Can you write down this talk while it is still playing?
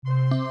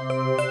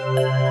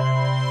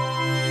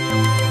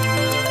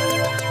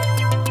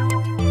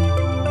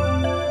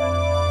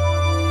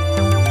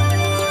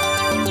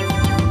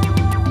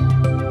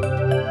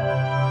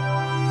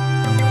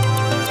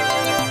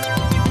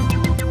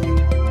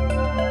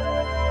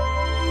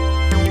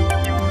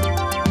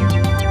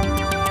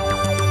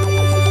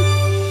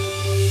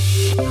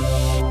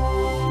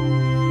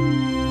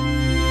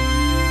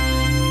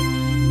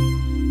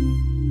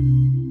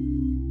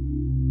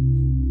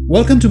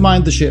Welcome to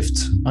Mind the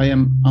Shift. I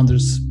am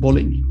Anders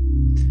Bolling.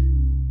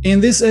 In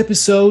this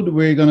episode,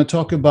 we're going to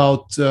talk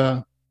about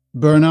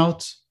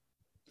burnout,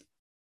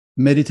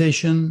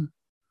 meditation,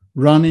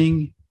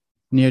 running,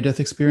 near-death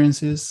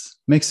experiences,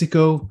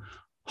 Mexico,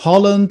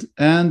 Holland,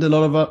 and a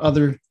lot of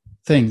other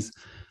things.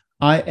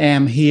 I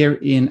am here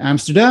in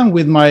Amsterdam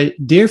with my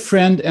dear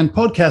friend and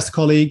podcast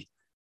colleague,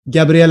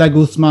 Gabriela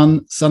Guzman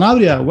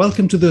Sanabria.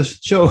 Welcome to the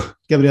show,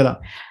 Gabriela.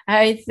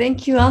 Hi,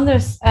 thank you,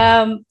 Anders.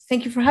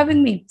 Thank you for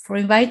having me, for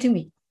inviting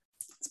me.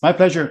 It's my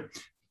pleasure.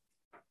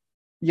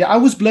 Yeah, I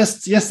was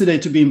blessed yesterday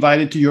to be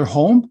invited to your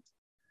home,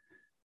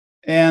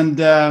 and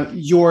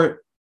your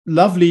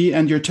lovely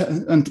and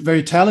and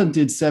very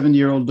talented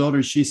 7-year-old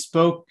daughter. She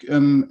spoke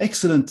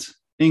excellent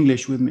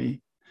English with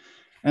me,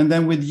 and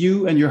then with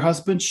you and your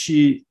husband,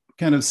 she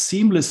kind of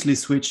seamlessly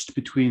switched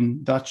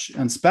between Dutch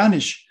and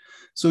Spanish.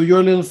 So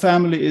your little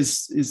family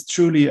is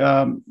truly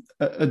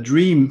a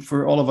dream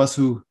for all of us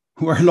who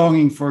are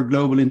longing for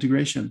global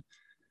integration.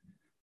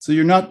 So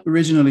you're not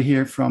originally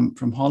here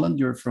from Holland,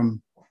 you're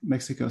from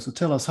Mexico. So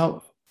tell us,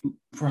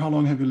 for how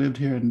long have you lived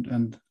here,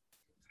 and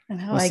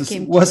how I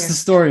came to what's the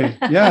story?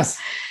 Yes.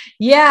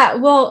 Yeah,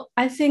 well,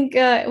 I think,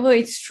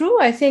 it's true.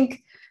 I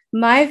think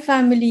my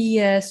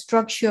family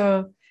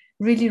structure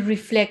really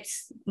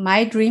reflects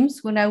my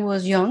dreams when I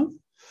was young.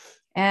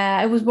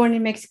 I was born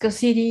in Mexico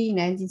City in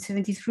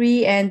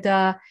 1973, and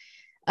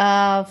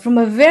from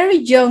a very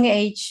young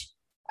age,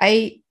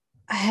 I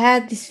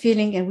had this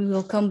feeling, and we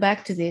will come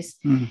back to this,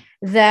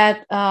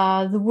 that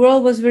the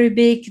world was very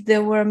big.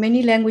 There were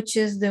many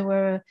languages, there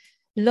were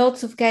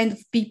lots of kind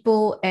of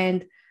people,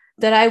 and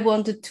that I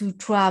wanted to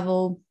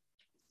travel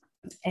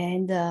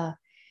and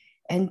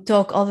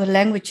talk other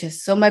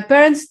languages. So my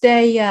parents,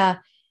 they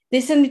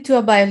sent me to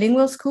a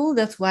bilingual school.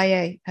 That's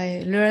why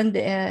I learned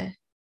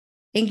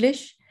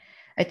English.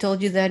 I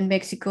told you that in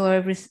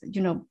Mexico,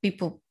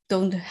 people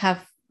don't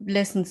have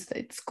lessons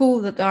at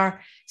school that are,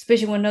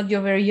 especially when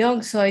you're very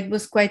young. So it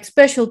was quite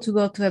special to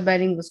go to a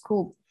bilingual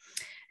school.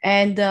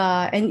 And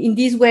in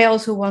this way, I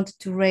also wanted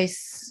to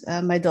raise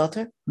my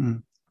daughter.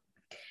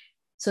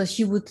 So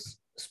she would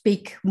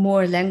speak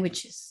more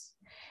languages.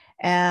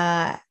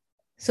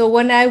 So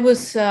when I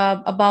was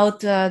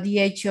about the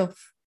age of,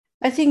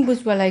 I think it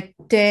was like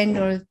 10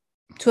 or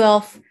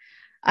 12,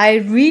 I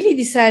really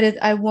decided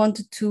I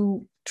wanted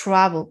to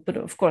travel, but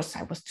of course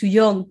I was too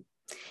young,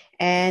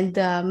 and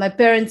my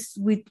parents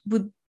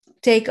would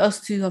take us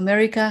to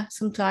America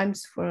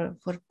sometimes for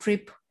a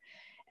trip,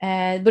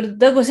 but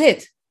that was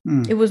it.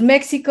 It was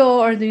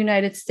Mexico or the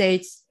United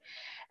States.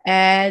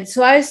 And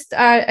so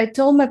I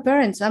told my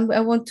parents,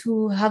 I want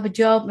to have a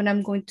job, and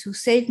I'm going to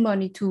save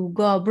money to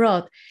go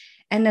abroad,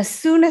 and as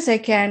soon as I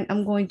can,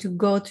 I'm going to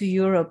go to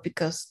Europe,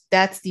 because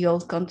that's the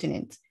old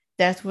continent.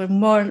 That's where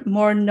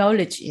more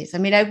knowledge is. I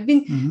mean, I've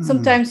been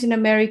sometimes in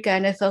America,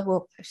 and I thought,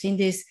 well, I've seen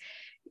this.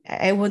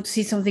 I want to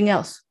see something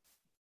else.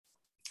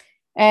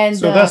 And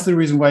so that's the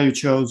reason why you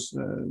chose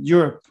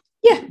Europe.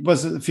 Yeah,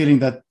 was the feeling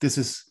that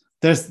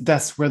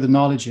that's where the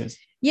knowledge is.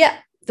 Yeah,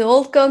 the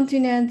old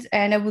continent,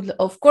 and I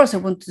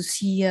want to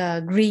see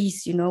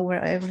Greece.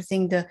 Where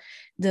everything,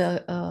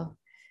 the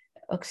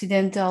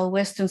Occidental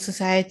Western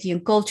society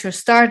and culture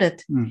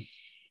started.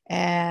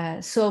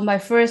 So my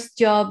first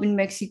job in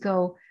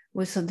Mexico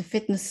was at the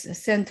fitness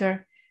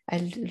center.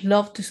 I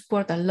love to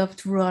sport. I love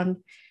to run,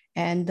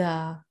 and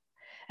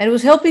I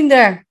was helping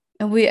there.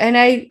 And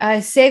I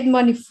saved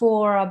money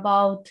for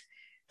about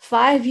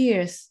 5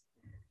 years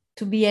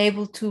to be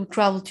able to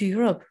travel to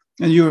Europe.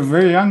 And you were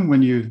very young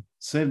when you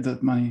saved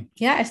that money.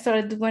 Yeah, I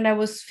started when I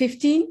was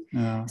 15.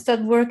 Yeah. I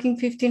started working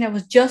 15. I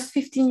was just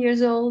 15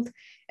 years old,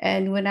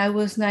 and when I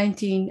was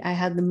 19, I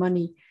had the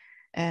money,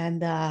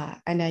 and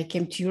I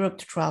came to Europe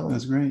to travel.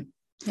 That's great.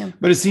 Yeah.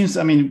 But it seems,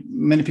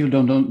 many people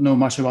don't know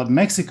much about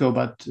Mexico,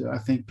 but I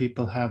think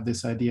people have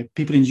this idea.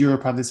 People in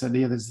Europe have this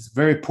idea that it's a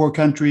very poor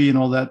country and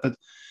all that. But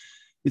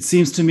it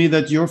seems to me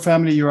that your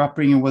family, your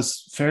upbringing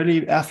was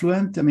fairly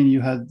affluent.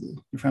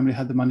 Your family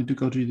had the money to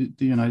go to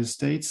the United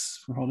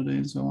States for holiday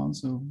and so on.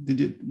 So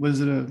was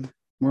it a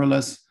more or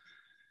less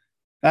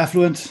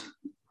affluent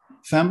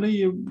family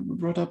you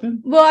brought up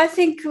in? Well, I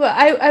think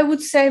I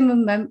would say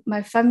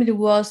my family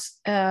was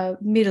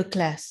middle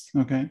class.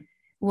 Okay.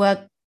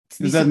 What?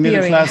 Is that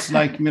middle class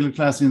like middle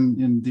class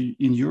in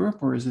Europe,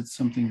 or is it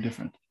something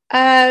different?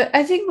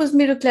 I think it was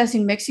middle class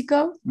in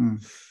Mexico.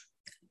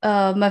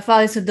 My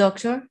father is a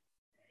doctor,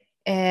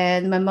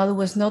 and my mother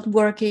was not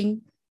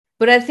working.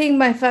 But I think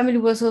my family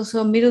was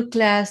also middle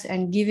class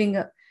and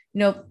giving,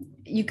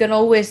 you can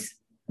always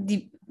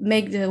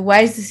make the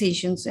wise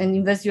decisions and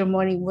invest your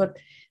money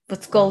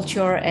with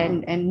culture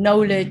and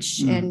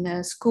knowledge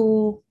and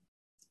school.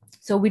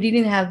 So we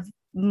didn't have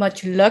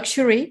much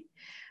luxury.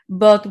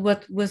 But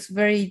what was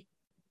very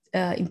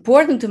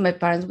important to my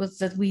parents was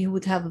that we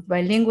would have a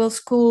bilingual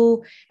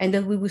school, and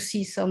that we would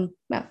see some,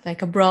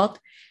 like abroad.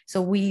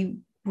 So we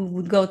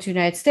would go to the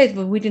United States,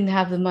 but we didn't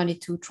have the money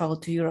to travel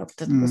to Europe.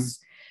 That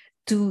was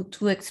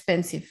too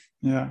expensive.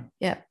 Yeah.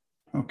 Yeah.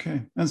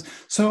 Okay. And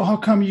so how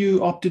come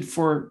you opted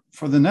for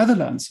the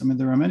Netherlands?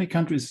 There are many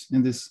countries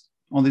in this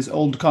on this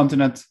old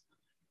continent?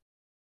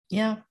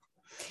 Yeah,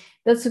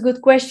 that's a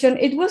good question.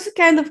 It was a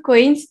kind of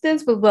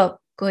coincidence, but well,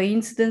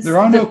 coincidence. There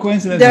are no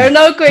coincidences. There are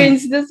no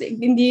coincidences,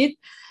 indeed.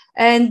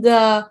 And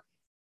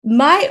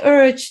my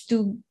urge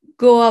to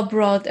go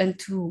abroad and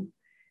to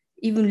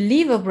even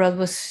live abroad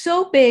was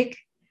so big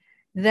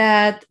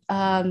that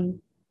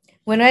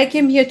when I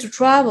came here to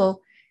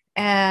travel,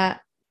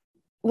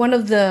 one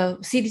of the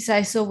cities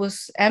I saw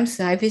was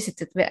Amsterdam. I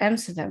visited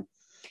Amsterdam,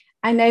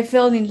 and I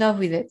fell in love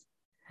with it.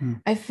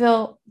 I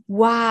felt,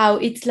 wow,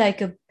 it's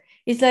like a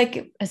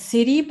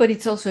city, but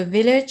it's also a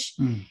village.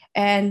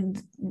 And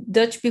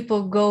Dutch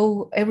people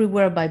go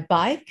everywhere by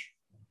bike.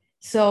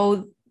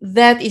 So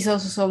that is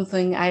also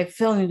something I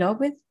fell in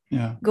love with.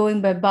 Yeah.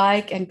 Going by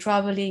bike and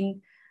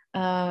traveling.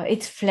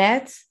 It's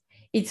flat.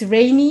 It's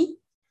rainy.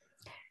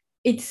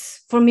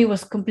 It's, for me,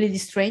 was completely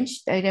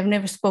strange. I've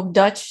never spoke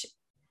Dutch.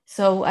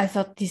 So I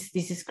thought this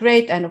is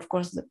great. And of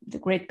course, the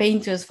great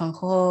painters, Van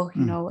Gogh,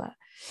 you know.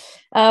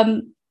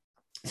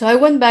 So I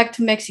went back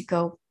to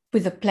Mexico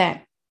with a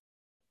plan.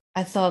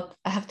 I thought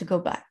I have to go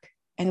back.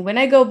 And when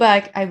I go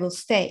back, I will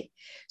stay.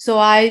 So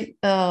I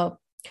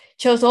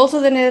chose also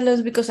the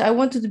Netherlands because I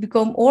wanted to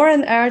become or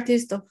an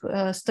artist of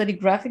study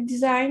graphic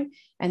design.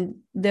 And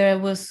there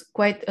was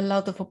quite a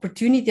lot of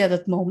opportunity at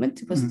that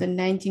moment. It was the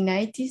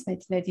 1990s,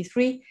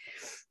 1993.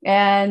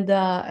 And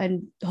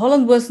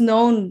Holland was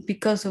known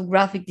because of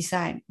graphic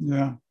design.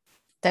 Yeah.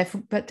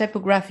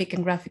 Typographic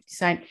and graphic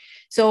design.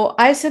 So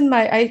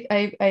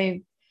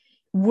I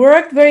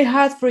worked very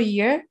hard for a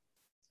year.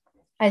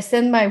 I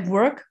sent my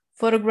work,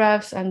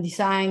 photographs and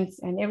designs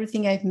and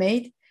everything I've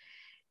made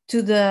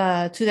to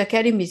the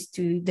academies,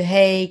 to The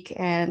Hague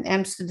and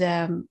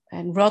Amsterdam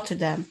and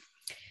Rotterdam.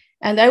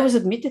 And I was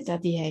admitted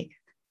at The Hague,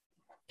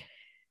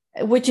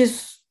 which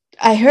is,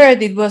 I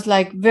heard it was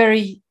like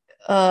very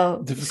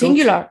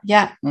singular.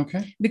 Yeah.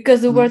 Okay.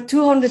 Because there were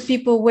 200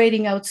 people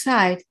waiting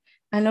outside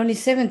and only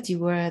 70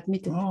 were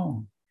admitted.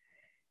 Oh.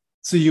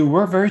 So you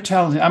were very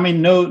talented. I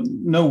mean,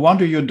 no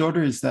wonder your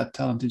daughter is that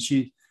talented.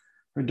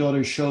 Her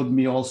daughter showed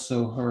me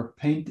also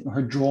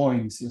her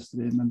drawings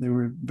yesterday, and they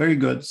were very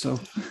good. So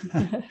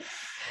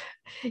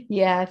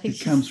yeah, I think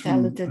she's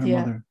talented. From her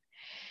mother.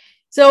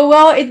 So,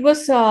 well, it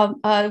was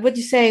what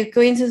you say,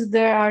 coincidences.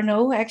 There are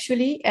no,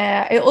 actually.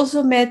 I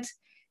also met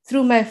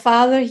through my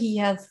father. He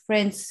has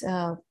friends,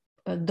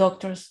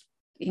 doctors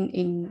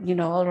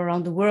in all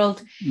around the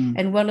world,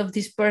 and one of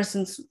these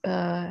persons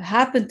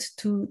happened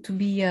to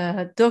be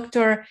a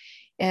doctor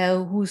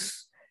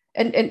who's.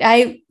 And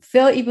I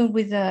fell even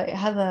with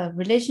had a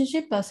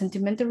relationship, a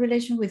sentimental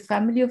relation with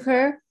family of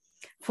her.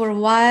 For a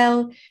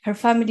while, her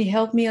family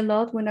helped me a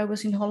lot when I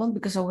was in Holland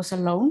because I was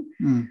alone.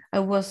 I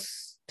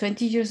was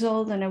 20 years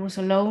old and I was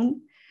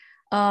alone.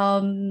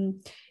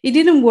 It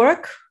didn't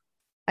work.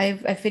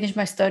 I finished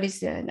my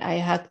studies and I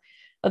had,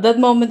 at that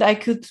moment, I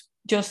could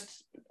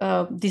just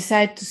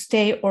decide to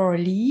stay or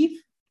leave.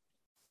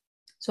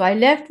 So I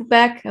left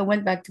back. I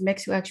went back to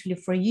Mexico actually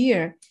for a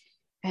year.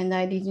 And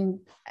I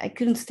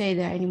couldn't stay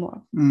there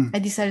anymore. I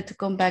decided to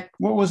come back.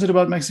 What was it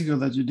about Mexico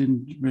that you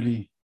didn't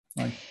really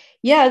like?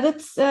 Yeah,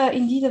 that's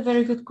indeed a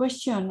very good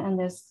question,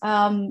 Anders.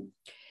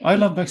 I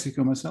love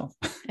Mexico myself.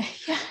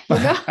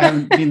 Yeah, I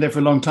haven't been there for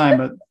a long time,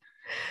 but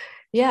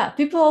yeah,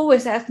 people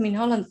always ask me in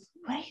Holland,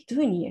 "What are you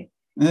doing here?"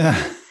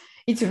 Yeah,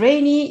 it's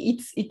rainy.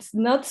 It's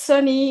not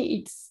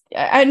sunny.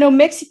 I know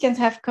Mexicans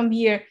have come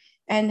here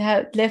and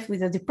have left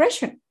with a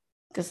depression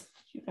because.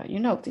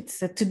 It's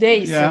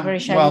today is a very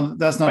shiny. Well,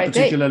 that's not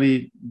particularly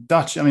day.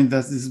 Dutch. I mean,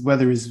 this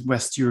weather is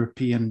West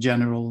European,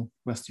 general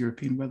West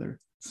European weather.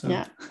 So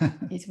yeah,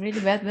 it's really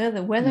bad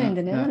weather in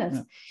the Netherlands.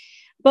 Yeah.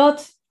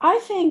 But I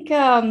think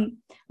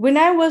when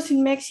I was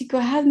in Mexico,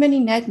 I had many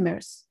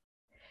nightmares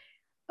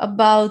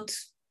about.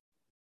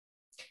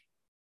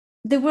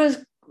 There were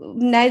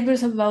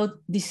nightmares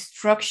about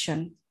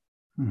destruction,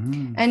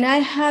 and I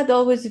had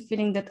always the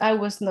feeling that I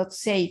was not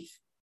safe.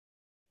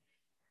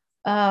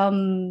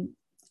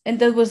 And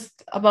that was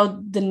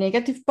about the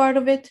negative part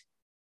of it.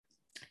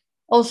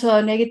 Also,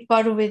 a negative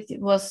part of it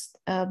was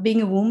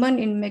being a woman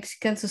in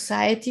Mexican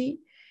society.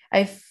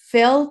 I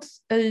felt,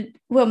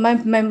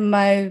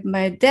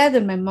 my dad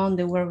and my mom,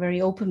 they were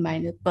very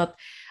open-minded, but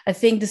I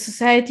think the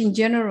society in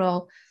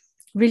general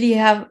really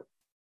I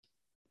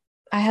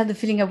had the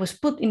feeling I was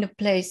put in a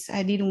place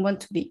I didn't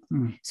want to be.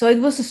 So it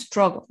was a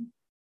struggle.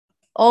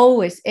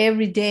 Always,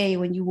 every day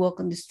when you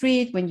walk on the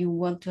street, when you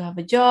want to have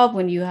a job,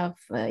 when you have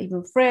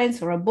even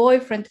friends or a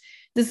boyfriend,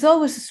 there's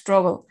always a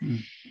struggle.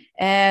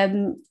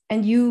 And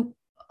you,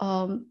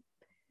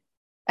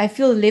 I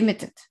feel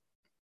limited.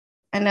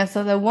 And I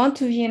thought I want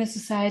to be in a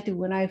society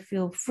when I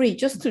feel free,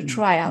 just to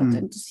try out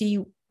and to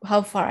see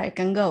how far I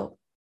can go.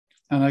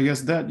 And I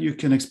guess that you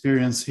can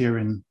experience here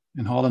in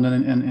Holland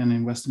and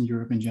in Western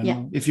Europe in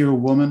general. Yeah. If you're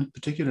a woman,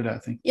 particularly, I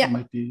think it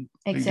might be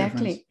a big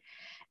difference.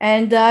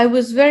 And I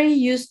was very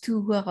used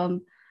to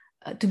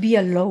be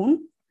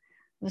alone.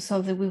 That's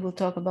something we will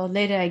talk about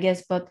later, I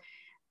guess. But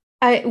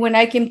when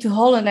I came to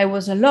Holland, I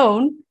was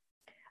alone.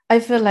 I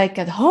felt like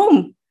at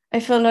home. I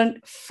felt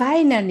like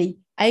finally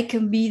I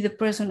can be the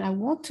person I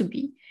want to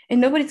be.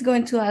 And nobody's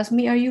going to ask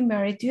me, are you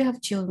married? Do you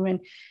have children?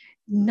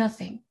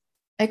 Nothing.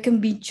 I can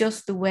be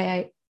just the way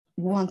I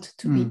want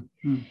to be.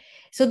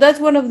 So that's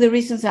one of the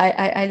reasons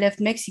I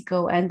left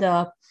Mexico. And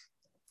I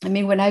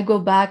mean, when I go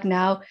back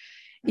now,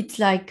 it's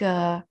like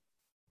I've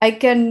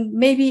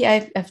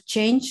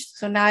changed.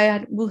 So now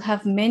I will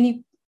have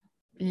many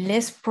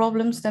less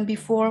problems than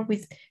before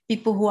with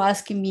people who are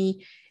asking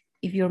me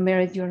if you're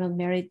married, you're not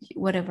married,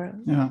 whatever,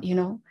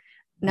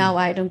 Now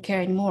I don't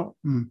care anymore.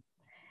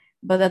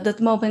 But at that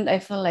moment, I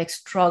felt like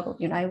struggle.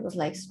 I was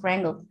like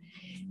strangled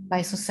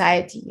by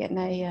society.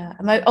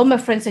 And all my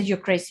friends said, you're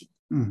crazy.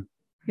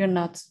 You're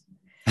not.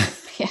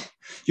 Yeah.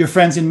 Your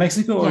friends in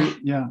Mexico?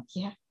 Yeah.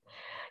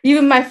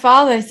 Even my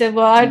father said,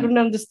 well, I don't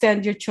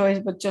understand your choice,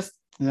 but just.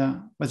 Yeah.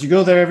 But you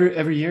go there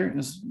every year?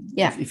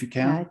 If you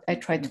can. Yeah, I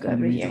try to go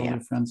every year. All your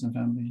friends and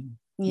family.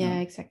 Yeah,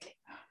 exactly.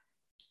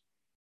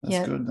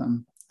 That's good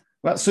then.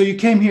 Well, so you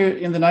came here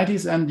in the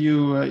 90s and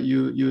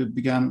you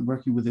began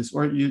working with this,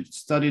 or you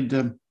studied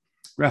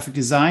graphic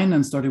design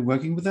and started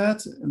working with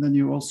that. And then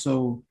you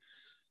also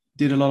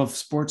did a lot of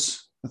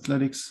sports,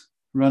 athletics,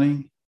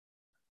 running,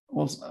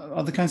 also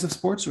other kinds of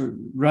sports, or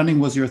running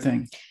was your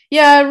thing?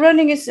 Yeah,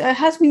 running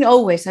has been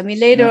always. I mean,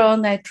 later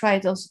on, I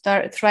tried also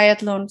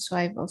triathlon. So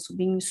I've also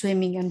been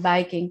swimming and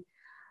biking.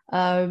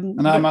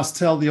 And I must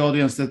tell the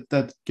audience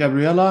that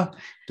Gabriela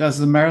does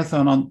the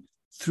marathon on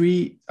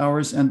 3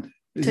 hours and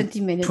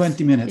 20 minutes.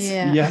 20 minutes.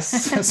 Yeah.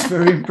 Yes, that's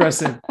very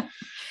impressive.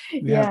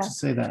 We have to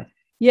say that.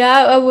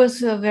 Yeah, I was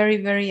very,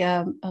 very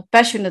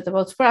passionate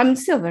about sport. I'm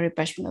still very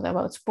passionate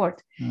about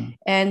sport.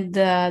 And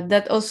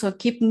that also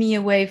kept me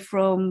away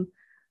from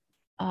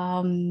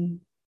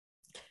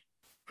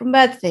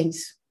bad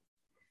things.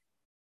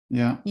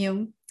 Yeah.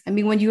 I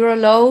mean, when you're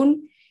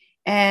alone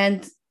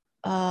and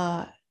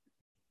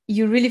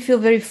you really feel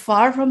very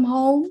far from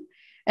home.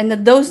 And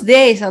at those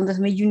days, there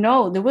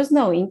was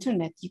no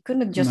internet. You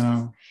couldn't just,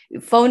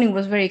 phoning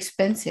was very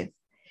expensive.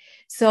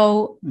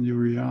 So and you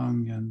were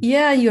young.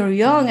 You're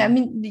young. I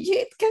mean,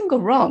 it can go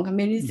wrong. I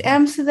mean, it's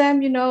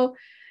Amsterdam,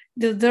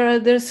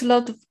 there's a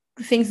lot of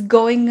things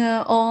going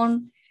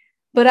on.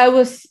 But I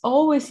was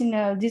always in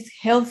this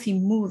healthy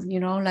mood,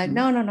 like,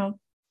 no.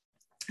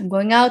 I'm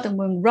going out, I'm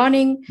going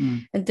running,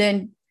 and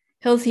then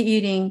healthy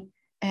eating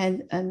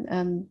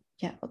and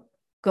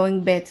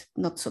going bed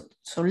not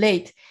so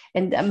late.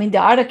 And I mean, the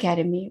art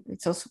academy,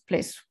 it's also a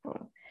place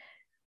where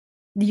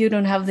you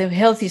don't have the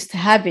healthiest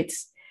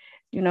habits,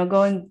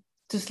 going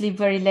to sleep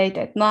very late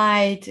at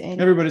night.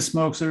 And everybody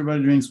smokes,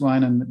 everybody drinks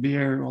wine and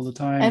beer all the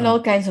time. And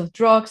all kinds of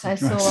drugs I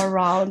saw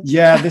around.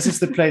 Yeah, this is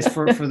the place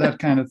for that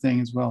kind of thing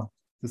as well.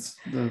 It's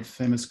the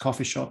famous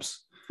coffee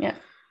shops. Yeah.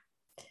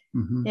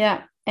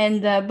 Yeah.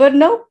 And, but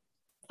no,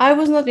 I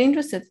was not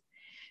interested.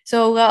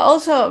 So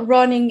also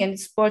running and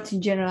sports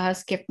in general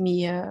has kept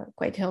me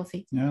quite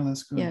healthy. Yeah,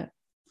 that's good. Yeah.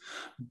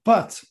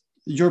 But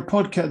your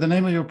podcast, the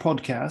name of your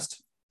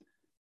podcast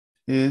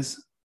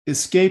is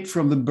Escape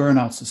from the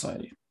Burnout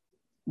Society,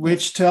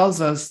 which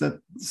tells us that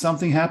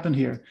something happened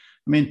here.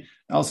 I mean,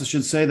 I also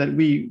should say that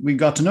we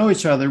got to know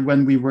each other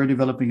when we were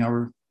developing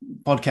our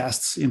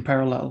podcasts in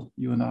parallel,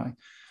 you and I.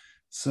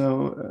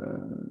 So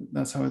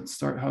that's how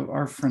how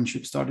our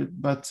friendship started.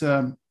 But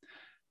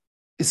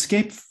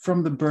Escape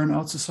from the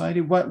Burnout Society.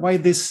 Why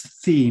this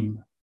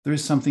theme? There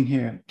is something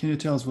here. Can you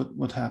tell us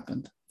what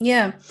happened?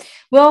 Yeah.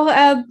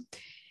 Well,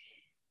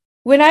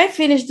 when I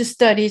finished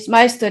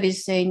my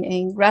studies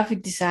in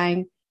graphic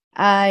design,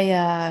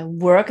 I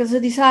work as a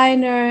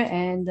designer,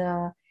 and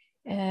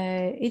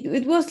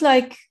it was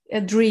like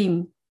a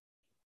dream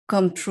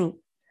come true.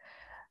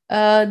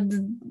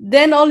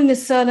 Then all of a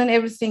sudden,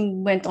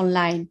 everything went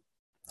online.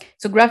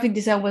 So graphic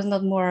design was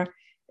not more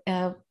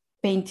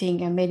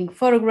painting and making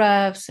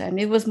photographs, and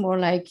it was more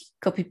like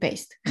copy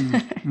paste.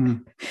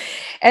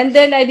 And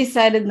then I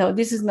decided, no,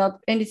 this is not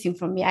anything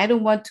for me. I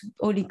don't want to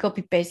only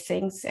copy paste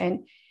things.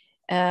 And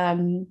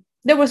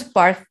there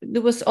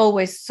was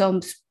always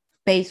some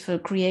space for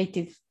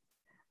creative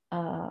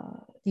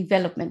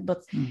development.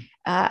 But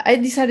I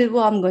decided,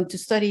 well, I'm going to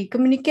study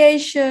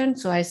communication.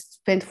 So I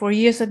spent 4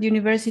 years at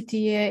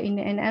university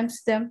in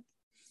Amsterdam.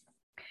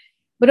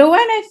 But when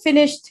I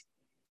finished,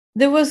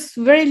 there was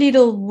very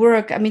little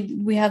work. I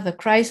mean, we had the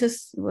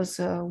crisis. It was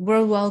a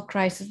worldwide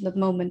crisis at that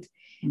moment.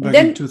 Back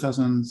in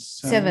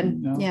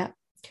 2007. Yeah.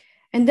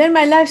 And then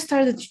my life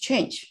started to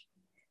change.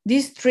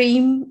 This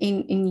dream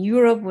in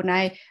Europe, when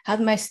I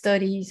had my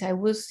studies, I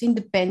was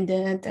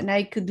independent and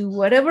I could do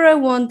whatever I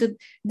wanted.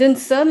 Then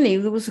suddenly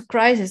there was a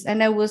crisis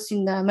and I was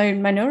in the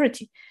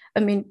minority. I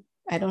mean,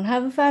 I don't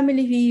have a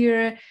family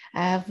here.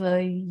 I have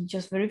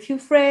just very few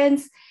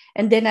friends.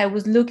 And then I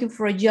was looking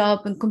for a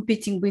job and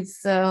competing with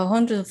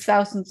hundreds of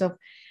thousands of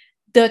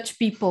Dutch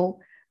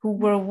people who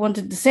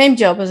wanted the same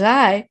job as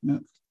I. Yeah.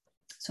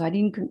 So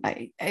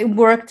I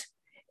worked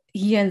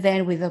here and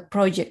then with a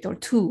project or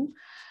two.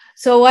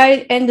 So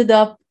I ended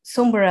up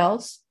somewhere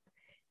else.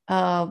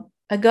 I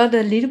got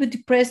a little bit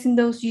depressed in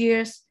those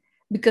years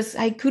because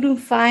I couldn't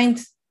find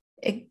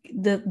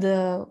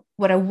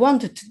what I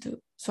wanted to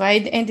do. So I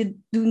ended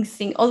doing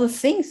other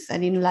things I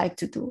didn't like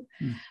to do.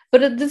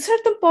 But at a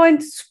certain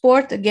point,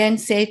 sport again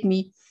saved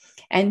me.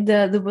 And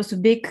there was a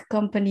big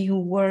company who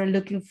were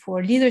looking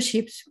for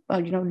leaderships,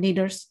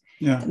 leaders,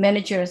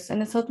 managers.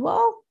 And I thought,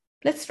 well,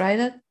 let's try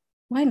that.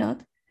 Why not?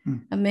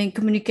 I mean,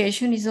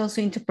 communication is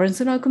also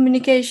interpersonal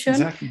communication.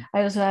 Exactly.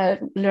 I also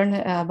learned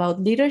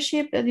about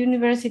leadership at the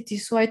university.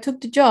 So I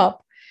took the job.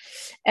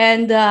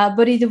 And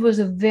but it was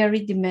a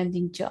very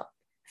demanding job,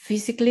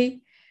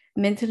 physically,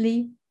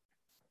 mentally.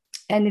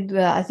 And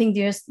I think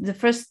the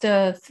first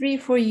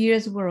 3-4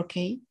 years were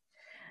okay.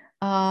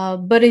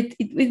 But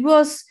it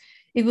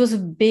was a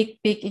big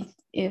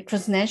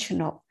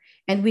transnational,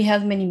 and we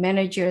had many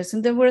managers,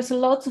 and there was a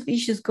lot of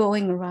issues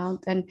going around,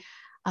 and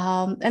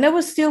I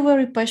was still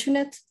very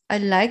passionate. I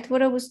liked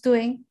what I was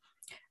doing,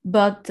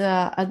 but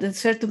at a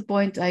certain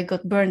point I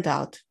got burned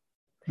out.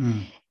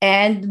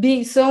 And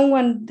being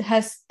someone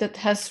that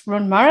has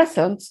run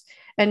marathons,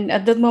 and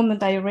at that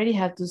moment I already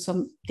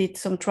did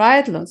some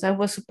triathlons, I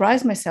was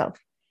surprised myself.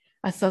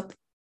 I thought,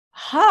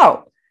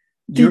 how?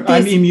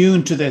 I'm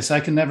immune to this.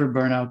 I can never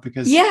burn out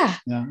because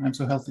I'm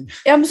so healthy.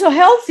 I'm so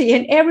healthy,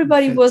 and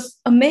everybody was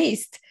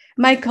amazed.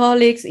 My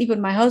colleagues,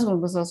 even my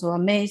husband was also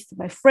amazed.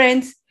 My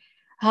friends,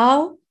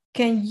 how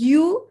can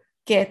you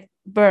get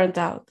burned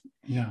out?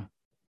 Yeah.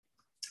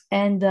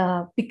 And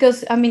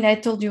because I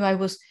told you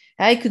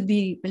I could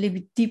be a little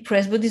bit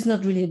depressed, but it's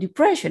not really a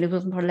depression. It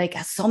was more like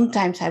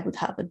sometimes I would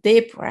have a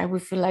dip where I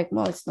would feel like,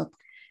 no,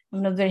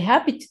 I'm not very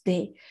happy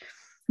today.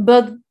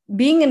 But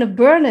being in a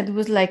burnout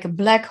was like a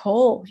black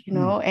hole,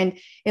 and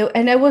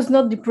I was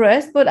not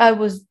depressed, but I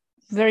was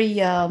very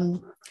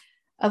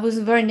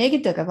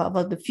negative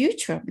about the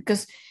future,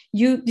 because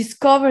you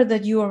discover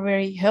that you are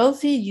very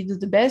healthy, you do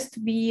the best to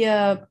be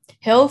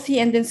healthy,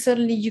 and then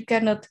suddenly you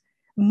cannot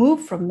move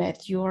from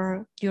that.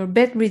 You're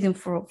bedridden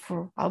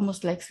for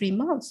almost like 3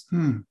 months.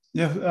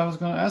 Yeah, I was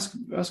going to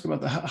ask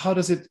about that. How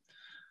does it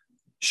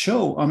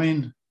show? I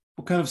mean,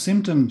 what kind of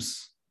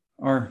symptoms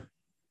are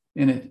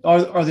in it?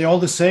 Are they all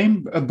the same?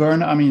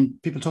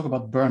 People talk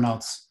about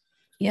burnouts.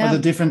 Yeah. Are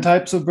there different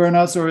types of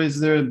burnouts, or is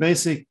there a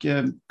basic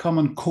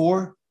common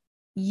core?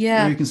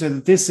 Yeah. Where you can say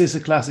that this is a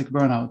classic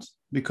burnout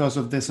because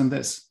of this and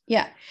this.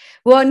 Yeah.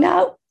 Well,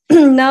 now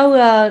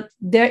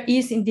there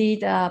is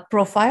indeed a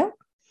profile,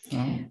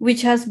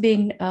 which has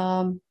been,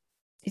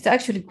 it's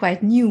actually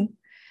quite new.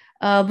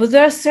 But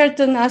there are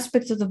certain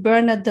aspects of the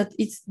burnout that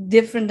it's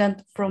different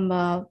than from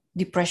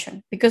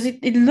depression, because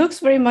it looks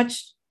very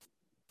much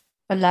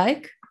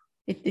alike.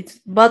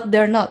 But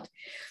they're not.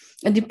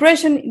 And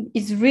depression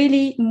is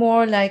really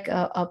more like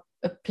a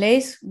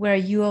place where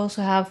you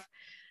also have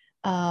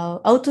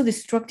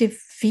autodestructive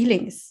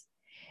feelings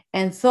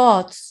and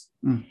thoughts.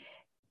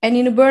 And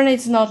in a burnout,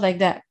 it's not like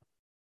that.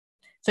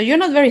 So you're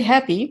not very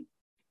happy,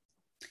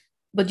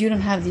 but you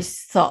don't have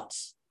these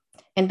thoughts.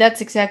 And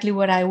that's exactly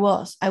what I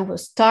was. I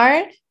was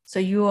tired. So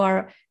you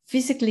are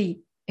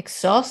physically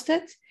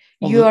exhausted.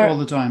 All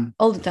the time.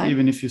 All the time.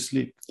 Even if you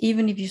sleep.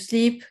 Even if you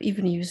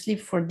sleep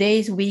for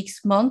days,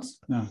 weeks, months.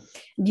 Yeah.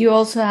 You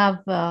also have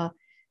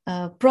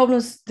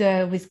problems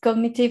with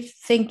cognitive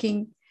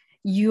thinking.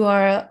 You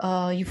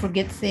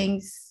forget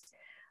things.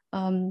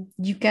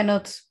 You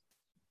cannot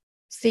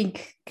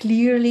think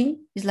clearly.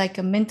 It's like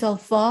a mental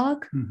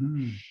fog.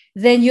 Mm-hmm.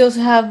 Then you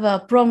also have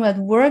a problem at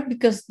work,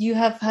 because you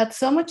have had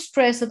so much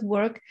stress at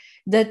work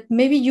that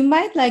maybe you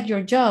might like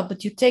your job,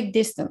 but you take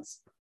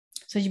distance.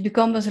 So you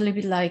become a little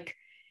bit like,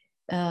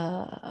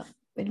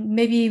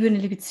 maybe even a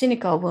little bit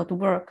cynical about the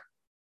work.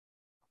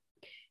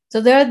 So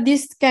there are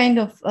this kind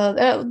of,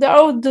 there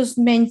are those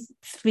main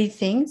 3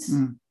 things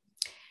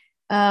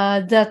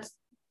that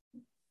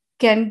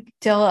can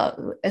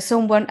tell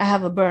someone I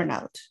have a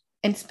burnout.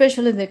 And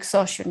especially the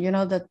exhaustion,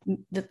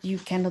 that you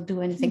cannot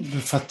do anything.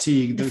 The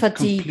fatigue, the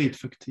complete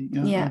fatigue.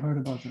 Yeah, I've heard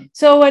about that.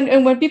 So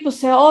when people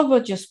say, oh,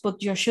 but just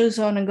put your shoes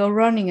on and go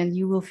running and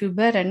you will feel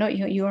better. No,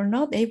 you are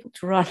not able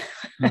to run.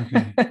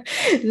 Okay.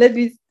 Let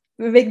me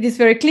make this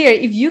very clear.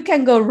 If you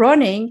can go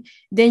running,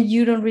 then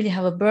you don't really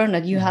have a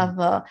burnout. You have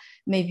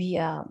maybe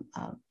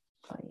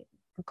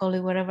call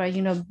it whatever,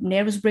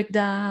 nervous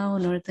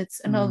breakdown, or that's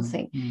another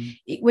thing.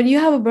 When you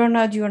have a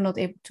burnout, you are not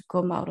able to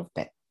come out of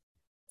bed.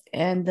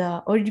 And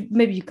or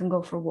maybe you can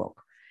go for a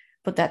walk,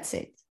 but that's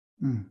it.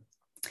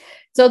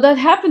 So that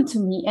happened to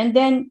me, and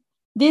then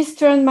this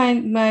turned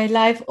my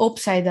life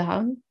upside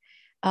down.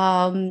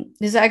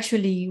 This is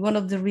actually one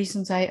of the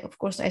reasons I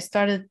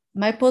started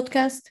my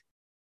podcast,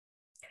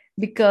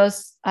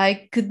 because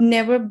I could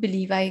never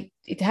believe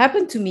it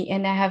happened to me,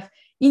 and I have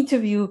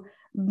interviewed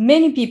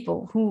many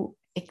people who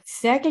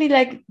exactly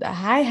like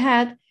I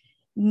had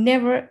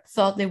never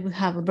thought they would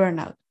have a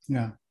burnout.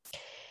 Yeah,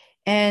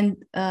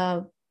 and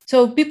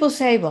so people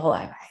say, well,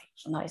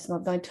 it's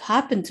not going to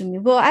happen to me.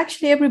 Well,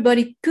 actually,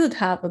 everybody could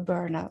have a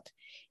burnout.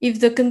 If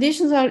the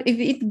conditions if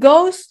it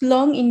goes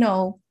long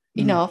enough,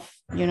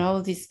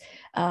 this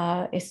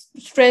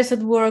stress at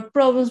work,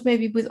 problems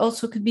maybe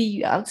could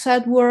be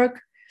outside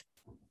work,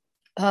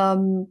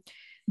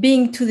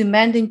 being too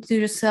demanding to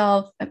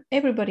yourself,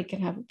 everybody can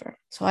have a burnout.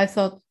 So I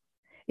thought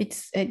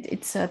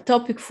it's a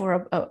topic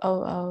for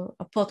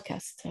a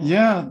podcast.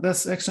 Yeah,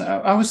 that's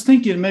excellent. I was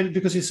thinking maybe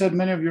because you said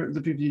many of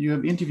the people you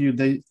have interviewed,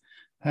 they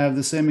have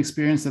the same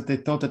experience, that they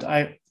thought that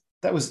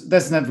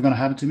that's never going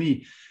to happen to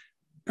me.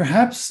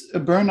 Perhaps a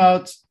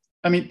burnout.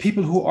 I mean,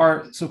 people who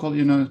are so-called,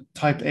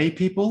 type A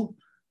people,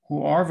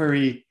 who are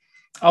very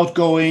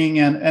outgoing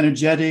and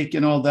energetic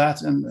and all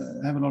that, and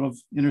have a lot of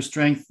inner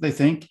strength, they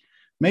think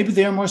maybe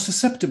they are more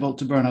susceptible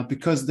to burnout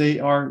because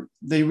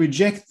they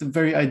reject the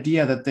very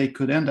idea that they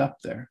could end up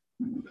there.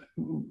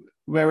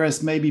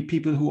 Whereas maybe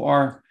people who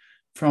are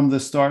from the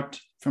start,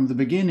 from the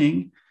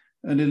beginning,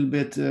 a little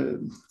bit,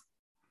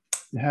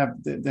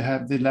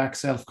 they lack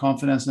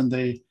self-confidence, and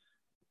they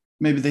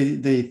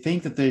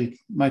think that they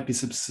might be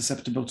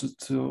susceptible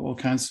to all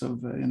kinds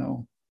of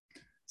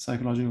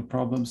psychological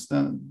problems.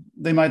 Then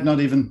they might not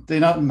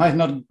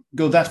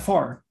go that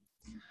far.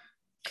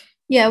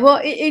 Yeah, well,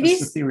 it That's is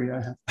the theory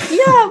I have.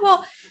 Yeah,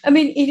 well, I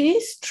mean, it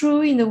is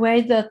true in the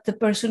way that the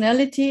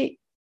personality,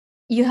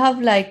 you have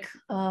like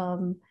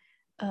so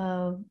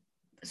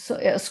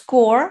a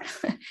score.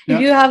 Yeah.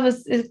 If you have a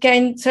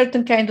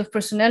certain kind of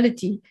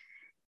personality,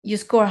 you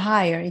score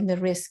higher in the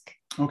risk.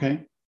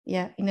 Okay.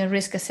 Yeah, in a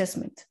risk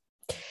assessment.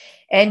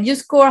 And you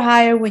score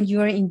higher when you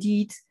are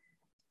indeed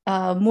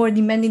more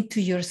demanding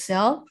to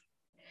yourself,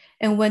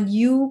 and when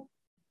you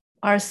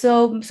are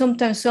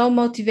sometimes so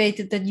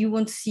motivated that you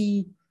won't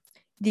see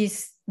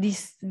this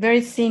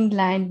very thin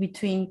line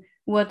between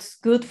what's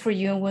good for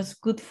you and what's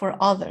good for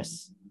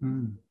others.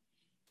 Mm.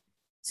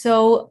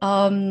 So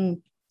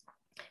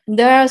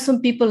there are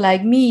some people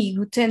like me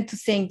who tend to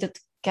think that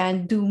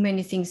can do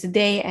many things a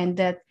day, and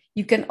that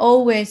you can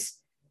always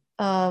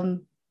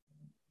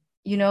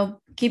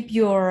keep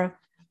your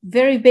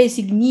very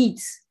basic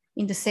needs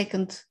in the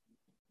second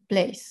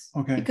place.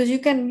 Okay. Because you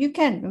can.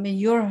 I mean,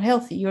 you're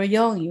healthy, you're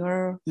young,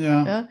 you're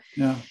yeah.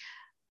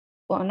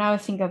 Well, now I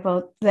think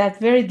about that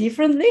very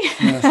differently.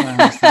 Yes, I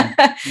understand.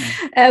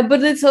 Yeah.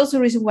 But it's also a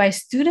reason why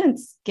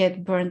students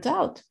get burnt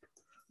out.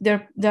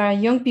 There are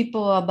young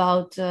people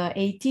about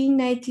 18,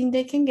 19,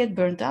 they can get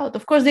burnt out.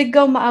 Of course, they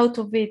come out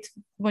of it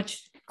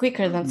much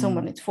quicker than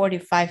someone at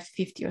 45,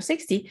 50, or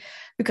 60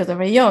 because they're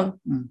very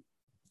young. Mm.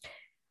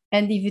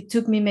 And if it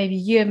took me maybe a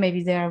year,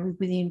 maybe they're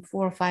within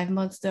 4 or 5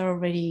 months, they're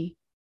already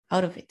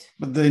out of it.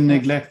 But they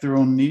neglect their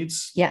own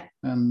needs. Yeah.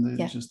 And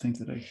they just think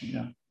that they can,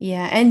 yeah.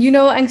 Yeah. And,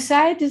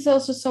 anxiety is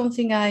also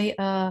something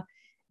I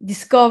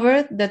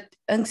discovered, that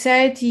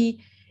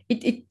anxiety,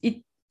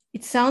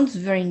 it sounds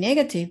very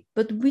negative,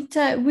 but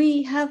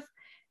we have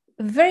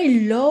a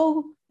very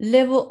low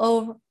level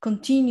of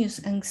continuous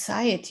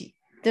anxiety.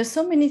 There's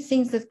so many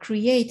things that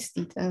creates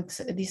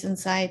this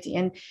anxiety,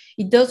 and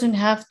it doesn't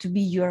have to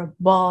be your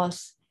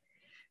boss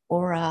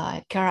or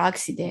a car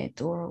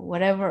accident or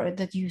whatever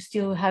that you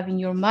still have in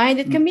your mind.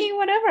 It can be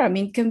whatever. I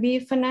mean, it can be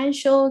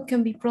financial, it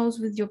can be problems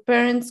with your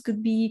parents,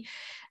 could be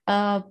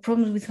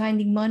problems with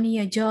finding money,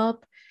 a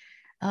job.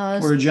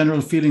 Or a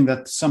general feeling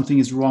that something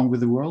is wrong with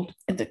the world.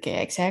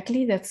 Okay,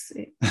 exactly. That's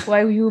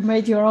why you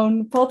made your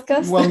own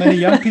podcast. Well, many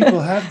young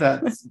people have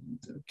that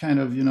kind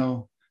of,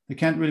 they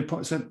can't really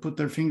put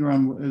their finger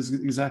on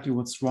exactly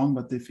what's wrong,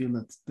 but they feel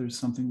that there's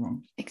something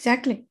wrong.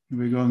 Exactly.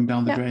 We're going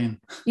down the drain.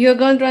 You're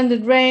going down the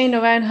drain,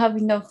 or I don't have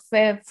enough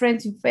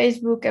friends in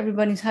Facebook.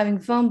 Everybody's having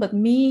fun, but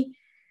me.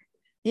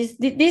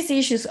 These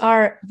issues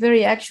are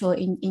very actual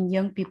in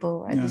young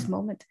people at this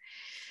moment.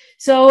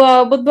 So,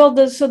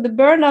 the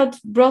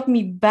burnout brought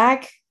me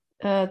back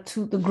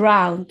to the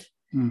ground,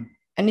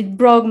 and it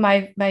broke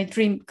my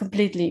dream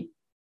completely.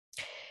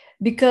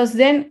 Because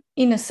then,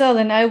 in a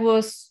sudden, I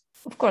was.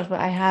 Of course, but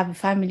I have a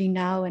family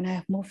now and I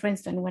have more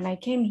friends than when I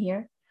came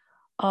here.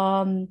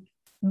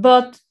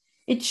 But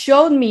it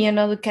showed me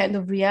another kind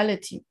of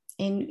reality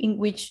in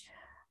which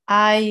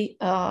I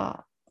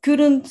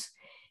couldn't,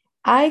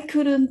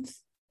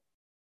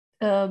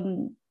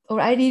 or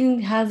I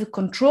didn't have the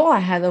control I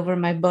had over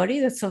my body.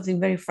 That's something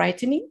very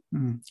frightening.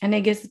 And I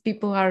guess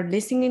people are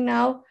listening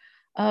now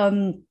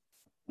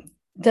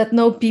that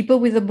know people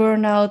with a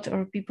burnout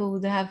or people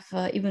who have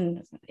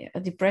even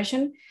a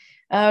depression.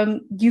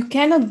 You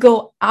cannot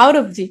go out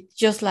of it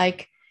just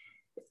like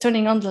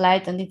turning on the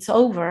light and it's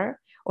over,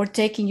 or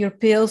taking your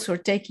pills or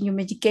taking your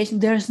medication.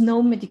 There's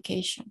no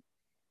medication.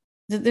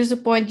 There's a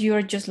point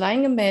you're just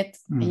lying in bed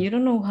and you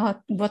don't know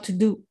what to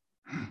do.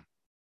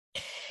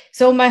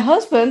 So my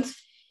husband,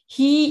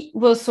 he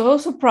was so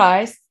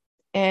surprised,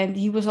 and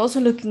he was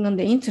also looking on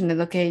the internet.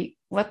 Okay,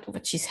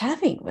 what she's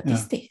having? What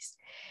is this?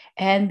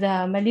 And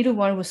my little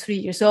one was 3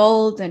 years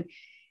old, and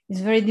it's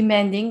very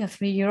demanding. A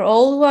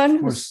 3-year-old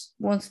one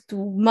wants to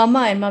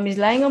mama, and mom is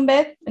lying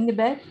in the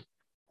bed.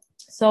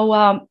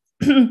 So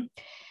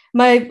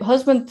my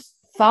husband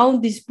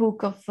found this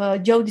book of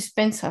Joe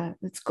Dispenza.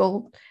 It's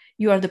called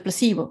 "You Are the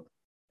Placebo,"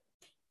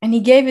 and he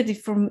gave it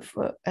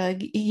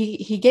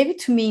he gave it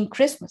to me in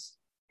Christmas.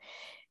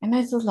 And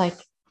I thought, like,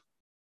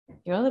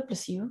 you're the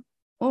placebo.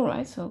 All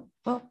right, so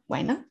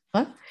why not?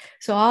 Huh?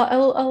 So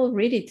I'll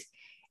read it.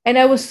 And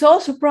I was so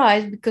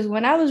surprised because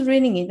when I was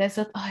reading it, I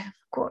thought,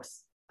 of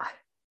course.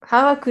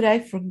 how could I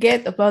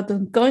forget about the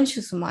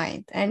unconscious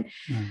mind and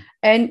Mm.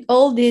 and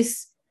all these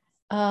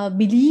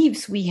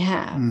beliefs we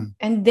have? Mm.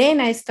 And then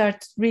I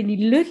started really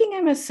looking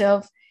at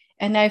myself,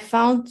 and I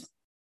found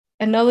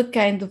another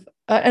kind of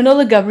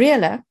another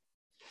Gabriela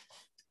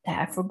that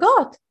I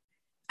forgot.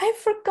 I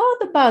forgot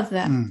about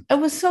that. Mm. I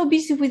was so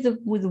busy with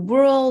the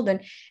world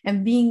and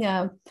being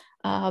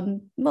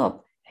well,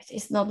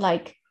 it's not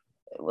like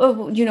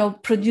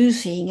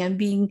producing and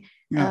being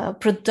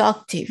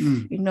productive.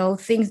 Mm.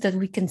 Things that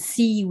we can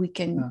see, we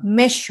can Yeah.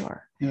 measure.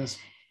 Yes.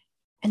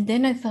 And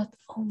then I thought,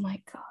 oh my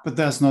God. But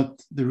that's not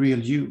the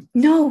real you.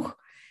 No,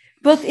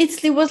 but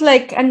it was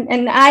like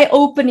an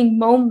eye-opening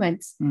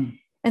moment. Mm.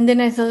 And then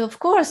I thought, of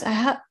course, I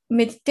have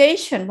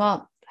meditation. Well,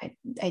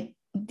 I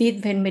did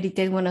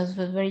meditate when I was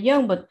very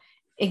young, but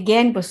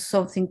again, was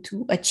something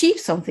to achieve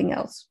something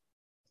else.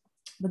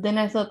 But then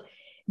I thought,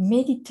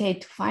 meditate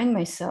to find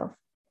myself,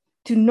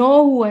 to know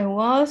who I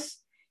was,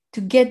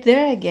 to get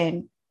there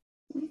again.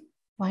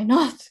 Why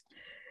not?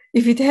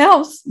 If it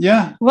helps,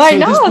 yeah. Why so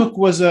not? This book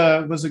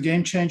was a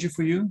game changer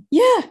for you.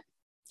 Yeah.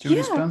 Joe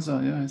Yeah. Dispenza,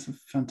 yeah, it's a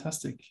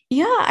fantastic.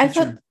 Yeah, I teacher.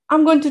 thought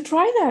I'm going to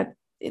try that.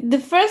 The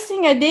first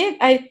thing I did,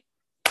 I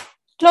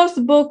closed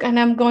the book and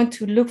I'm going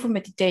to look for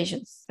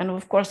meditations. And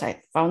of course, I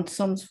found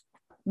some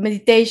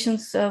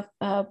meditations of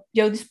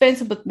Joe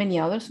Dispenza, but many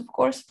others, of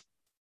course.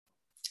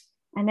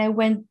 And I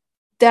went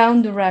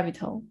down the rabbit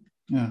hole,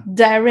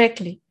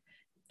 directly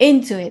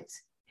into it.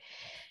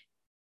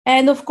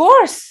 And of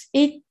course,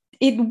 it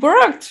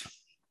worked.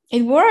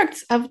 It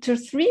worked after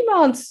 3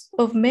 months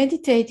of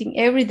meditating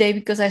every day,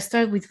 because I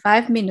started with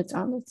 5 minutes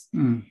on it.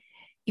 Mm.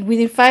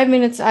 Within 5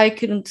 minutes, I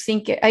couldn't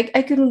think,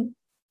 I couldn't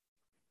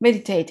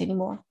meditate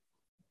anymore.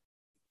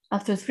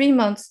 After 3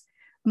 months,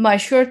 my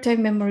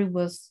short-term memory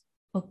was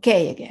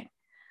okay again.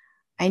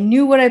 I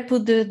knew where I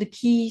put the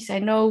keys. I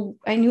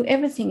knew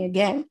everything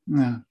again.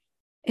 Yeah.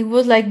 It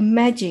was like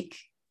magic.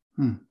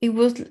 Hmm.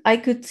 I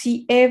could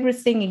see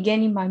everything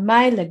again in my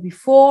mind like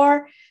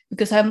before,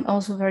 because I'm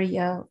also very,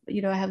 I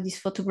have this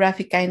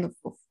photographic kind of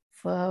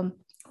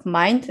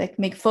mind. I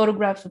make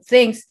photographs of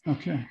things.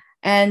 Okay.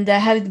 And I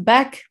have it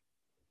back.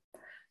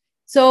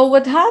 So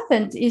what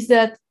happened is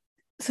that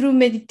through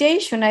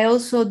meditation, I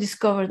also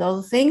discovered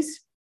other things.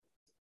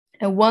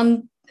 And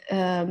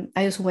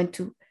I also went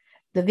to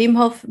the Wim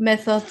Hof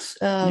methods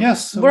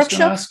yes, I was workshop.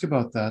 going to ask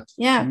about that.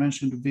 Yeah. You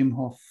mentioned Wim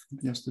Hof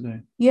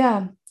yesterday.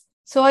 Yeah.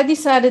 So I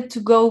decided to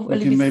go a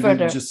little bit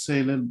further. Just say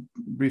a little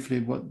briefly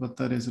what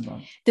that is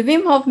about. The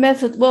Wim Hof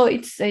method. Well,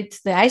 it's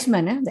the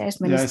Iceman. The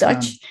Iceman is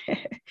Dutch.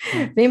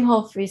 Wim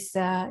Hof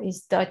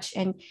is Dutch,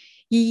 and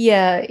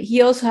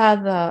he also had.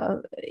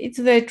 It's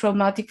very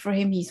traumatic for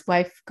him. His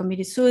wife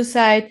committed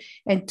suicide,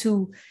 and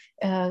to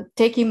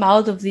take him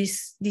out of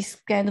this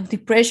kind of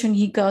depression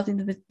he got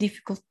into the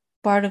difficult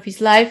part of his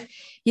life,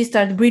 he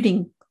started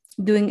breathing,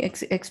 doing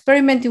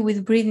experimenting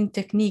with breathing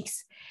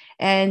techniques.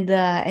 And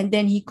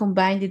then he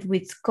combined it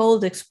with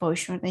cold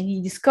exposure, and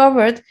he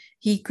discovered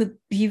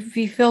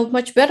he felt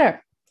much better.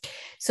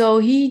 So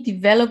he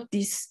developed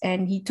this,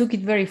 and he took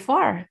it very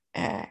far.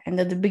 And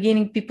at the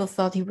beginning, people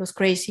thought he was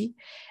crazy,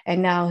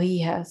 and now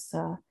he has,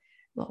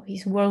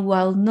 he's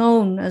worldwide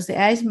known as the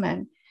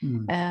Iceman.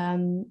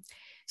 Mm.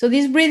 So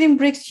this breathing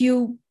brings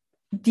you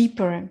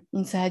deeper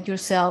inside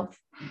yourself.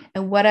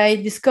 And what I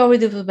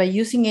discovered was by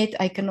using it,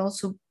 I can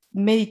also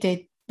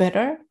meditate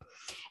better.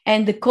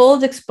 And the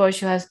cold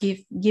exposure has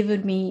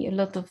given me a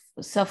lot of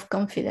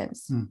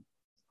self-confidence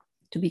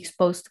to be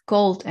exposed to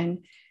cold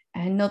and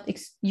not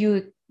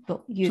you.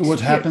 So what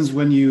happens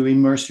when you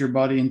immerse your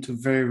body into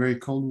very, very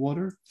cold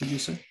water, did you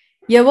say?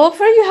 Yeah, well,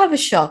 first you have a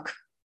shock.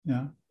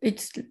 Yeah.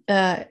 It's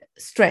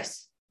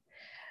stress.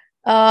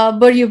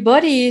 But your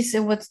body is,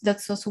 and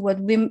that's also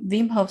what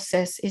Wim Hof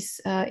says, is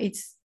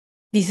it's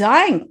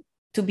designed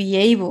to be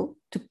able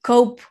to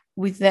cope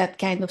with that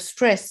kind of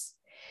stress.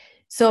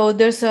 So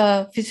there's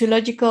a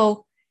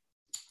physiological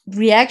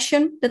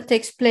reaction that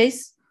takes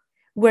place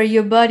where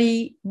your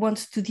body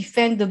wants to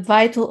defend the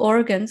vital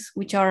organs,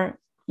 which are,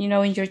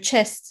 in your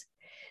chest.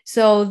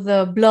 So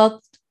the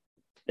blood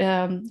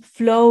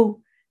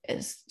flow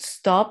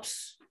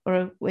stops,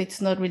 or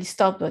it's not really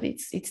stopped, but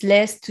it's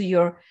less to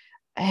your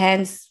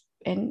hands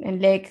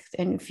and legs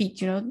and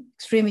feet,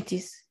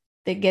 extremities.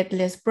 They get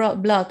less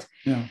blood.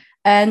 Yeah.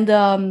 And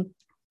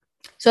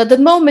so at that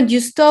moment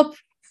you stop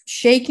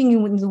shaking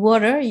in the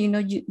water,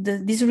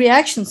 this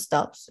reaction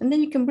stops, and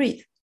then you can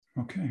breathe.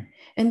 Okay.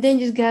 And then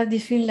you just get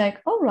this feeling like,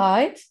 all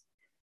right,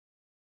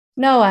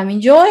 now I'm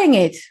enjoying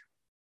it.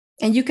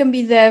 And you can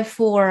be there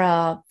for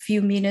a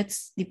few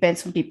minutes,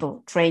 depends on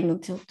people trained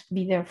until to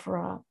be there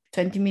for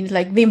 20 minutes.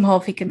 Like Wim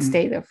Hof, he can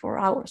stay there for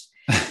hours.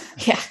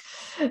 Yeah.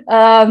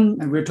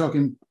 And we're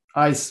talking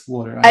ice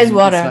water. Ice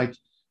water. It's like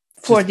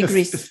 4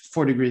 degrees.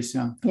 4 degrees,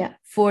 yeah. Yeah,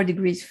 4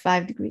 degrees,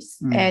 5 degrees.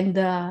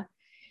 And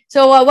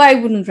so I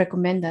wouldn't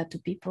recommend that to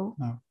people.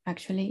 No.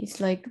 Actually, it's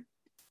like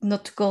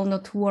not too cold,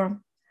 not too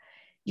warm.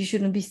 You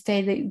shouldn't be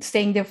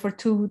staying there for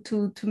too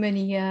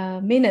many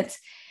minutes.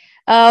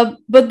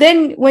 But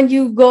then when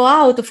you go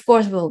out, of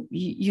course, well,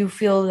 you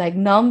feel like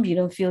numb. You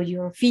don't feel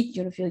your feet,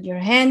 you don't feel your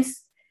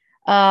hands.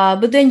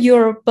 But then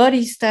your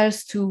body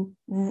starts to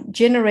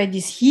generate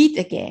this heat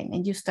again,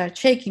 and you start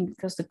shaking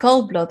because the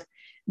cold blood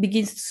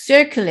begins to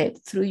circulate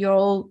through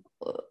your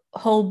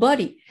whole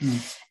body.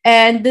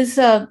 And this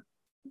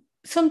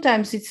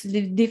sometimes it's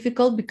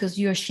difficult because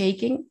you're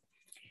shaking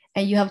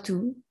and you have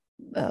to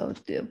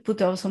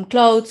put on some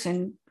clothes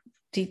and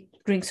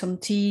drink some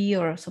tea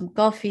or some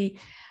coffee.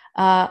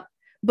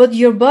 But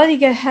your body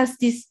has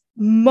this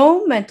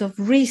moment of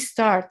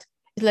restart.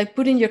 It's like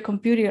putting your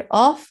computer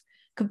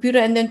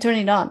and then turn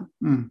it on.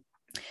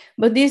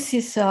 But this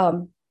is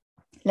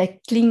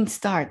like clean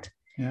start.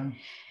 Yeah.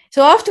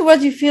 So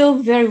afterwards you feel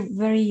very,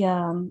 very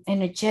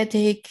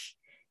energetic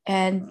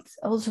and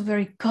also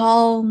very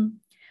calm.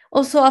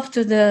 Also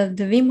after the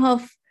Wim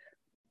Hof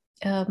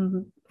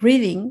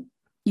breathing,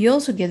 you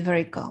also get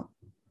very calm.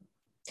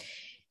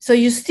 So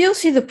you still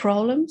see the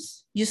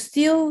problems, you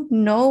still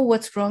know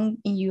what's wrong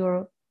in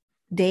your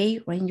day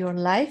or in your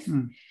life,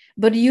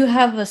 but you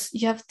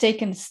have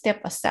taken a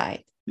step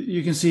aside.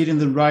 You can see it in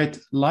the right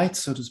light,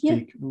 so to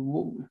speak.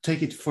 Yeah.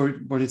 Take it for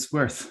what it's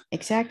worth.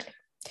 Exactly.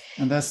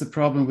 And that's the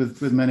problem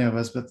with many of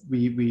us, but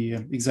we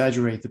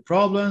exaggerate the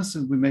problems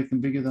and we make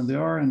them bigger than they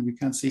are, and we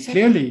can't see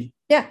clearly.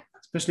 Yeah.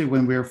 Especially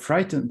when we're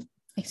frightened.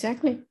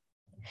 Exactly.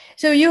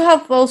 So you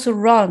have also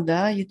run.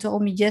 You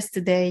told me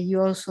yesterday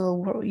you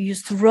also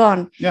used to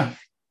run. Yeah.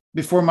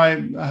 Before I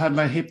had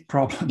my hip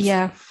problems.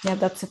 Yeah,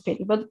 that's a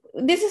pity. But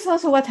this is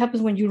also what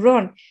happens when you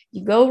run.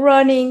 You go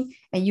running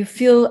and you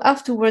feel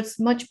afterwards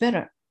much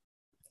better.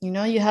 You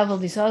know, you have all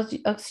this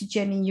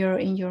oxygen in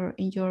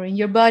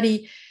your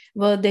body.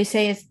 Well, they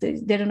say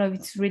they don't know if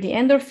it's really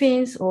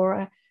endorphins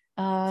or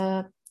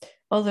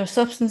other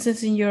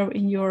substances in your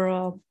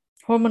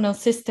hormonal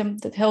system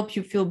that help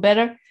you feel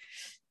better.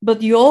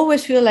 But you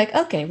always feel like,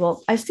 okay,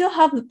 well, I still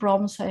have the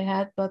problems I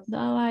had, but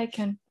now I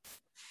can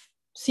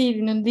see it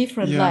in a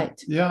different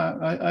light. Yeah,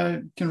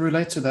 I can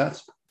relate to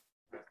that.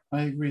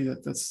 I agree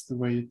that that's the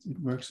way it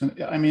works.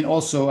 And I mean,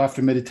 also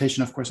after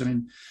meditation, of course, I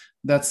mean,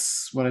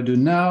 that's what I do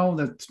now.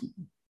 That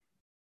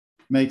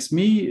makes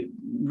me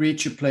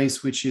reach a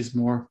place which is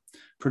more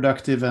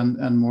productive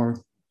and more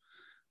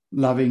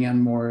loving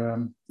and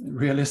more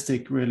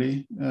realistic,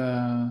 really.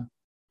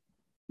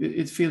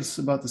 It feels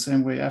about the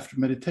same way after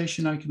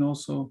meditation. I can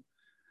also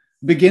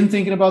begin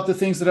thinking about the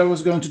things that I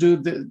was going to do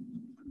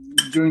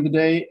during the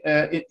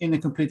day in a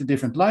completely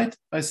different light.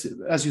 As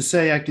you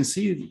say, I can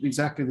see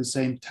exactly the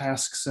same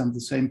tasks and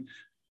the same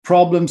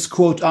problems,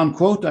 quote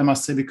unquote, I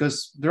must say,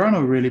 because there are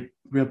no really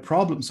real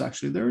problems,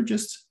 actually. There are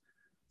just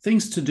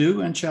things to do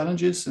and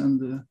challenges.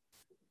 And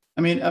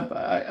I mean,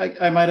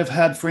 I might have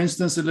had, for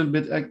instance,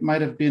 I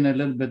might have been a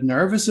little bit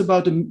nervous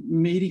about a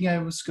meeting I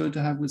was going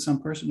to have with some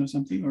person or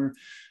something, or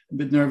a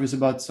bit nervous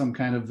about some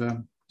kind of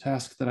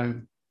task that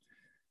I'm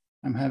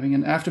having.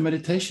 And after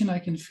meditation, I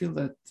can feel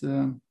that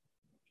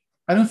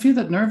I don't feel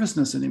that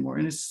nervousness anymore.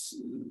 And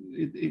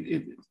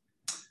it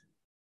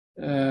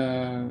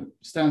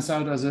stands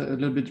out as a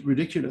little bit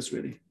ridiculous,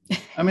 really.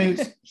 I mean,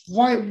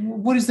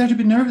 what is there to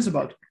be nervous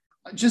about?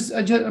 I'm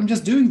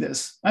just doing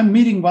this. I'm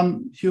meeting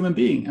one human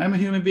being. I'm a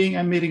human being.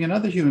 I'm meeting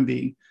another human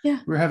being. Yeah.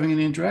 We're having an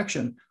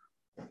interaction.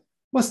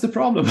 What's the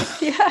problem?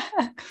 Yeah.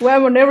 What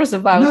am I nervous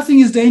about?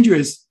 Nothing is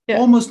dangerous. Yeah.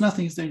 Almost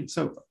nothing is dangerous.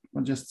 So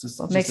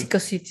Mexico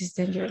City is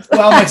dangerous.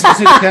 Well, Mexico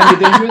City can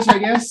be dangerous, I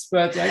guess.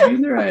 But I've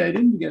been there. I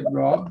didn't get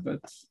robbed. But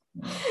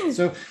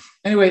so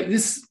anyway,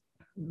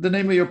 the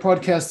name of your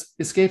podcast,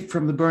 Escape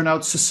from the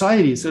Burnout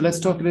Society. So let's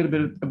talk a little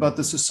bit about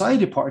the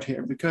society part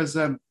here, because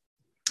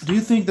do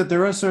you think that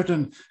there are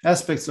certain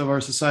aspects of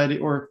our society,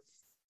 or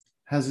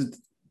have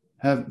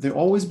they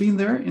always been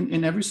there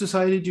in every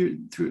society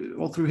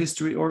all through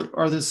history, or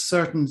are there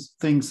certain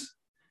things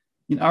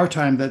in our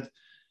time that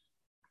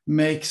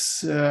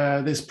makes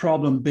this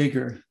problem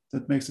bigger,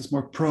 that makes us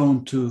more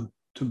prone to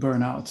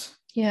burnout?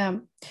 Yeah,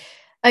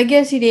 I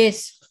guess it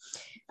is.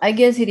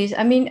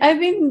 I mean, I've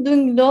been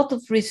doing a lot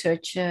of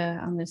research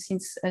on this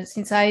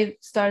since I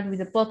started with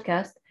the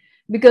podcast,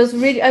 because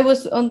really I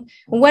was on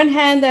one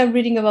hand, I'm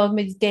reading about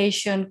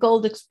meditation,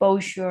 cold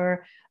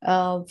exposure,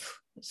 so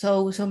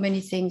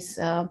many things.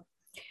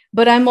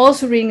 But I'm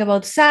also reading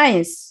about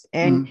science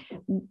and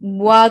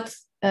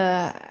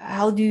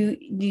how do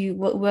you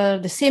what are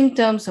the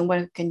symptoms and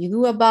what can you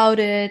do about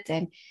it,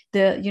 and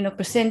the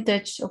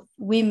percentage of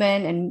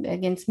women and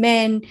against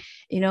men,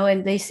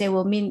 and they say,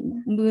 well,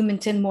 women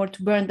tend more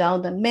to burn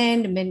down than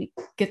men, and men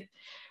get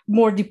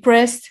more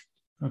depressed.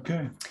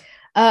 Okay.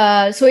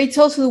 So it's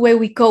also the way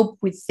we cope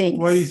with things.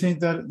 Why do you think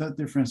that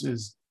difference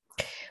is?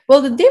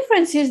 Well, the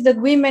difference is that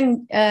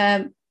women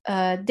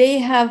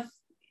they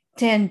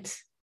tend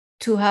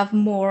to have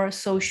more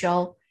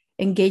social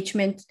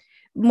engagement,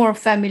 more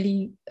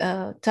family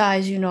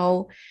ties,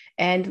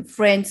 and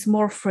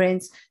more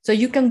friends. So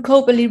you can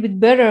cope a little bit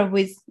better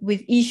with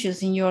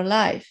issues in your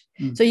life.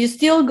 So you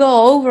still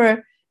go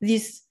over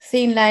this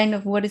thin line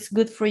of what is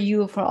good for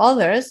you or for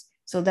others.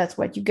 So that's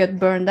what you get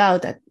burned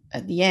out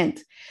at the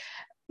end.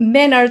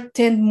 Men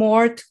tend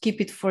more to keep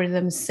it for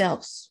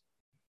themselves.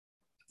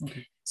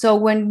 Okay. So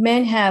when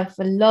men have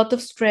a lot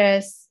of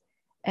stress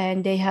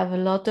and they have a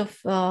lot of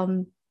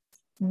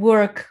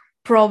work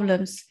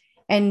problems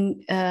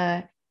and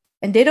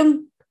they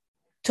don't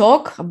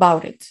talk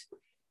about it,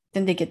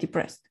 then they get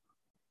depressed.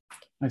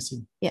 I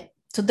see. Yeah.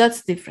 So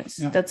that's the difference.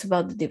 Yeah. That's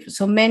about the difference.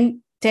 So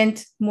men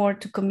tend more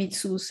to commit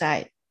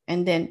suicide,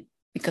 and then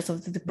because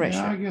of the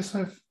depression. Yeah, I guess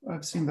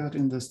I've seen that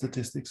in the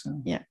statistics.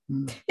 Yeah.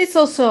 It's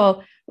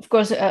also, of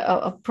course,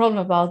 a problem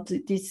about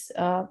this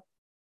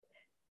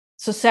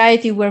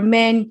society where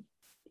men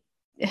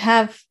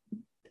have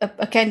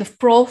a kind of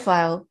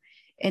profile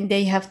and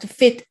they have to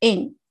fit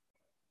in.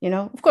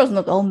 Of course,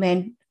 not all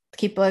men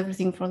keep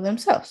everything for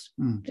themselves.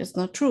 That's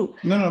not true.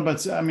 No,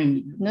 but I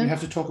mean, we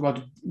have to talk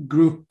about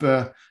group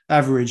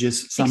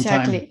averages sometimes.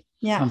 Exactly.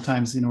 Yeah.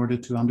 Sometimes in order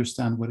to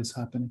understand what is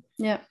happening.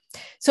 Yeah.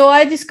 So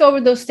I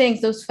discovered those things,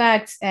 those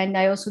facts, and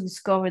I also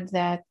discovered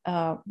that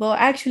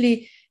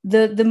actually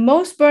the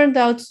most burned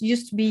out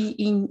used to be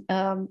in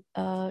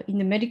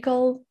the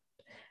medical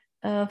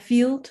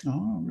field.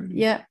 Oh, really?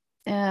 Yeah.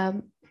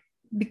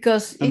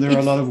 Because there are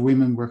a lot of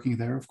women working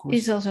there, of course.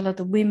 It's also a lot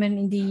of women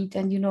indeed,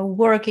 and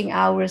working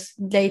hours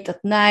late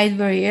at night,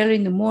 very early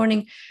in the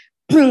morning.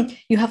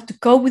 You have to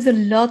cope with a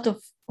lot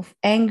of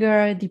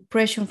anger,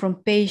 depression from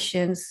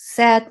patients,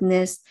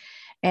 sadness,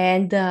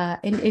 and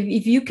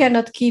if you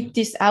cannot keep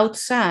this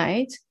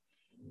outside,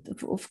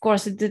 of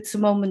course, it's a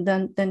moment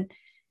then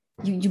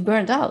you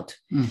burned out.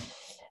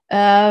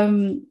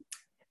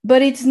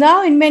 But it's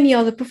now in many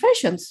other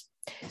professions.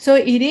 So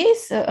it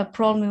is a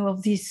problem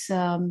of this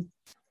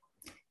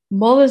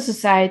modern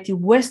society,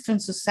 Western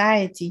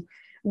society,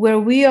 where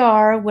we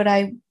are,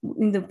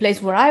 in the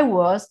place where I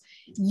was,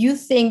 you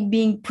think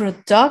being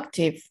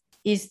productive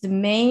is the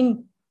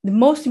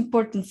most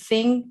important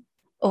thing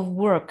of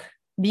work.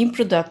 Being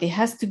productive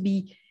has to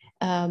be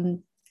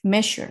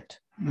measured.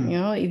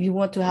 If you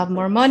want to have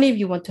more money, if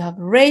you want to have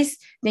a raise,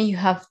 then you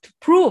have to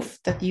prove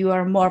that you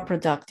are more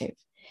productive.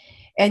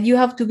 And you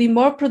have to be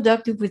more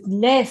productive with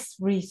less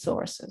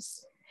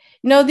resources.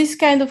 This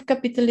kind of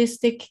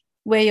capitalistic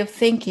way of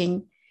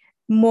thinking,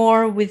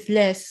 more with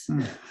less.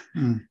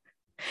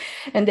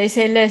 And they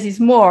say less is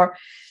more.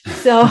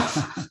 So,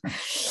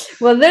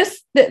 well,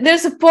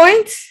 there's a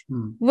point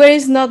where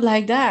it's not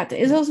like that.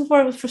 It's also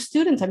for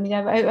students. I mean,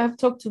 I've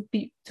talked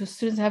to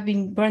students who have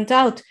been burnt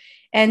out,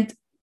 and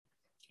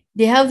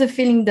they have the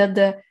feeling that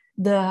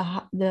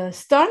the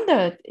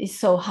standard is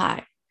so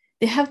high.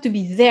 They have to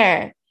be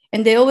there,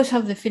 and they always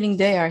have the feeling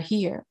they are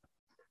here.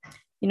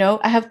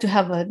 I have to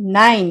have a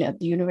 9 at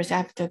the university. I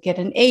have to get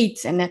an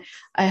 8, and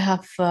I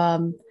have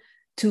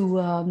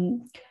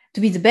to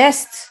be the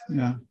best.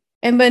 Yeah.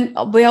 And when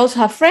we also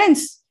have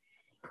friends,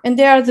 and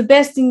they are the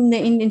best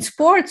in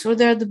sports, or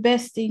they're the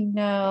best in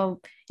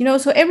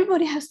so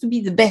everybody has to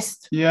be the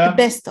best. Yeah. The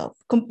best of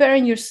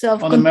comparing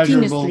yourself on continuously.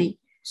 A measurable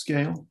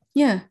scale.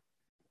 Yeah.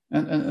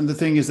 And the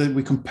thing is that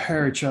we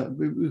compare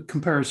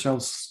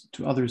ourselves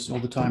to others all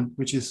the time,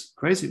 which is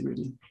crazy,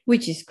 really.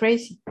 Which is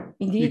crazy,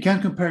 indeed. You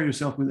can't compare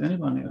yourself with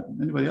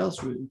anybody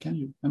else, really, can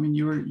you? I mean,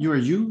 you are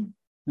you,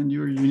 and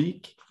you're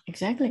unique.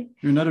 Exactly.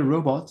 You're not a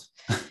robot.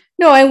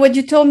 No, and what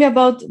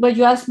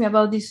you asked me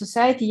about this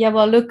society, yeah,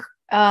 well, look,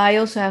 I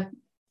also have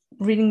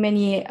reading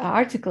many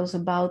articles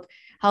about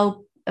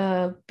how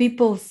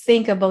people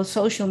think about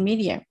social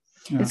media.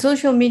 Yeah. And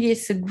social media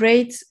is a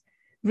great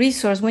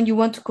resource when you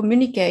want to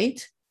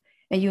communicate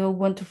and you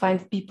want to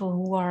find people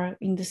who are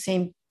in the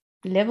same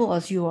level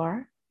as you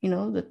are,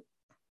 that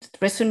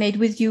resonate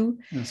with you.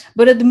 Yes.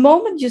 But at the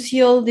moment you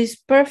see all these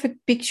perfect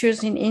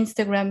pictures in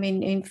Instagram,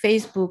 in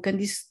Facebook, and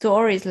these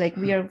stories like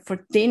we are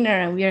for dinner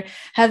and we are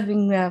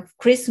having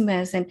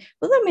Christmas, and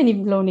there are many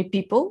lonely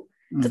people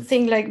that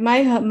think like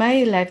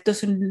my life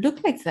doesn't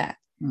look like that.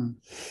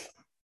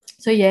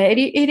 So yeah,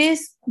 it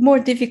is more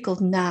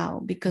difficult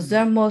now because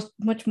there are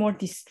much more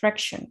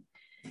distraction.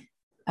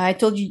 I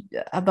told you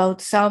about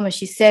Salma.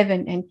 She's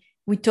 7, and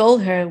we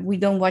told her we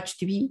don't watch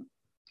TV.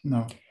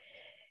 No.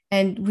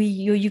 And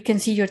you can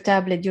see your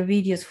tablet, your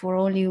videos for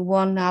only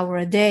 1 hour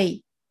a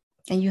day,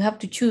 and you have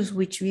to choose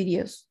which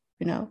videos.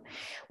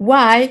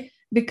 Why?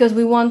 Because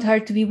we want her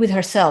to be with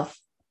herself.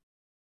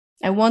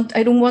 I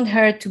don't want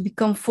her to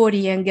become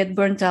 40 and get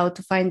burnt out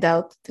to find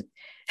out that,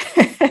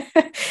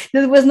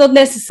 that it was not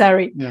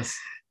necessary. Yes.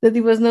 That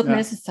it was not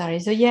necessary.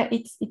 So yeah,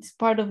 it's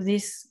part of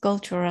this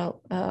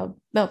cultural.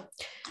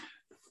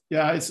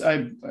 Yeah,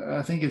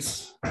 I think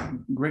it's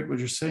great what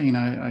you're saying.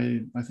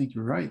 I think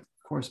you're right,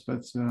 of course.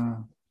 But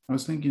I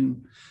was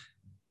thinking,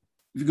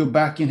 if you go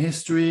back in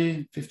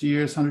history, 50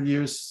 years, 100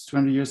 years,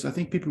 200 years, I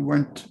think people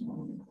weren't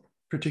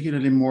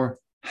particularly more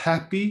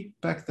happy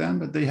back then,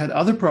 but they had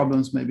other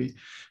problems. Maybe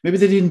they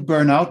didn't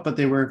burn out, but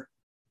they were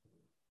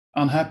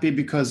unhappy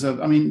because of.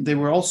 I mean, they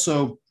were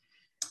also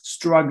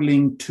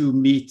struggling to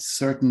meet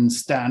certain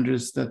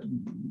standards that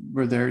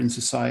were there in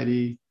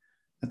society.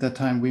 At that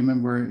time,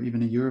 women were,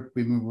 even in Europe,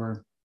 women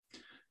were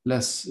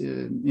less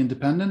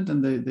independent,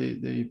 and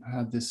they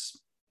had this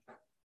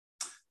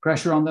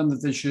pressure on them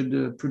that they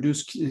should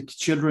produce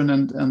children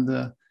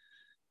and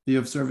be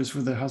of service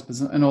for their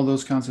husbands and all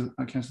those kinds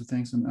of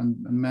things.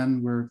 And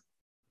men were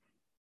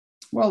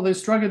Well, they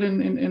struggled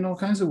in all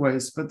kinds of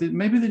ways, but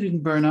maybe they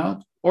didn't burn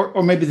out,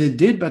 or maybe they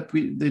did, but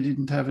they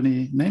didn't have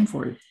any name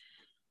for it.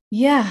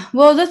 Yeah,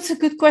 well, that's a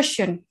good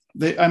question.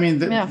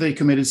 They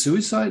committed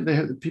suicide.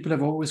 People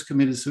have always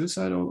committed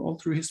suicide all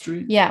through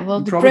history. Yeah,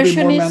 well, probably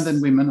more men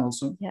than women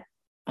also. Yeah,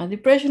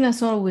 depression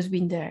has always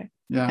been there.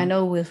 Yeah, and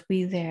always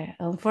be there,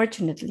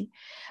 unfortunately.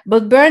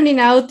 But burning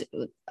out,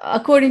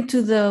 according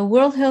to the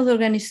World Health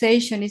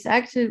Organization, is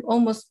actually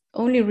almost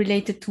only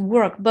related to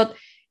work. But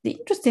the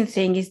interesting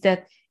thing is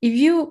that if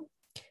you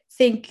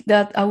think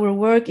that our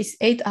work is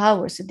 8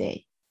 hours a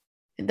day,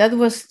 that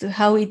was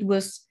how it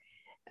was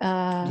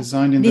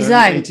designed in the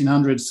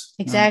 1800s.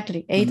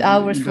 Exactly, 8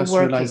 hours for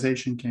working.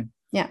 Industrialization came.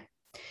 Yeah,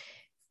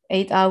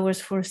 8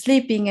 hours for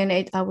sleeping and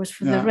 8 hours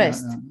for the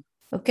rest.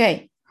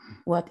 Okay,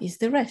 what is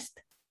the rest?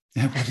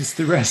 Yeah, what is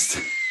the rest?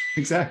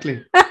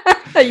 Exactly.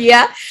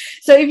 Yeah.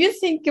 So if you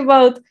think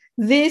about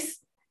this,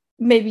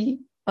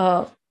 maybe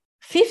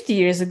 50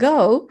 years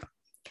ago,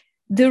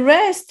 the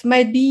rest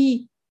might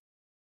be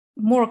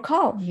more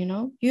calm.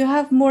 You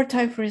have more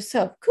time for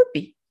yourself. Could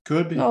be.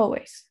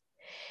 Always.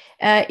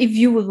 If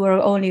you would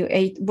work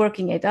only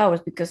working 8 hours,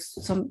 because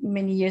so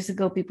many years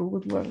ago people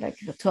would work like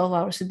 12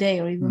 hours a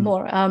day or even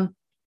more.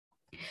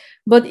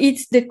 But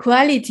it's the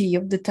quality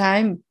of the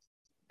time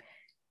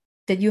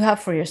that you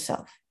have for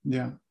yourself.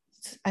 Yeah,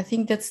 I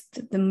think that's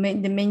the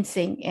main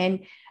thing. And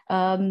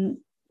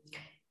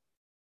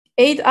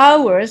 8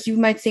 hours, you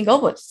might think,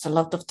 oh, but it's a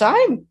lot of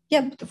time.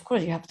 Yeah, but of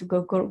course you have to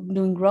go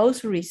doing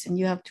groceries, and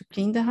you have to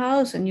clean the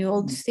house, and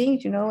all these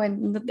things,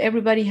 and not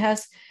everybody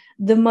has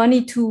the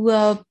money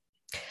to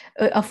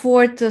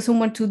afford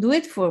someone to do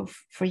it for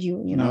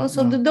you,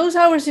 So those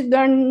hours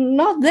are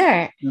not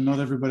there. Not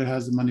everybody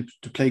has the money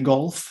to play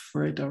golf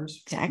for 8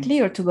 hours. Exactly,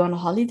 or to go on a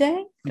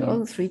holiday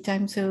 3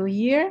 times a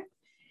year.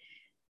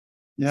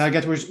 Yeah, I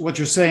get what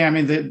you're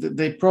saying.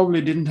 They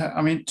probably didn't have.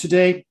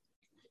 Today,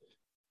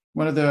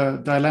 one of the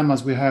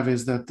dilemmas we have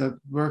is that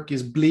work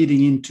is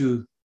bleeding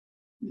into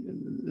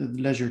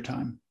leisure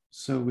time.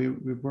 So we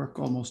work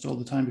almost all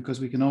the time because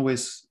we can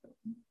always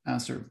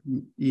answer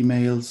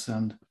emails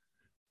and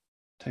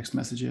text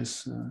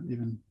messages,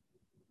 even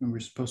when we're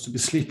supposed to be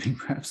sleeping,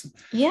 perhaps.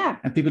 Yeah.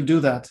 And people do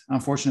that,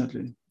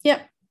 unfortunately. Yeah.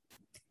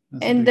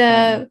 And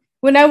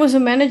when I was a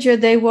manager,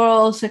 they were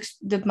also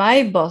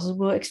my bosses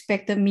were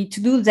expecting me to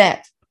do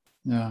that.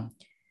 Yeah.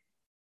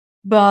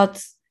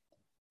 But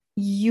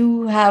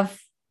you have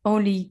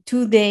only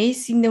 2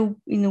 days in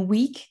a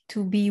week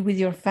to be with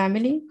your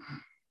family,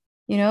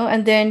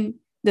 and then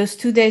those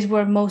 2 days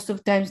were most of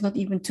the times not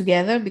even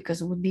together,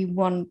 because it would be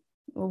one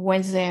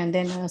Wednesday and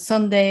then a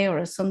Sunday, or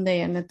a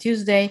Sunday and a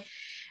Tuesday.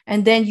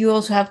 And then you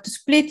also have to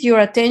split your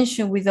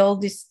attention with all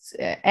these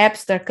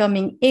apps that are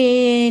coming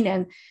in,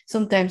 and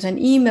sometimes an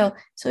email.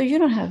 So you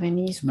don't have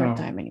any spare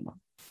time anymore.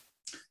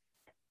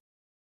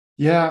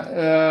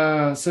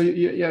 Yeah. So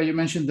you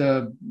mentioned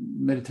the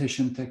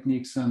meditation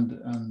techniques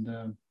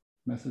and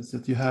methods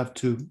that you have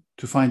to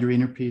find your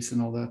inner peace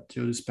and all that.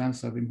 Joe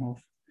Dispenza, Wim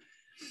Hof.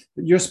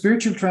 Your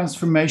spiritual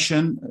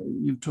transformation,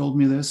 you've told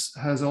me this,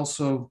 has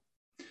also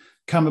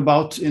come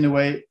about in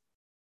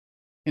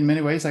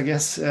many ways, I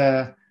guess,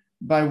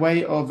 by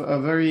way of a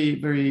very,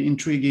 very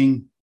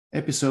intriguing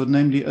episode,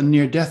 namely a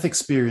near-death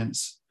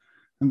experience.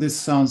 And this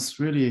sounds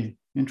really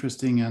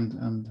interesting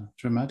and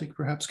dramatic,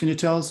 perhaps. Can you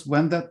tell us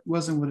when that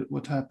was and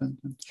what happened?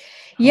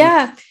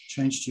 Yeah. It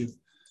changed you?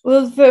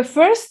 Well,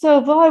 first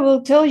of all, I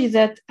will tell you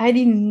that I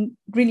didn't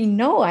really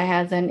know I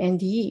had an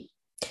NDE,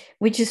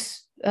 which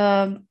is,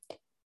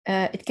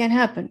 it can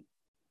happen.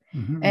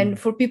 Mm-hmm. And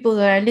for people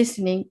that are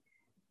listening,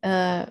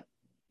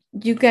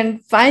 you can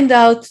find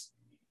out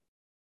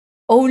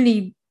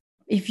only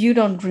if you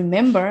don't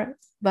remember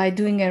by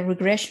doing a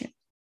regression.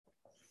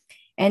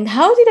 And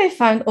how did I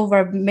find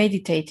over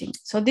meditating?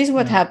 So this is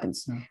what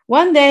happens. Yeah.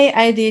 One day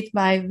I did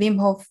my Wim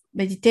Hof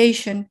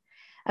meditation.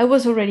 I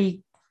was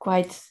already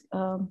quite,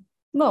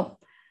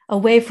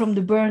 away from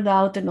the burned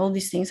out and all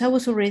these things. I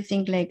was already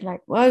thinking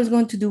like what I was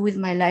going to do with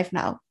my life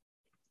now.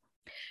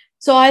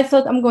 So I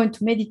thought, I'm going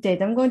to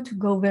meditate. I'm going to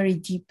go very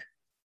deep,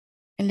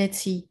 and let's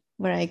see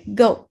where I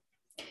go.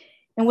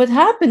 And what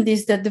happened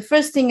is that the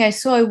first thing I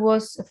saw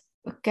was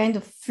a kind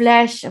of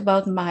flash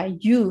about my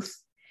youth.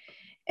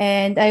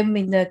 And I'm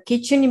in the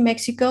kitchen in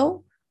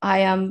Mexico. I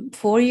am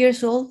 5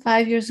 years old,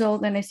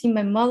 and I see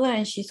my mother,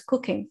 and she's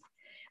cooking.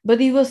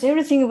 But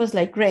everything was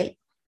like gray.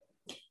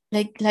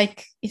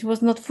 Like it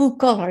was not full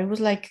color. It was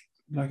like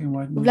black and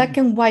white. Black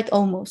and white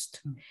almost.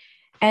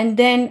 And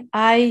then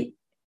I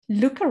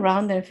look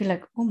around and I feel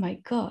like, oh my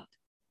God,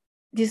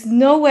 there's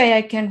no way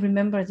I can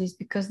remember this,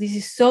 because this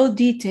is so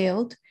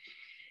detailed.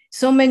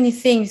 So many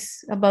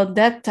things about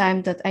that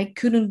time that I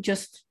couldn't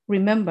just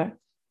remember.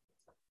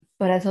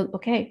 But I thought,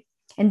 okay.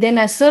 And then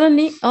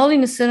all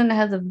in a sudden, I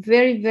had a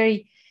very,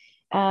 very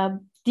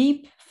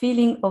deep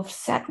feeling of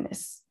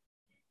sadness.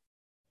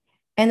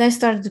 And I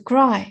started to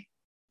cry.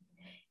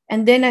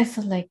 And then I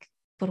thought like,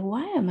 but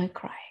why am I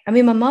crying? I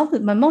mean, my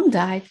mom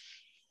died,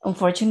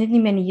 unfortunately,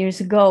 many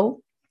years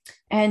ago.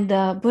 And,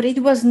 but it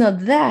was not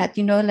that,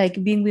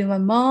 like being with my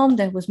mom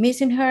that was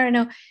missing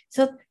her.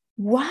 So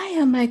why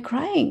am I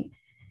crying?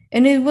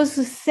 And it was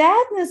a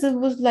sadness that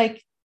was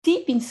like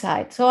deep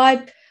inside. So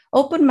I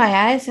opened my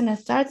eyes and I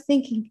started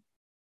thinking,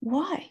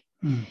 why?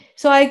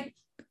 So I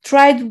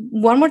tried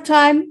one more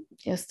time,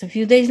 just a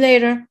few days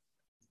later.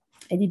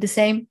 I did the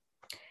same.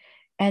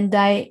 And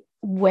I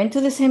went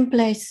to the same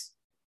place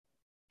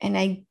and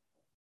I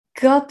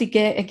got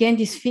again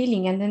this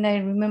feeling. And then I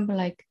remember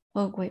like,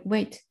 oh,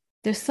 wait,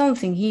 there's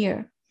something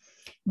here.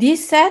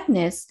 This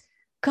sadness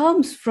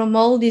comes from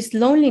all this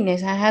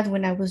loneliness I had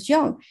when I was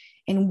young.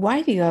 And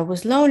why did I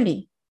was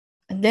lonely?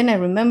 And then I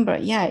remember,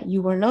 yeah,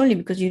 you were lonely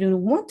because you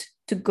didn't want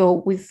to go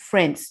with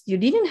friends. You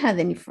didn't have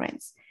any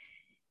friends.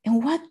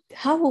 And why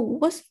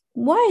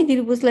did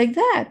it was like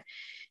that?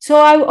 So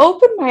I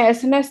opened my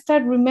eyes and I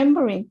started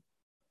remembering.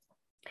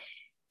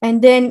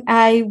 And then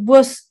I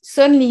was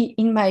suddenly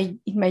in my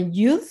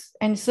youth,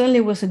 and suddenly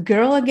was a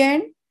girl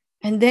again.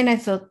 And then I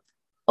thought,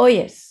 oh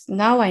yes,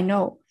 now I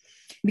know,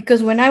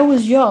 because when I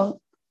was young,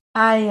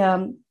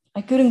 I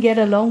couldn't get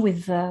along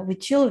with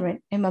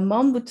children, and my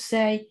mom would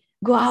say,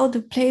 "Go out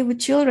to play with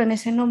children." I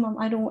said, "No, mom,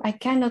 I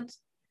cannot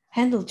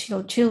handle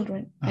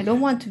children. Okay. I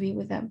don't want to be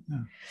with them."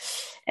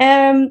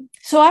 Yeah.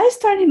 So I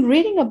started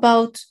reading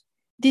about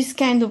these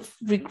kind of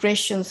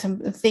regressions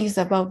and things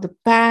about the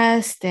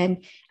past,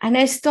 and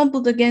I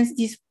stumbled against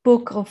this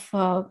book of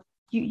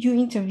you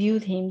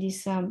interviewed him,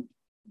 this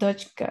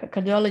Dutch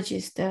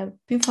cardiologist,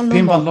 Pim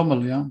van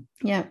Lommel.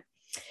 Yeah,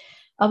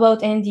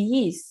 about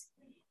NDEs.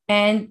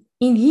 And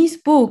in his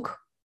book,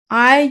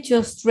 I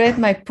just read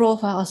my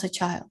profile as a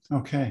child.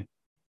 Okay.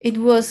 It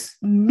was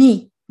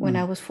me when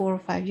I was 4 or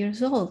 5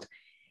 years old.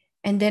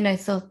 And then I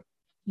thought,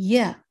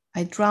 yeah,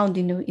 I drowned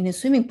in a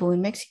swimming pool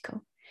in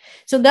Mexico.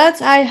 So that's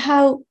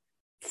how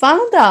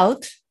found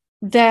out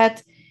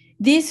that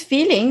these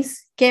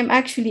feelings came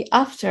actually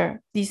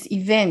after this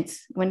event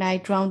when I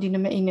drowned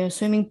in a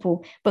swimming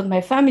pool. But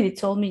my family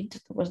told me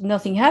that there was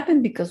nothing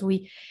happened because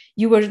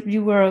you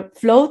were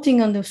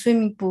floating on the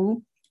swimming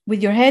pool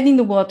with your head in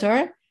the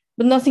water,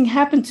 but nothing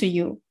happened to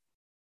you.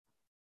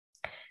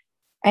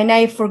 And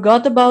I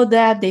forgot about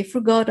that. They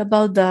forgot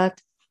about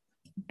that.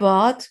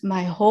 But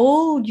my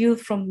whole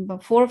youth, from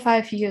 4 or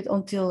 5 years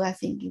until I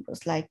think it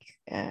was like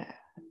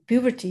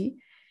puberty,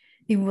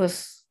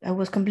 I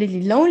was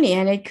completely lonely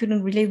and I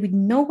couldn't relate with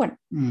no one,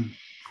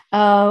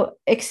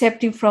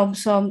 excepting from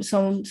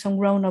some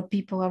grown-up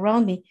people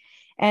around me.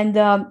 And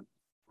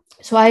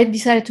so I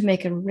decided to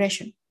make a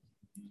regression.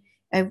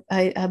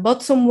 I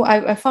bought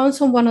I found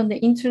someone on the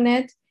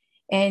internet,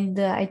 and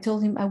I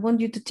told him, I want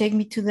you to take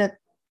me to that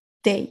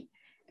day,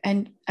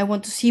 and I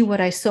want to see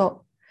what I saw.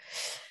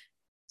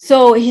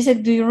 So he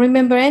said, do you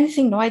remember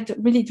anything? No, I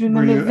don't really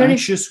remember. Were you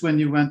anxious when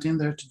you went in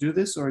there to do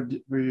this, or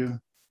were you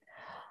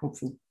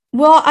hopeful?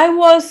 Well, I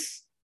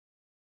was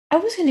a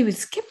little bit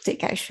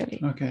skeptic, actually.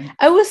 Okay.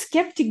 I was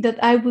skeptic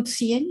that I would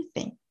see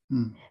anything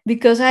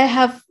because I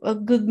have a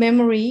good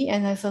memory,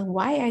 and I thought,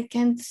 why I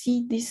can't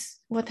see this?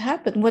 What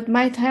happened? What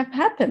might have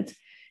happened?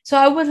 So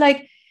I was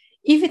like,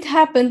 if it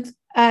happened,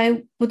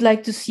 I would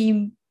like to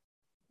see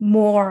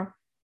more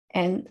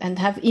and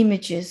have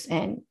images.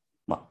 And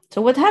well,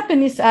 so what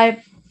happened is it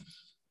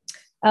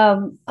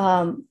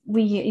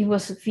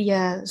was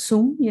via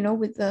Zoom,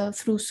 with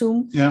through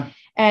Zoom. Yeah.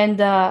 And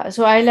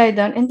so I lie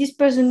down, and this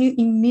person knew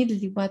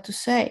immediately what to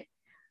say.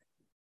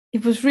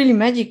 It was really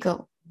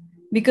magical,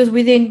 because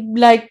within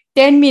like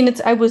 10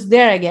 minutes, I was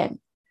there again.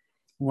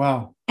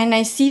 Wow. And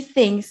I see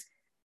things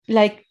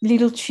like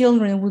little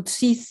children would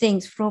see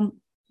things from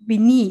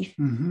beneath.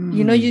 Mm-hmm.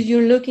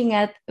 You're looking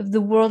at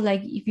the world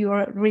like if you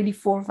are really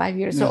 4 or 5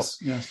 years old.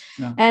 Yes.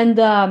 Yeah.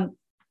 And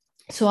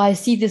so I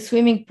see the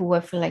swimming pool. I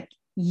feel like,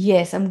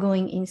 yes, I'm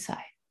going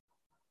inside,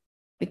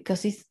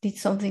 because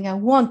it's something I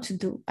want to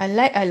do. I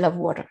love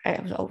water. I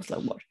always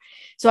love water.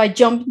 So I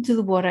jump into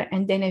the water,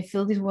 and then I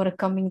feel this water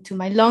coming to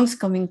my lungs,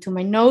 coming to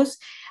my nose.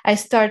 I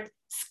start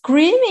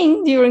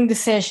screaming during the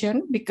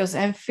session because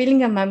I'm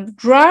feeling I'm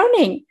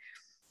drowning,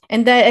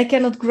 and I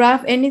cannot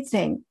grab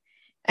anything.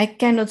 I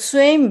cannot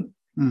swim.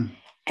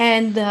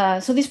 And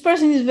so this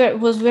person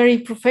was very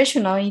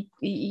professional.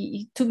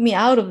 He took me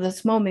out of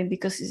this moment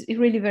because it's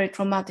really very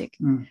traumatic.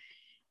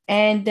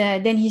 And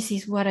then he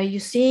says, what are you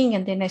seeing?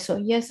 And then I saw,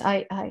 yes,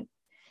 I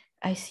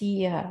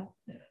see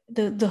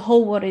the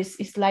whole water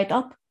is light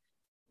up.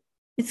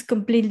 It's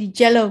completely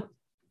yellow.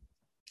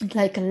 It's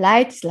like a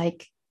light. It's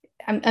like,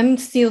 I'm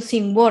still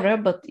seeing water,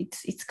 but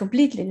it's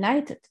completely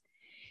lighted.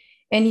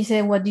 And he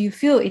said, what do you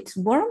feel? It's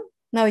warm.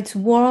 Now it's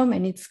warm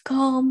and it's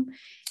calm,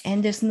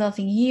 and there's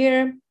nothing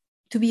here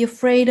to be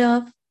afraid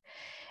of.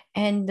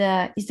 And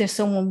is there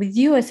someone with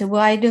you? I said,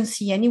 well, I don't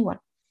see anyone,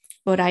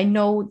 but I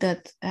know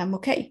that I'm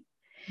okay.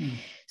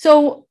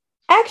 So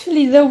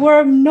actually, there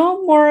were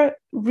no more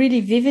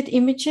really vivid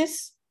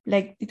images.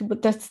 Like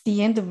that's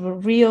the end of a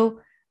real,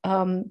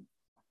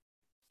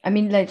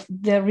 like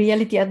the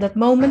reality at that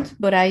moment.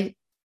 But I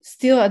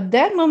still, at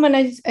that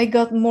moment, I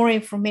got more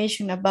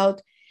information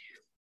about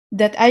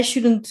that I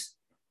shouldn't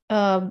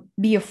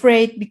be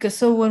afraid, because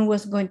someone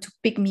was going to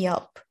pick me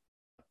up.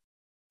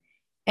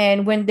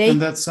 And when they...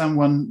 And that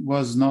someone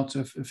was not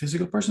a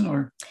physical person,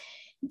 or?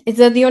 Is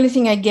that the only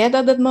thing I get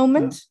at that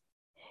moment?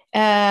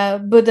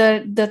 But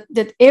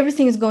that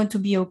everything is going to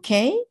be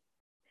okay,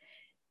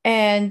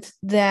 and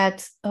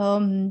that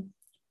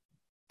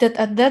that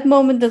at that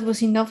moment that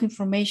was enough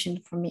information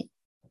for me.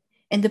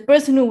 And the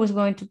person who was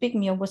going to pick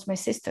me up was my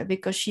sister,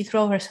 because she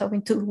threw herself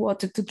into the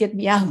water to get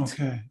me out.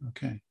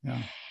 Okay,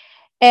 yeah.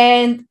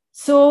 And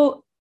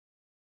so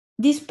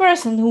this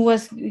person who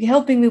was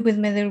helping me with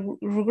my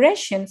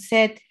regression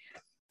said,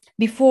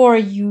 before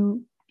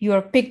you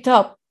are picked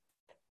up,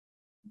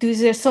 is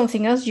there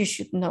something else you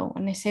should know?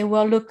 And I say,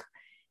 well, look,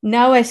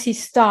 now I see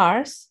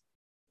stars,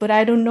 but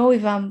I don't know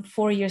if I'm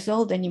 4 years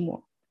old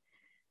anymore.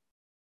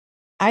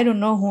 I don't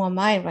know who am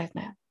I right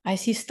now. I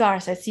see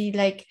stars. I see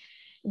like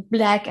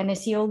black, and I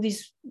see all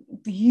this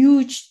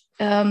huge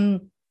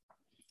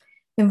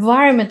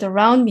environment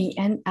around me,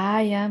 and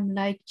I am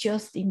like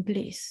just in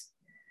bliss.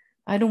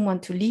 I don't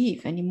want to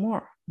leave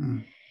anymore.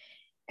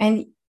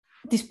 And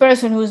this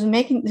person who's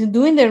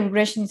doing the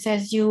regression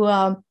says, you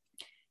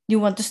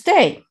want to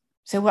stay?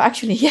 So, well,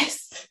 actually,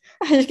 yes.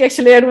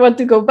 Actually, I don't want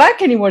to go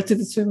back anymore to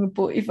the swimming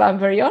pool, if I'm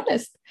very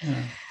honest.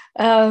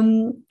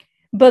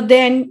 But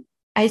then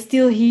I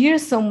still hear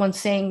someone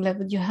saying, like,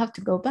 but you have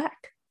to go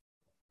back.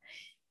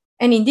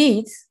 And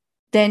indeed,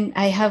 then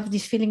I have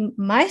this feeling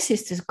my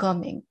sister's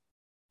coming,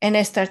 and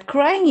I start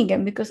crying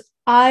again because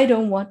I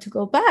don't want to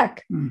go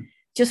back.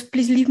 Just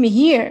please leave me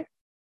here,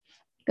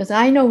 because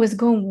I know what's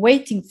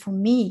waiting for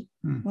me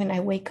when I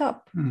wake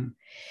up.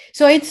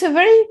 So it's a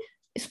very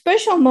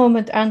special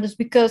moment, Anders,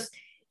 because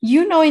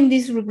you know in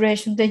this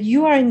regression that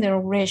you are in the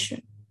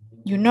regression,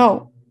 you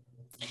know.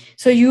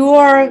 So you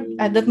are,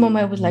 at that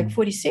moment I was like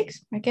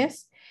 46, I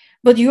guess,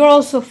 but you're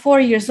also 4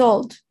 years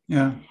old.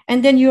 Yeah.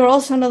 And then you're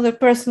also another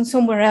person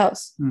somewhere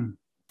else.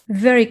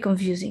 Very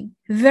confusing,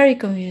 very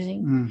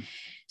confusing.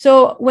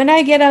 So when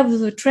I get out of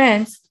the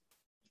trance,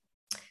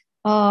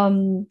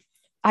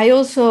 I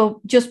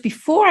also, just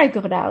before I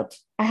got out,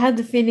 I had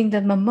the feeling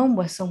that my mom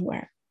was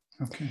somewhere.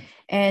 Okay.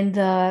 And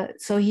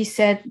so he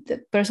said, the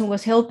person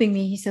was helping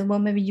me, he said, well,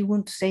 maybe you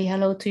want to say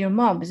hello to your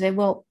mom. I said,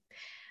 well,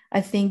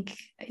 I think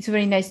it's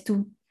very nice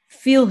to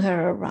feel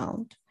her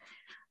around.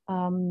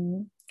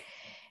 And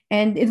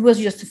it was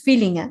just a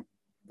feeling.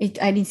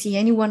 I didn't see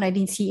anyone. I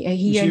didn't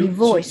hear any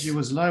voice. She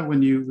was alive when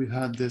we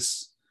had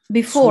this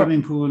before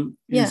swimming pool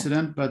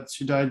incident, but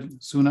she died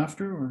soon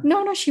after? Or?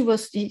 No, she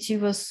was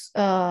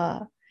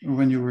or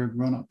when you were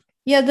grown up?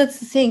 Yeah, that's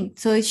the thing.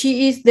 So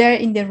she is there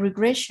in the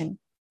regression.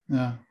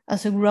 Yeah.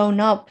 As a grown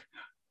up,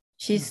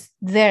 she's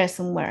there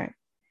somewhere.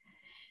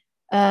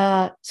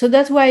 So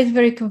that's why it's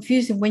very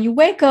confusing. When you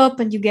wake up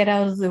and you get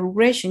out of the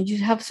regression, you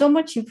have so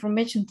much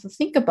information to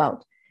think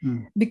about,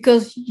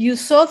 because you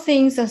saw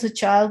things as a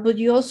child, but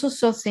you also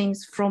saw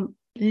things from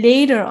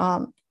later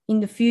on in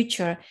the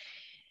future.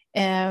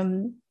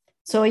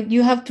 So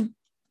you have to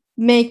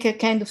make a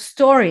kind of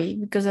story,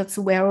 because that's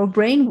where our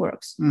brain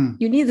works.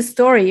 You need a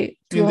story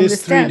to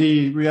understand. In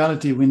this 3D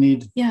reality, we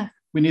need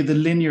the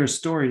linear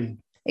story.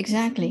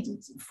 Exactly.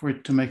 For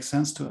it to make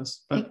sense to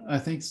us. But I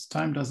think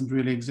time doesn't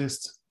really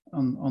exist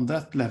on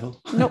that level.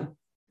 No,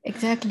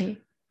 exactly.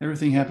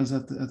 Everything happens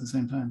at the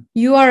same time.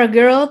 You are a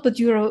girl, but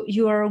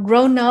you are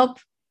grown up.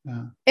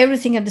 Yeah.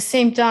 Everything at the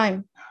same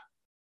time.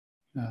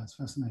 Yeah, it's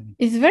fascinating.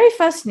 It's very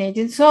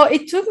fascinating. So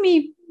it took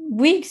me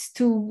weeks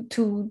to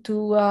to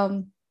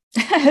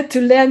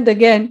land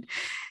again,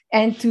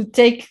 and to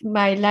take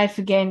my life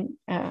again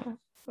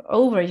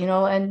over, you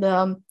know. And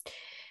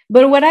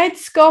but what I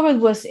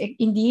discovered was,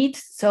 indeed,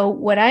 so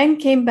when I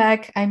came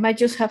back, I might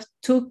just have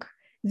took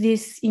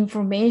this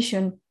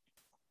information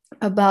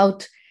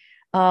about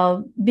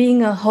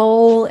being a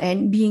whole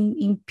and being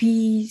in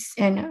peace,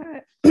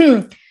 and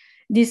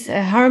this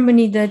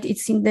harmony that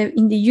it's in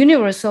the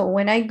universe. So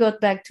when I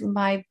got back to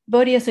my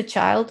body as a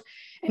child,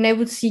 and I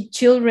would see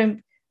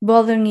children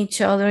bothering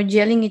each other,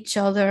 yelling each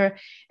other,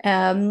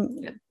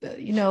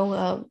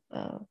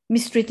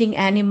 mistreating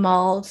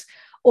animals,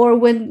 or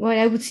when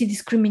I would see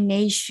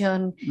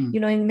discrimination, you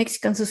know, in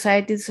Mexican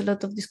society, there's a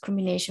lot of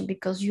discrimination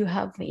because you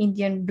have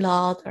Indian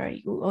blood, or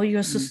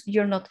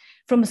you're not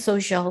from a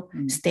social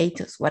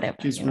status, whatever.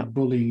 Kids were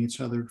bullying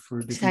each other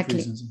for different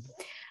reasons.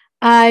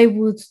 I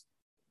would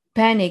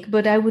panic,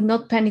 but I would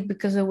not panic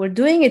because they were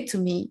doing it to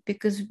me,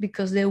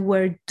 because they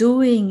were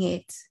doing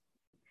it.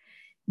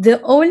 The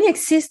only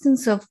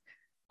existence of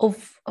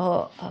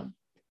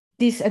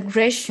this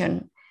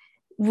aggression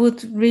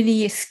would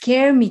really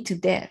scare me to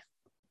death.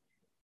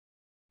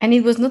 And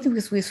it was not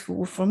because it was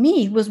for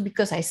me, it was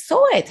because I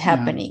saw it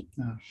happening.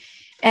 Yeah.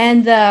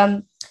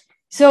 And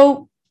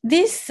so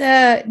this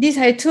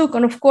I took,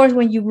 and of course,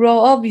 when you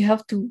grow up, you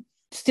have to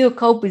still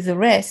cope with the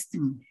rest.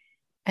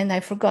 And I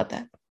forgot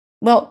that.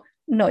 Well,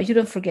 no, you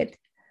don't forget.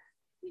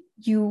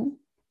 You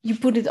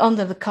put it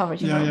under the cover.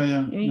 You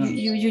know?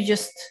 You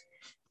just...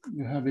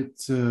 You have it,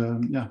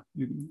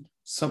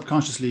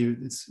 subconsciously,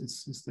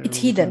 it's there. It's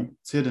hidden.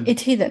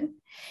 It's hidden.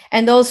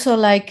 And also,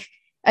 like,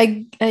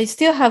 I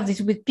still have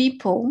this with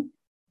people.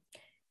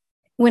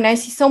 When I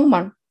see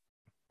someone,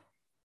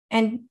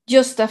 and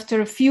just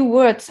after a few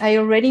words, I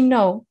already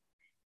know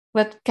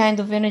what kind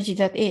of energy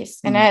that is.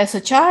 And as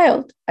a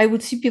child, I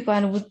would see people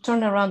and I would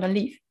turn around and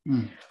leave.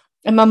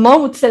 And my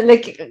mom would say,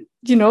 like,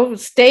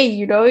 stay,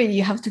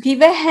 you have to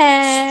give a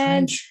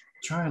hand. Strange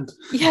child.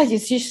 Yeah,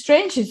 she's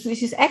strange.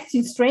 She's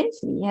acting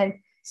strangely. Yeah.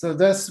 So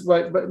that's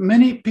why, but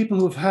many people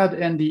who've had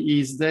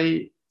NDEs,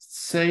 they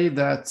say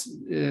that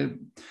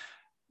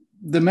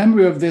the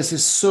memory of this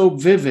is so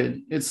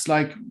vivid. It's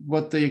like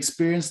what they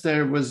experienced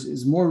there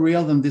is more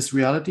real than this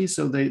reality.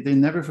 So they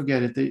never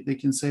forget it. They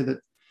can say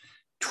that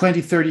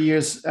 20, 30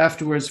 years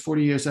afterwards,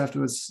 40 years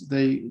afterwards,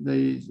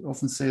 they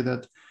often say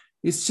that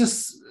it's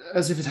just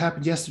as if it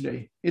happened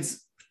yesterday.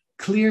 It's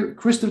clear,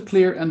 crystal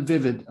clear and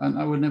vivid, and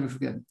I will never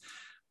forget it.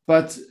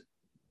 But,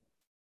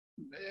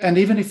 and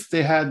even if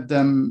they had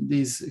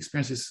these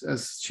experiences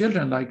as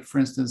children, like for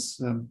instance,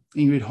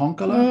 Ingrid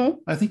Honkala,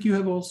 I think you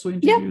have also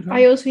interviewed her.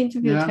 I also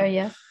interviewed her,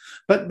 yeah.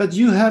 But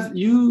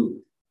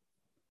you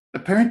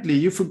apparently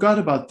you forgot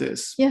about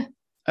this. Yeah.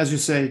 As you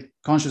say,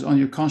 on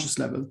your conscious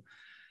level.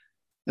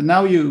 And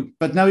now you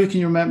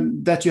can remember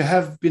that you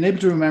have been able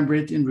to remember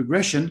it in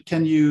regression.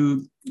 Can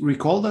you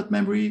recall that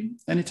memory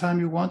anytime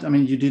you want? I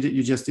mean,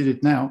 you just did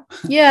it now.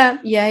 Yeah,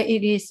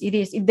 it is.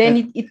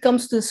 Then it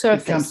comes to the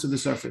surface. It comes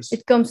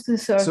to the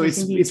surface. So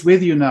it's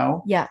with you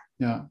now. Yeah.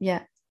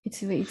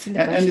 It's in the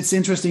and it's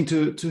interesting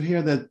to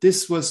hear that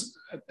this was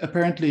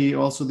apparently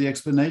also the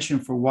explanation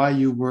for why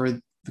you were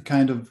the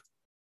kind of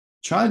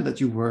child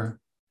that you were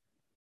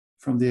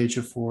from the age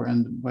of 4,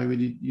 and why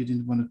you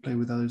didn't want to play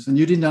with others, and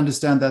you didn't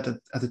understand that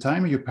at the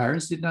time, or your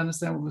parents didn't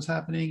understand what was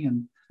happening.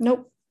 And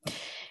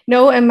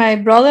no, and my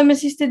brother and my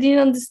sister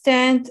didn't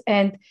understand,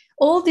 and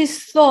all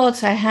these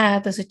thoughts I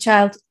had as a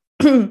child,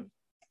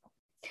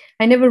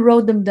 I never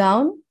wrote them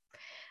down,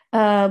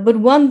 but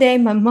one day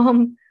my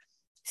mom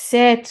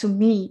said to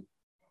me,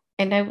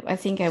 and I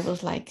think I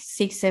was like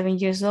 6, 7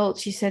 years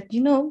old, she said,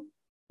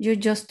 you're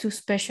just too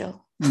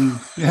special.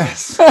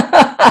 Yes.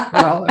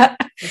 Well, I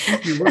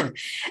think you were.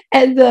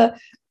 And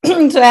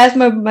so I asked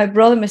my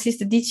brother, my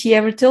sister, did she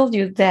ever tell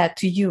you that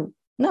to you?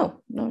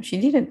 No, she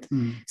didn't.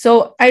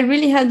 So I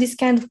really had this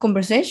kind of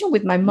conversation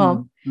with my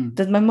mom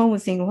that my mom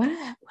would think, what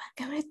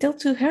can I tell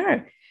to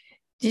her?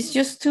 She's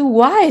just too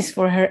wise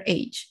for her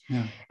age.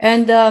 Yeah.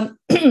 And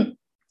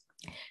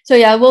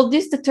so,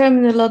 this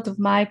determined a lot of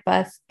my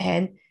path.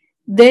 And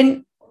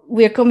then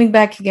we're coming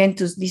back again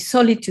to this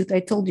solitude I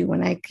told you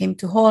when I came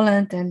to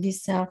Holland, and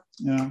this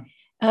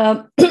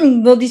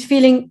this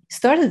feeling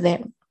started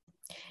there.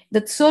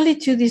 That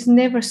solitude is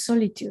never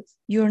solitude.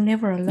 You're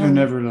never alone.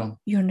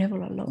 You're never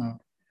alone. No.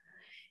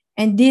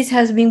 And this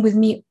has been with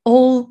me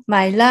all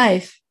my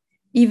life,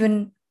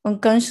 even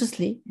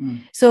unconsciously.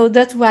 So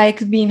that's why I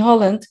could be in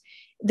Holland.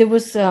 There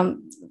was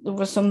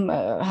some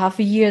half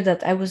a year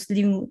that I was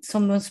living with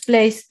someone's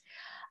place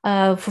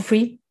for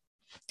free.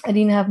 I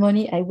didn't have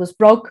money. I was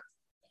broke.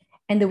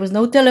 And there was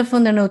no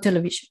telephone and no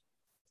television.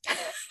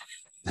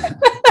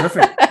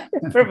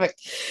 Perfect.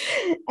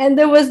 And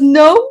there was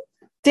no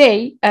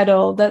day at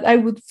all that I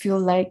would feel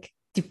like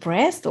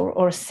depressed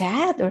or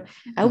sad, or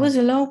I was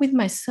alone with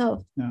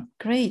myself. Yeah.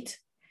 Great.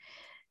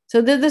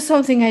 So there's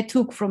something I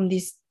took from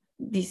this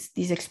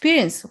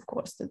experience, of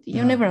course, that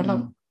you're never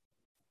alone.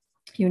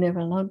 You're never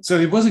alone. So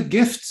it was a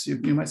gift.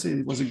 You might say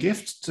it was a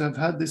gift to have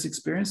had this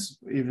experience,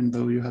 even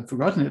though you had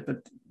forgotten it. But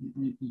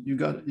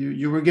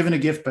you were given a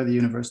gift by the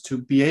universe to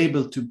be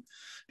able to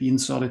be in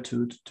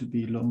solitude, to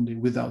be lonely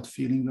without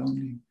feeling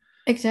lonely.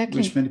 Exactly.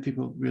 Which many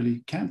people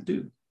really can't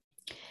do.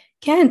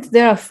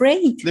 They're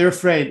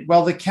afraid.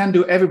 Well, they can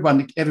do.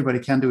 Everybody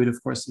can do it,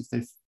 of course, if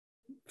they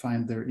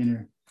find their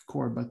inner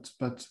core.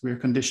 But we're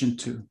conditioned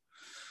to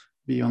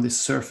be on this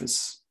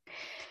surface.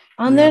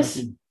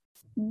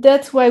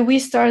 That's why we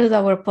started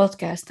our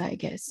podcast, I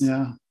guess.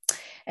 Yeah.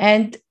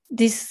 And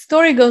this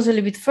story goes a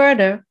little bit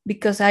further,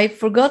 because I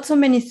forgot so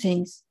many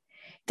things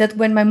that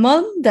when my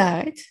mom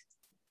died,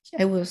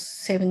 I was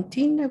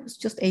 17, I was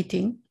just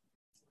 18,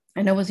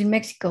 and I was in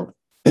Mexico.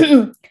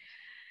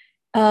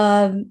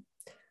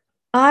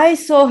 I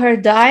saw her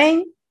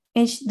dying,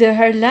 and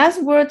her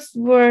last words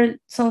were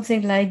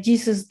something like,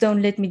 Jesus,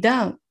 don't let me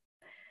down.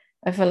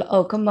 I felt,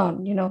 oh, come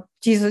on,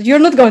 Jesus, you're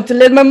not going to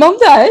let my mom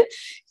die.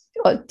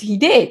 Well, he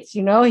did,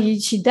 she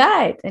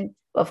died. And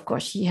of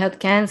course she had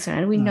cancer,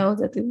 and we know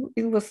that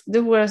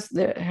it was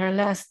her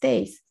last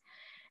days.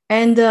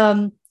 And,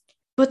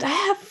 but I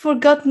have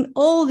forgotten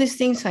all these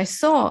things I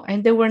saw,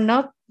 and they were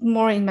not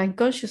more in my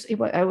conscious, they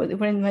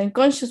were in my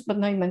conscious, but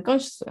not in my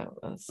conscious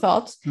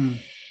thoughts.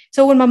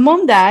 So when my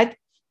mom died,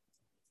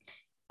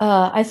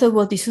 I thought,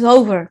 well, this is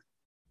over.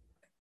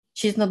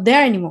 She's not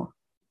there anymore.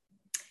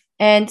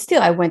 And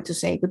still I went to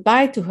say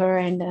goodbye to her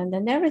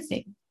and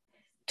everything.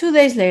 2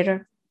 days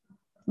later,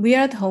 we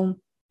are at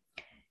home,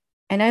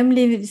 and I'm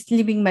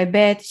sleeping in my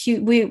bed. She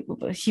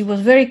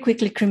was very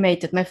quickly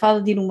cremated. My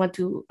father didn't want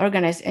to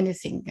organize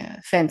anything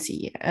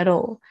fancy at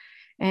all.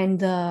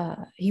 And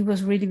he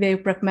was really very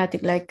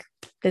pragmatic, like,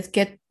 let's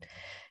get,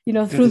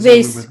 through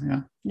this,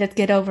 let's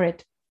get over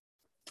it.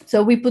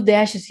 So we put the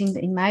ashes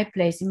in my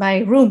place, in my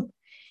room,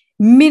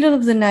 middle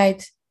of the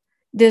night.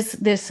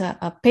 there's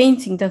a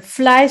painting that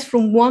flies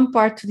from one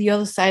part to the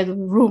other side of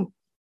the room.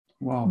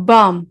 Wow.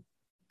 Bam,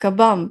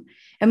 kabam.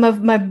 And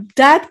my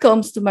dad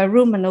comes to my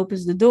room and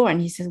opens the door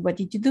and he says, "What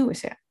did you do?" I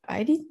said,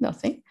 "I did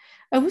nothing.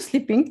 I was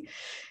sleeping."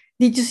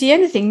 "Did you see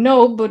anything?"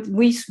 "No, but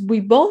we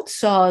both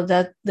saw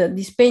that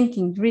this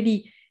painting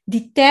really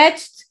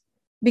detached,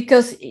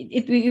 because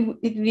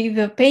if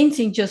a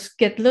painting just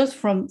get lost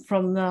from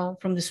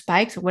the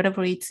spikes or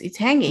whatever it's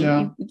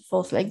hanging, it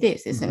falls like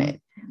this, isn't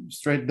it?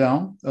 Straight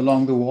down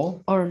along the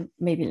wall, or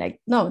maybe like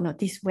no,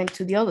 this went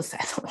to the other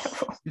side of the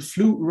room. It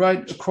flew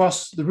right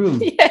across the room.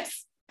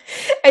 Yes,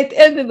 it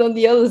ended on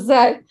the other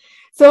side.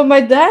 So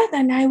my dad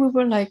and I, we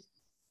were like,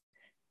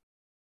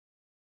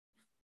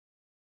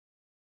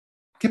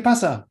 ¿Qué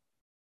pasa?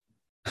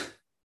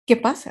 ¿Qué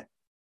pasa?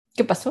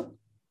 ¿Qué pasó?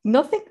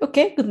 Nothing.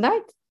 Okay, good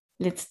night.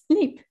 Let's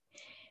sleep.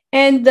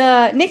 And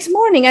next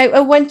morning,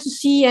 I went to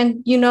see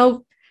and,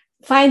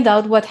 find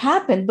out what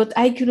happened, but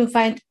I couldn't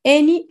find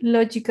any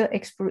logical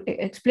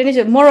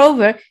explanation.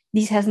 Moreover,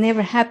 this has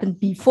never happened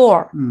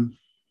before.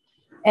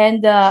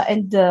 And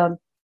the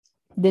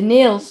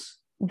nails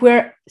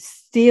were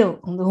still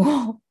on the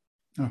wall.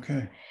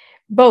 Okay.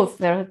 Both.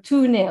 There are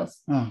 2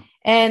 nails. Oh.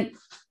 And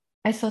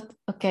I thought,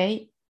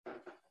 okay,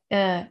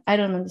 I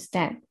don't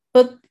understand.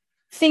 But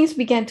things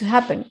began to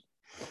happen.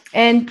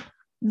 And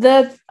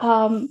that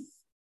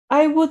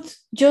I would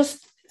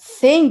just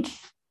think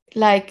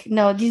like,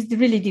 no, this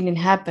really didn't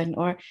happen,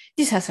 or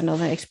this has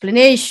another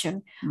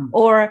explanation.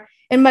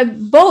 And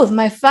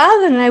my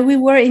father and I, we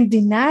were in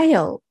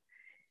denial.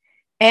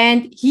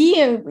 And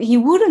he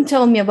wouldn't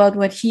tell me about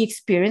what he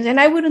experienced, and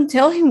I wouldn't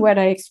tell him what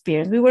I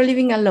experienced. We were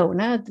living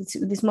alone. At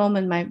this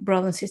moment, my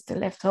brother and sister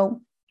left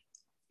home.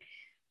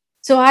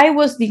 So I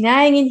was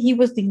denying it, he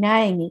was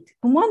denying it.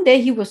 And one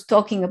day he was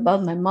talking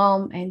about my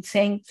mom and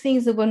saying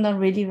things that were not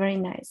really very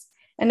nice.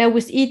 And I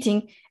was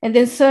eating, and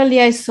then suddenly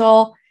I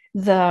saw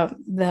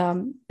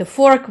the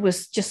fork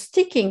was just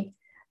sticking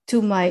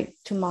to my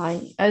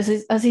as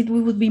it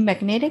would be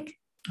magnetic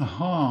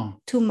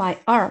to my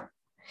arm.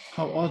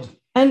 How odd.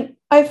 And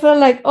I felt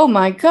like, oh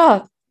my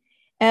God.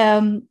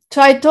 So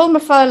I told my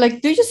father,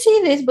 like, do you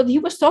see this? But he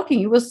was talking,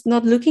 he was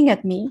not looking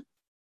at me.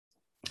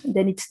 And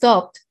then it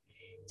stopped.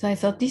 So I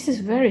thought, this is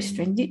very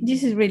strange.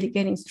 This is really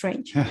getting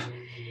strange.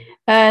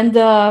 And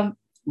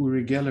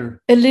Uri Geller.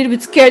 A little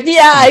bit scared.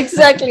 Yeah,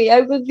 exactly.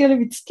 I was a little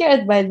bit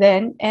scared by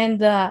then. And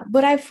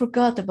but I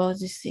forgot about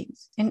these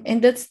things.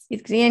 And that's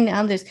it.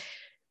 Anders,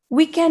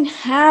 we can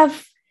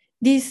have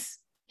these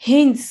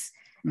hints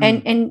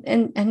and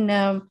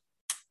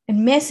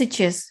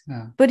messages.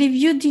 Yeah. But if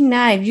you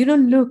deny, if you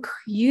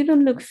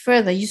don't look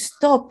further, you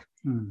stop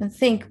and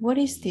think, what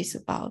is this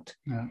about?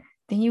 Yeah.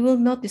 Then you will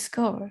not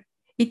discover.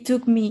 It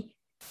took me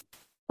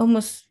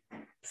almost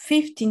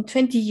 15,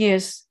 20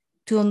 years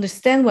to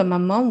understand what my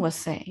mom was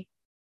saying.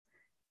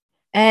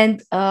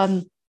 And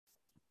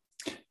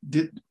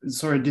did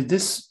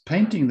this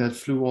painting that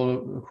flew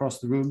all across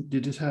the room,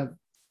 did it have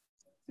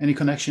any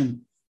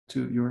connection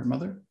to your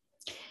mother?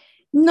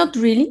 Not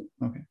really.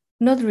 Okay.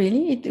 Not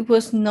really. It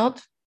was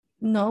not,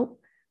 no.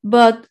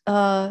 But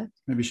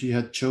maybe she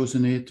had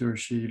chosen it, or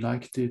she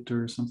liked it,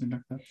 or something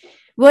like that.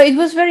 Well, it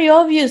was very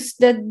obvious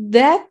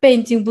that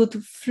painting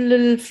would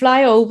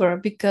fly over,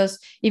 because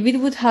if it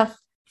would have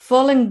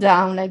fallen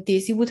down like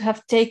this, it would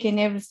have taken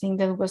everything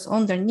that was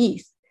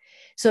underneath.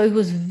 So it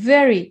was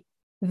very,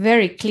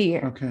 very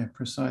clear. Okay,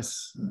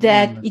 precise.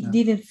 That it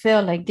didn't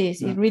fall like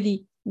this. Yeah. It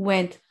really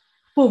went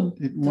boom.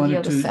 It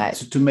wanted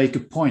to make a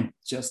point,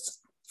 just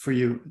for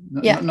you,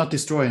 not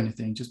destroy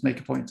anything, just make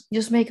a point.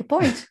 Just make a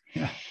point.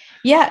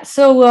 Yeah.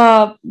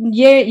 So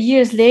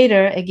years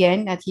later,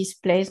 again at his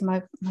place,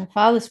 my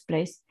father's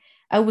place,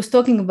 I was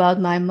talking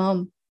about my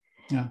mom.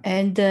 Yeah.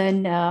 And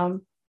then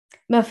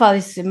my father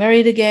is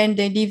married again.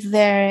 They live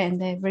there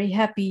and they're very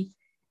happy.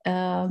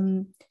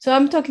 So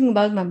I'm talking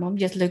about my mom,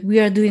 just like we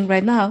are doing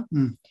right now.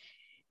 And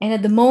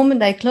at the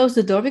moment I close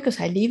the door, because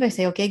I leave, I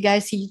say, okay,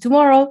 guys, see you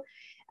tomorrow.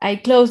 I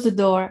close the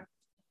door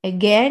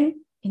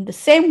again. In the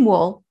same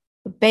wall,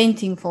 the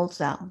painting falls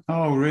down.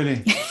 Oh,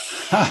 really?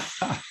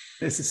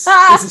 This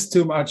is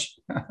too much.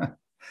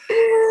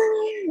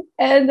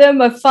 And then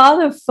my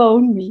father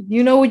phoned me.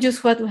 You know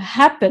just what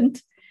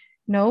happened?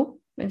 No?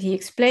 And he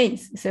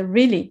explains. He said,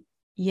 really?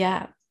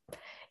 Yeah.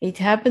 It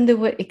happened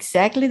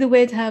exactly the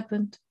way it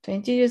happened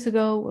 20 years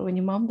ago when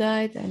your mom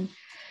died. And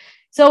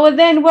so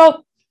then,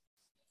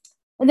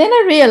 and then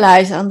I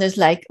realized, Anders,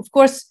 like, of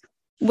course,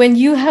 when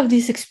you have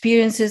these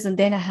experiences, and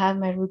then I have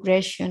my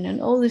regression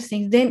and all these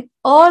things, then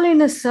all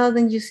in a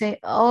sudden you say,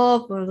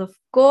 oh, but of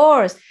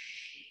course.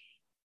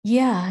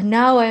 Yeah,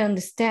 now I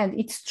understand.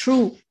 It's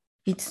true.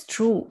 It's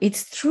true.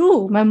 It's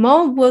true. My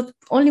mom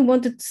only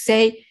wanted to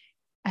say,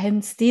 I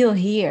am still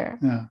here.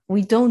 Yeah.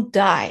 We don't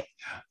die.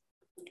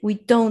 We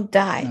don't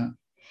die. Yeah.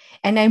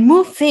 And I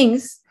move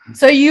things.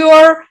 So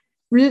you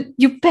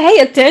pay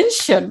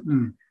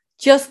attention.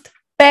 Just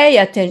pay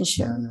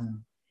attention. Yeah.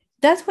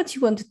 That's what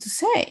you wanted to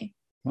say.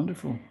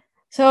 Wonderful.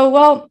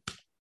 So,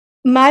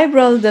 my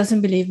brother doesn't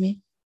believe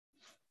me.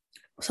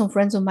 Some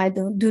friends of mine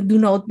do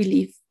not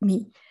believe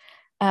me.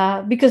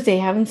 because they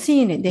haven't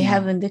seen it, they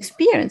haven't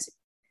experienced it.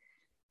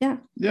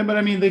 Yeah, but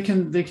I mean, they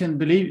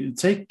can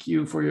take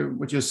you for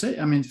what you say.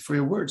 I mean, for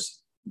your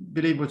words,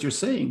 believe what you're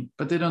saying,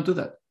 but they don't do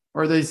that,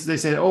 or they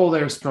say, oh,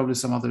 there's probably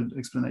some other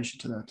explanation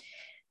to that.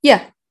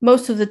 Yeah,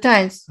 most of the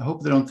times. I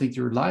hope they don't think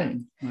you're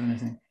lying or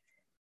anything.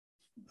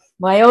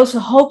 Well, I also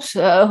hope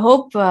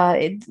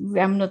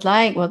I'm not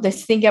lying. Well, they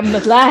think I'm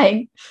not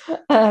lying.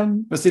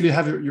 But still, you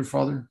have your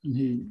father,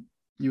 and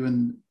you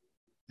and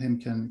him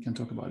can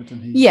talk about it,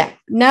 and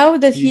now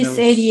that he's knows.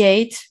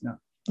 88. Yeah.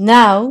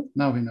 Now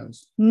he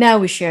knows. Now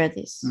we share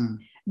this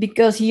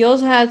because he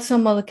also had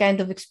some other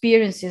kind of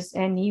experiences,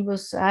 and he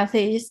was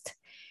atheist,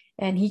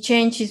 and he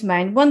changed his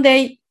mind. One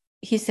day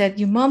he said,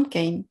 your mom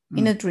came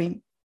in a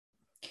dream,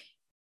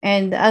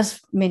 and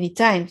asked many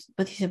times,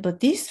 but he said, but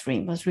this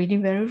dream was really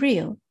very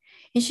real,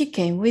 and she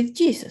came with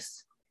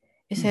Jesus.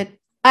 He said,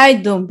 I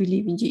don't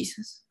believe in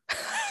Jesus.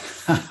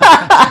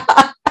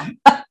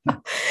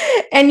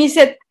 And he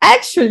said,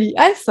 actually,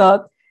 I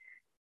thought,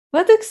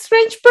 what a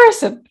strange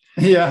person.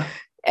 Yeah.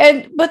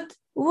 But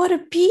what a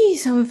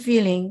peace I'm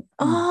feeling.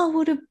 Oh,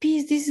 what a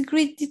peace. This is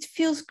great. It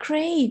feels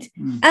great.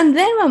 And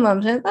then my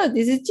mom said, oh,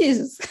 this is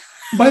Jesus.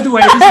 By the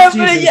way, this is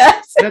Jesus.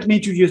 Yes. Let me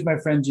introduce my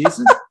friend Jesus.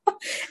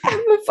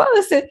 And my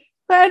father said,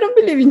 well, I don't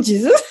believe in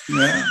Jesus.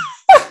 Yeah.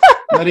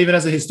 Not even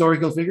as a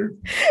historical figure?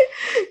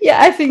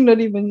 Yeah, I think not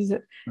even.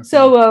 Okay.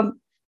 So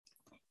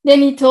then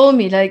he told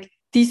me, like,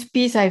 this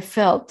peace I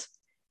felt,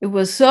 it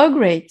was so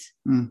great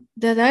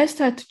that I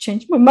started to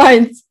change my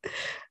mind.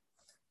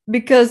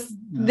 Because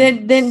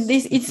then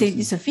this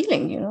it's a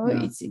feeling, you know,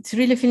 it's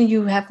really a feeling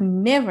you have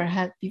never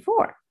had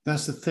before.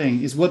 That's the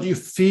thing. It's what you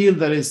feel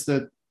that is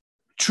the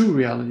true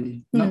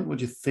reality, not what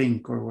you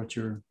think or what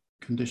you're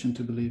conditioned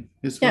to believe.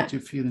 It's what you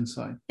feel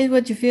inside. It's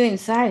what you feel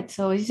inside.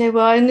 So he said,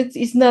 well, and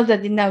it's not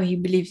that now he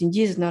believes in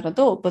Jesus, not at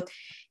all, but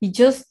he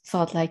just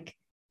thought like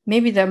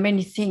maybe there are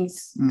many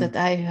things that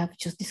I have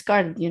just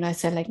discarded. You know, I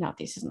said like, no,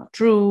 this is not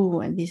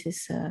true, and this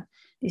is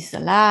a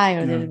lie,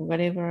 or there's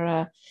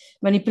whatever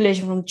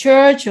manipulation from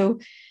church, or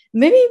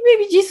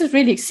maybe Jesus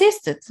really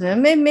existed.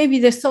 Maybe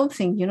there's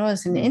something, you know,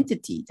 as an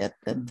entity that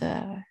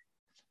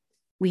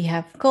we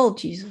have called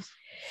Jesus.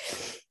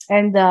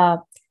 And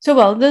so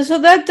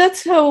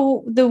that's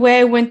how the way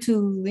I went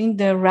in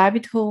the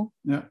rabbit hole.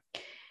 Yeah.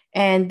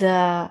 And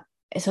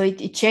so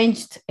it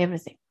changed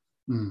everything.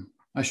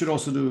 I should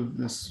also do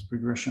this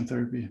regression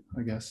therapy,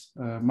 I guess.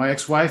 My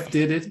ex-wife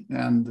did it,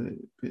 and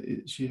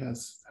she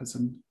has had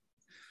some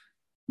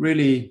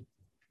really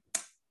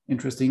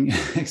interesting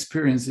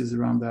experiences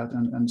around that,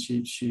 and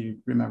she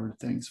remembered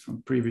things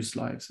from previous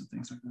lives and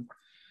things like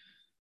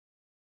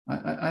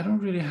that. I don't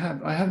really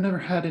I have never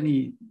had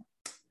any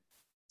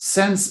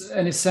sense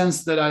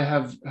that I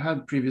have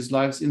had previous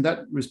lives in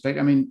that respect.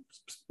 I mean,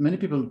 many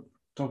people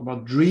talk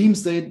about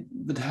dreams that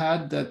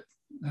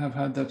have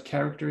had that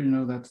character, you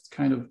know, that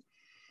kind of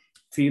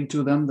feel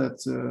to them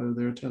that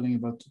they're telling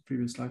about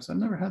previous lives. I've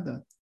never had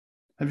that.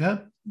 Have you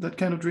had that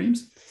kind of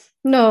dreams?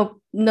 No,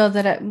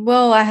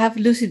 I have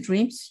lucid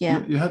dreams.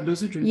 Yeah. You had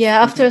lucid dreams?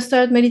 Yeah, after I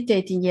started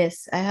meditating,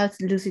 yes, I had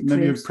lucid dreams.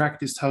 Maybe you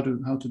practiced how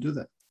to do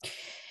that.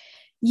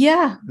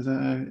 Yeah. But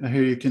I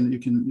hear you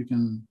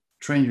can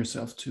train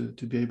yourself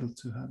to be able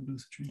to have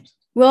lucid dreams.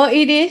 Well,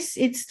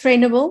 it's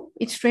trainable.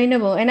 It's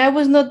trainable. And I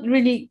was not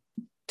really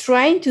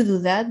trying to do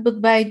that,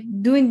 but by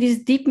doing this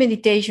deep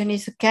meditation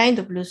is a kind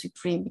of lucid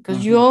dream,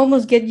 because you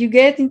almost get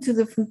into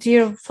the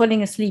frontier of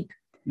falling asleep.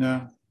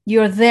 Yeah.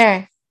 You're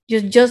there. You're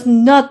just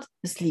not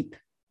asleep.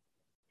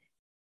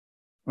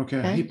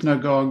 Okay.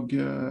 Hypnagogue.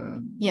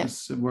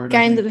 Is a word.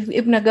 Kind of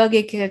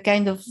hypnagogic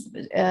kind of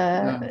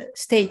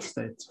state.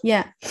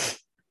 Yeah.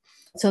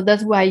 So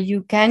that's why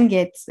you can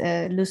get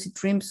lucid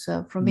dreams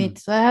from it.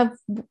 So I have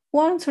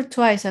once or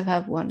twice. I've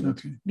had one.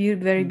 Okay.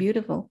 Very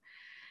beautiful.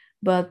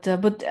 But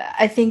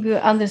I think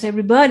Anders,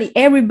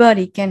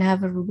 everybody can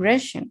have a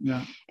regression.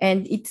 Yeah.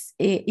 And it's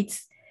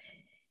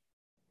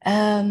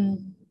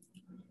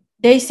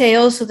they say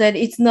also that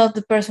it's not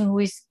the person who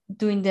is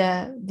doing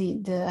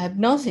the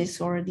hypnosis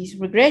or this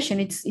regression.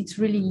 It's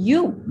really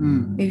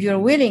you, if you're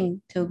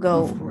willing to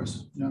go. Of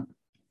course, yeah.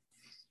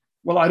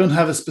 Well, I don't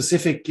have a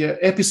specific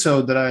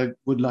episode that I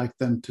would like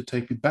them to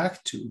take me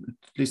back to,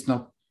 at least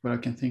not what I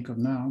can think of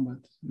now, but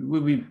it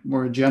will be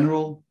more a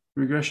general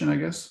regression, I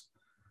guess,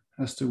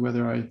 as to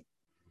whether I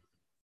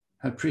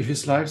had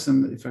previous lives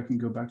and if I can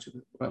go back to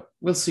it. Well,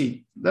 we'll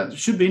see. That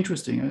should be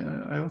interesting.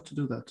 I ought to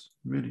do that,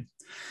 really.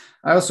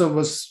 I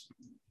also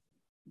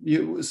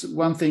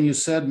one thing you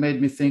said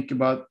made me think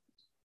about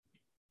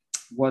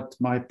what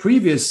my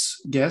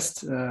previous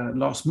guest,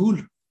 Lars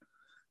Muhl,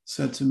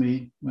 said to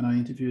me when I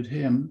interviewed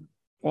him,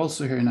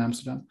 also here in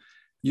Amsterdam.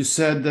 You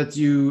said that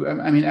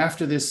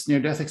after this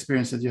near-death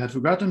experience that you had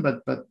forgotten,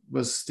 but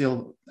was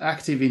still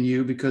active in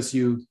you because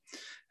you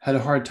had a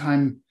hard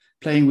time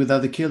playing with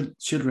other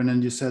children,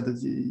 and you said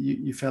that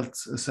you felt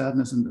a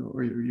sadness,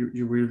 or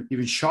you were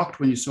even shocked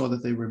when you saw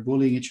that they were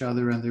bullying each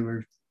other and they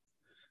were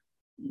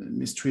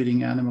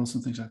mistreating animals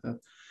and things like that.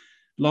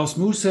 Lars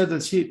Moore said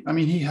that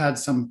he had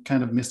some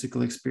kind of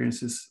mystical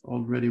experiences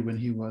already when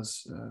he was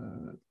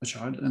a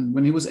child. And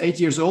when he was 8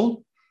 years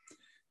old,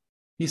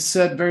 he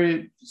said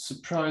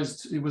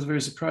he was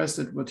very surprised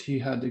at what he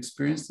had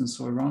experienced and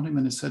saw around him.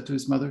 And he said to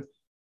his mother,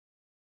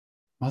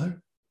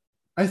 "Mother,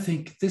 I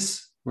think this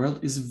world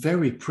is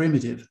very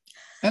primitive."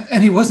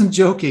 And he wasn't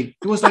joking.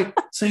 He was like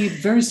saying it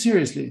very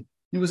seriously.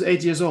 He was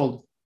 8 years old.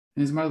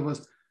 And his mother was,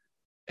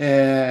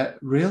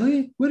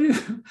 really?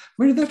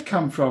 Where did that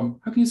come from?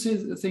 How can you say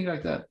a thing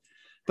like that?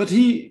 But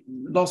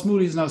Lars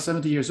Moody is now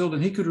 70 years old,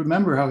 and he could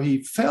remember how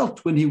he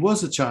felt when he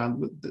was a child,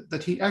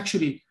 that he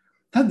actually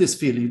had this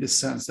feeling, this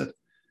sense that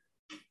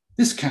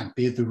this can't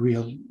be the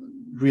real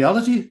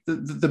reality,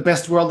 the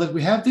best world that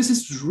we have. This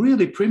is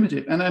really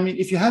primitive. And I mean,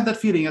 if you have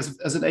that feeling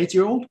as an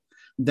 8-year-old,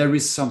 there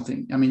is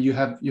something. I mean, you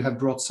have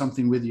brought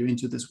something with you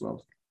into this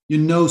world. You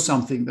know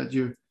something that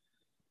you're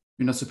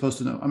not supposed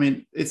to know. I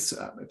mean, it's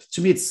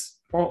to me, it's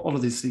all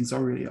of these things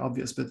are really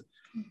obvious, but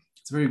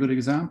it's a very good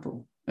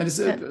example. And it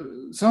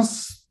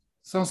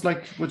sounds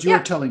like what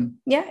you're telling.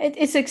 Yeah,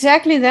 it's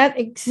exactly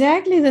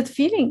that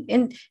feeling,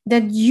 and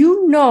that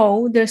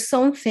there's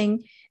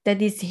something that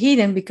is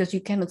hidden because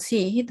you cannot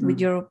see it with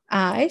your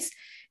eyes,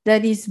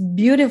 that is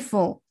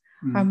beautiful,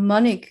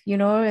 harmonic,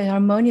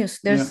 harmonious.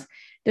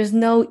 There's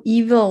no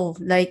evil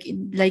like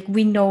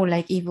we know,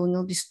 like evil,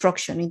 no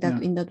destruction in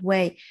that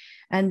way.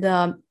 And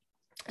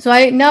so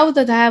now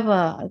that I have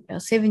a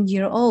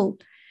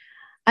 7-year-old,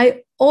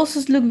 I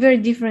also look very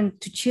different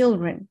to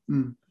children,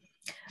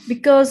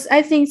 because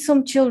I think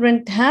some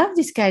children have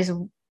this kind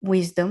of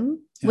wisdom,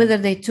 whether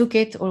they took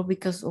it or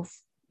because of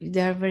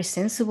they are very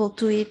sensible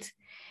to it.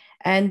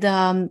 And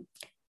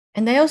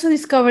I also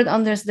discovered,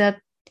 Anders,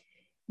 that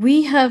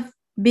we have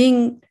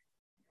been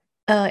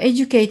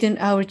educating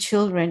our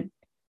children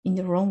in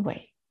the wrong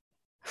way.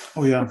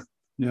 Oh yeah.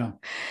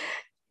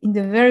 In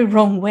the very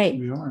wrong way.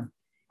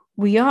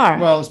 We are.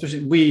 Well,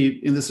 especially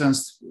we, in the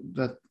sense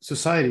that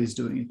society is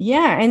doing it.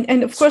 Yeah,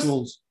 and of course,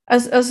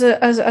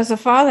 as a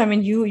father, I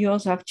mean, you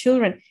also have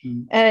children.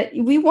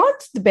 We want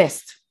the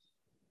best,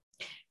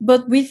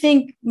 but we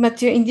think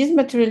in this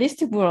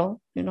materialistic world,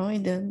 in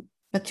the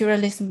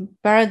materialism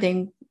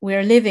paradigm we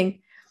are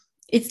living,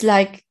 it's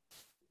like,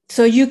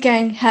 so you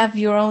can have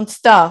your own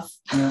stuff.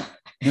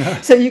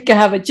 Yeah. So you can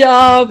have a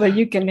job, or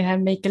you can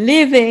make a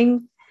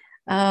living.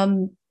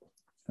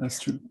 That's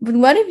true. But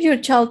what if your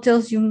child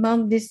tells you,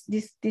 "Mom,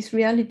 this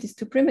reality is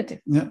too primitive"?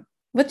 Yeah.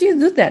 What do you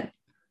do then?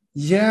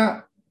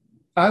 Yeah,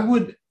 I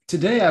would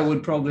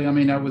probably. I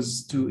mean, I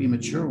was too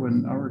immature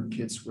when our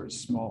kids were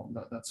small.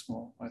 That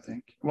small, I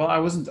think. Well, I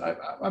wasn't.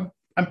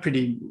 I'm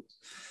pretty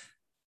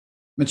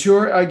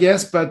mature, I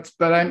guess, but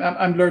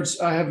I'm learned.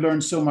 I have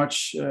learned so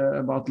much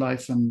about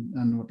life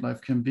and what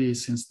life can be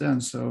since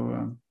then. So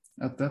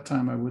at that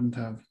time, I wouldn't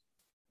have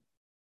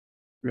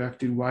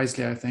reacted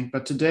wisely, I think.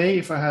 But today,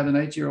 if I had an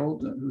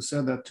 8-year-old who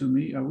said that to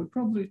me, I would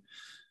probably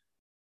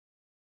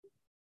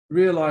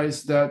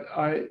realize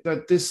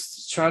that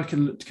this child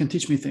can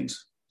teach me things.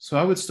 So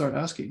I would start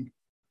asking,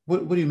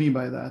 what do you mean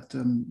by that?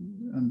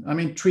 And I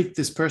mean, treat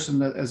this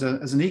person as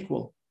an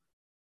equal,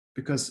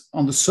 because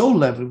on the soul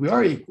level, we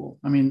are equal.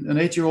 I mean, an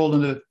 8-year-old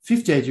and a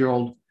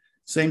 58-year-old,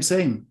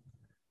 same.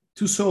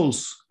 Two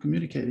souls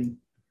communicating.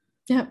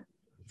 Yeah.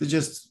 They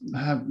just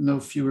have no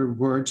fewer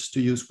words to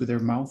use with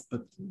their mouth,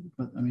 but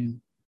I mean,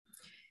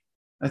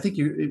 I think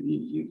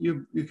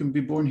you can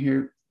be born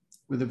here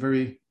with a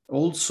very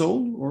old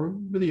soul or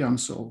with a young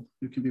soul.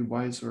 You can be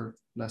wise or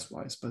less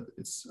wise, but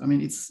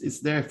it's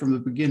there from the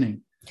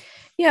beginning.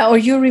 Yeah, or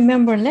you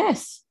remember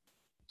less.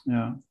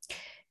 Yeah,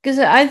 because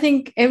I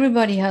think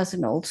everybody has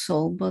an old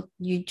soul, but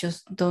you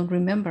just don't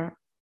remember.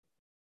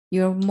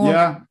 You're more.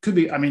 Yeah, could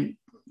be. I mean,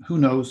 who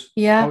knows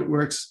how it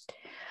works?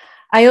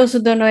 I also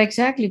don't know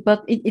exactly,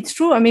 but it's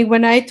true. I mean,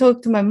 when I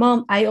talked to my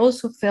mom, I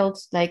also felt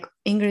like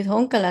Ingrid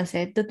Honkala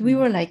said, that we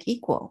were like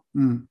equal.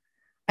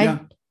 Yeah.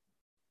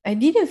 I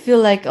didn't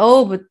feel like,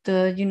 but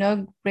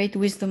great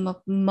wisdom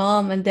of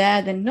mom and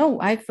dad. And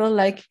no, I felt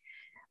like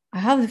I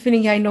have the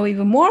feeling I know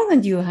even more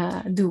than you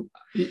do.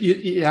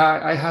 Yeah,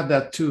 I had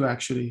that too,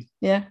 actually.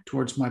 Yeah.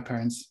 Towards my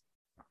parents,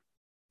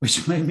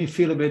 which made me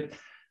feel a bit.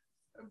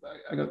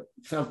 I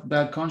felt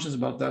bad conscious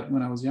about that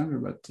when I was younger,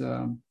 but.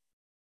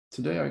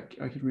 Today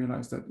I can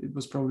realize that it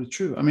was probably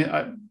true. I mean,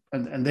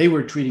 and they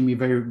were treating me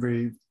very,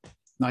 very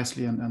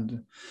nicely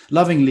and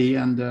lovingly,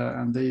 and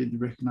they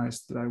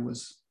recognized that I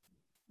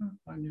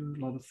knew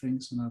a lot of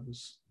things and I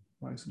was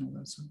wise and all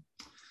that. So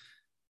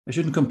I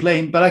shouldn't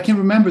complain, but I can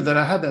remember that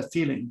I had that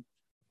feeling,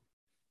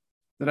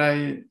 that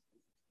I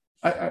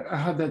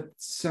had that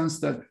sense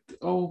that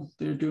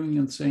they're doing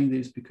and saying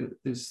these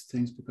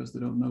things because they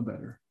don't know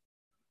better,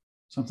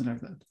 something like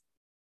that.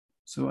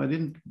 So I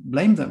didn't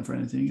blame them for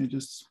anything. I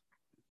just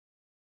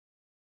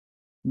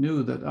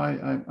knew that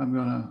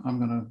I'm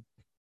gonna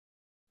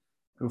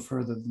go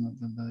further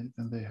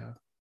than they have.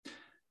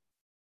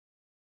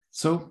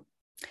 So,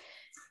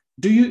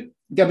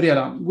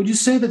 Gabriella, would you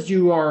say that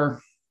you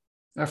are,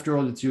 after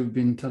all that you've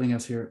been telling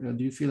us here,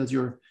 do you feel that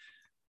you're,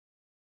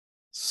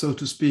 so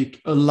to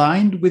speak,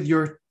 aligned with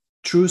your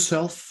true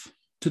self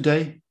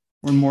today,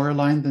 or more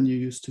aligned than you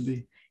used to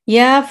be?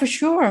 Yeah, for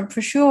sure,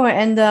 for sure.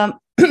 And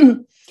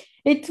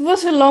it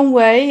was a long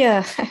way.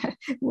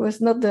 It was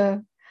not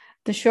the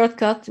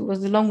shortcut. It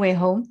was the long way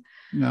home.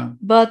 Yeah.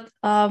 But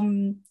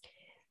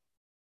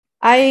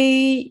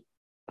I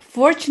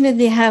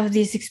fortunately have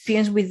this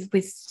experience with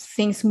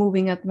things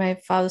moving at my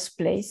father's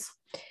place,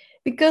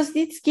 because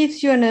it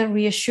gives you a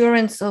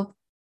reassurance of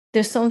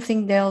there's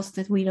something else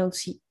that we don't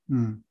see.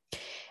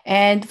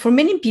 And for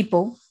many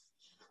people,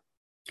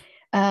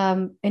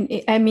 and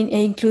I mean, I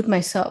include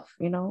myself,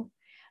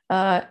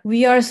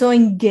 we are so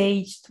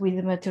engaged with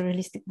the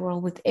materialistic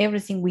world, with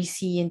everything we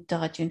see and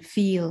touch and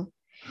feel,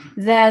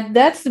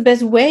 that's the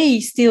best way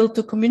still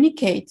to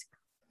communicate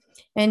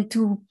and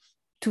to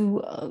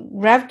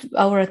grab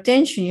our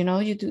attention,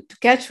 to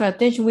catch our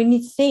attention. We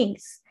need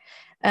things.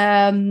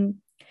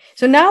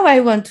 So now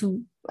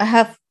I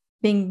have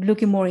been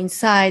looking more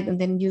inside, and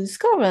then you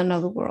discover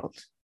another world,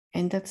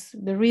 and that's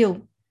the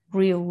real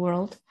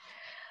world.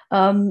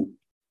 And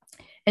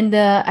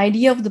the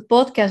idea of the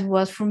podcast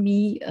was for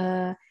me,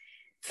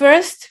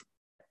 first,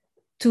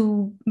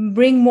 to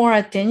bring more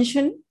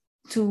attention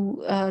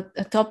to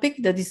a topic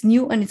that is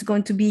new, and it's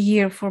going to be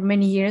here for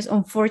many years,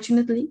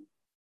 unfortunately,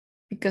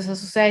 because our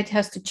society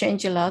has to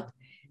change a lot,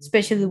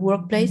 especially the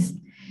workplace,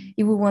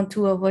 if we want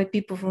to avoid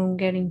people from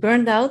getting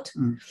burned out.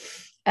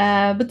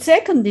 But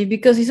secondly,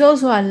 because it's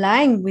also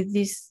aligned with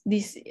this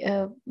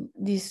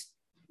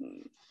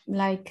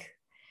like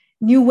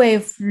new way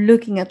of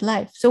looking at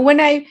life. So when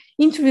I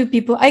interview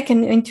people, I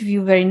can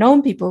interview very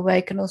known people, but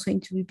I can also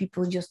interview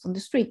people just on the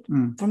street.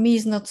 For me,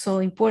 it's not so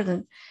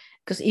important,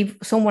 because if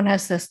someone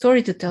has a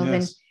story to tell,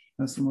 then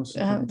that's the most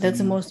important. That's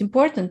the most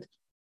important.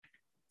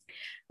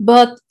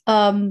 But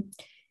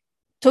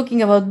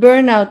talking about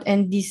burnout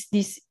and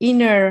this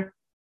inner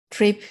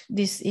trip,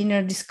 this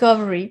inner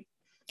discovery,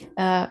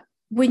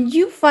 when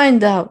you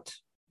find out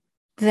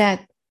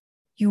that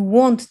you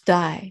won't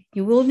die,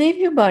 you will leave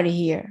your body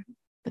here,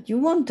 but you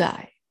won't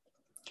die,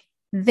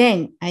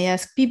 then I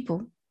ask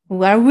people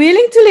who are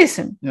willing to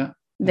listen.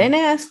 Then I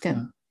ask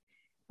them,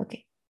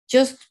 okay,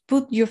 just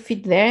put your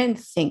feet there and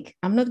think,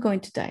 I'm not going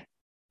to die.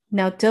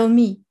 Now tell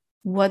me,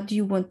 what do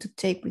you want to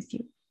take with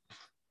you?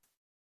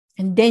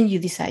 And then you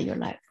decide your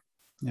life.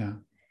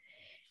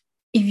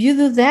 If you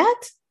do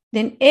that,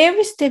 then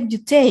every step you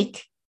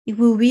take, it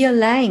will be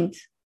aligned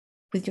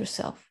with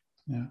yourself.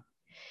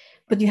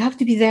 But you have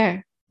to be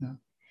there.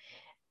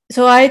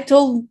 So I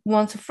told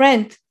once a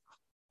friend,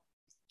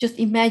 just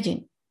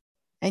imagine.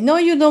 I know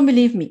you don't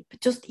believe me,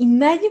 but just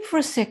imagine for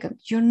a second,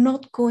 you're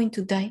not going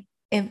to die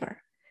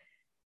ever.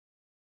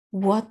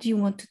 What do you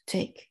want to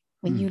take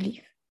when you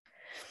leave?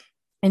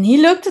 And he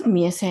looked at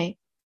me and said,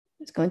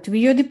 it's going to be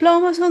your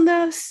diplomas on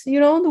on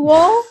the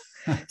wall.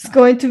 It's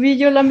going to be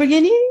your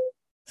Lamborghini.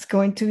 It's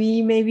going to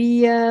be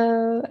maybe,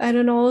 I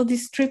don't know, all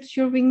these trips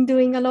you've been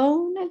doing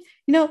alone. And,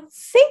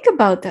 think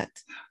about that.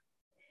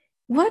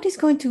 What is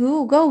going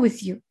to go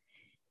with you?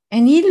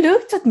 And he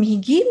looked at me, he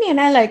gave me,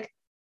 and I like,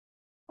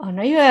 oh,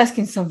 now you're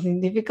asking something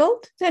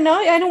difficult. So no,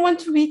 I don't want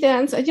to read the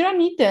answer. You don't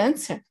need the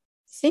answer.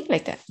 Think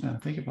like that.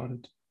 Think about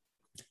it.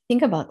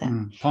 Think about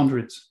that. Ponder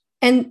it.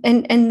 And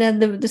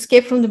the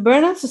Escape from the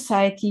Burnout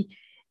Society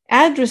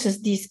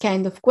addresses these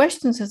kind of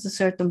questions at a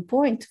certain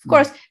point. Of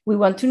course, we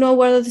want to know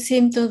what are the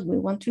symptoms. We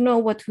want to know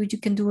what you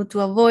can do to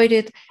avoid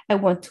it. I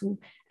want to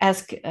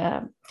ask,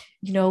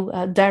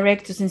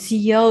 directors and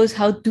CEOs,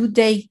 how do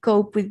they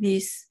cope with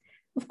this?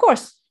 Of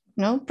course,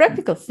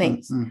 practical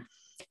things.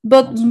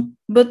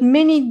 But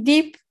many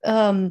deep,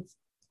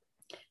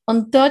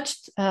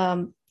 untouched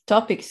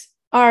topics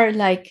are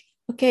like,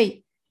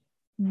 okay,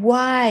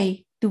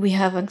 why do we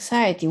have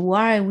anxiety?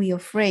 Why are we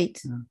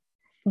afraid?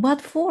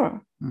 What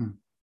for?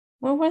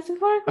 Well, what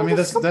for? I mean,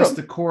 that's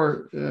the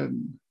core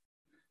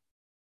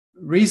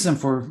reason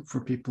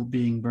for people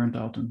being burnt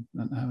out and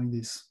having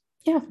these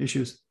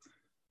issues.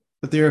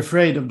 But they're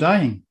afraid of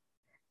dying.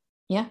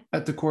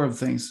 At the core of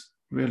things,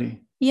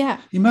 really.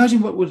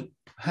 Imagine what would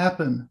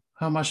happen,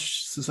 how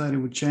much society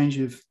would change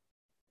if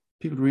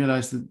people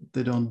realized that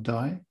they don't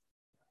die.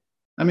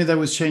 I mean, that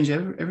would change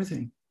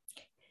everything.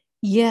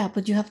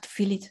 But you have to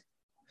feel it.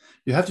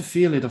 You have to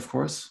feel it, of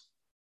course.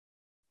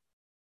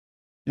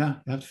 You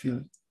have to feel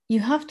it. You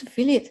have to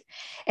feel it.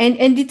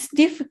 And it's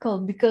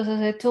difficult because,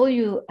 as I told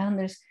you,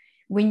 Anders,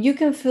 when you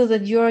can feel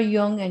that you're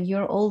young and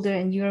you're older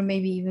and you're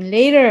maybe even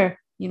later,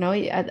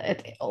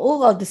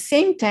 all at the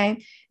same time,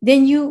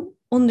 then you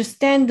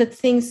understand that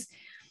things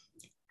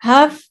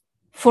have,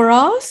 for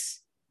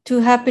us,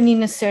 to happen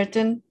in a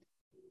certain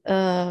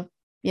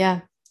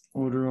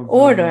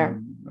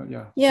order.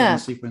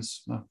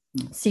 Sequence.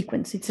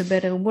 Sequence, it's a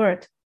better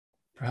word.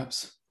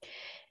 Perhaps.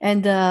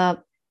 And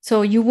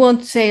so you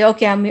won't say,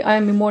 okay,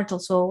 I'm immortal,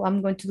 so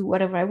I'm going to do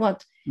whatever I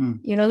want.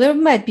 There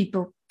might be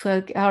people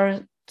who are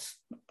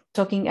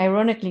talking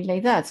ironically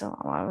like that, so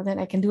then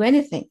I can do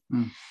anything.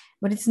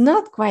 But it's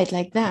not quite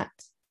like that.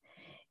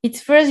 It's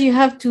first you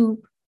have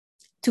to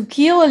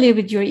kill a little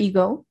bit your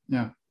ego.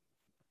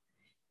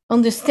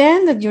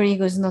 Understand that your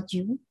ego is not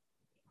you.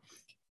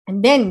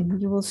 And then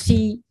you will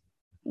see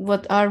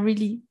what are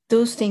really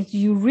those things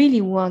you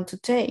really want to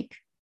take.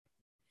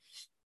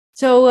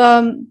 So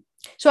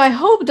so I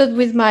hope that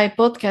with my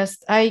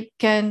podcast I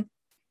can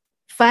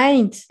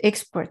find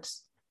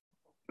experts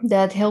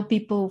that help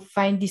people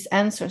find these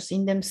answers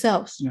in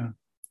themselves. Yeah.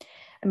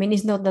 I mean,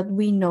 it's not that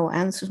we know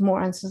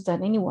more answers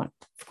than anyone,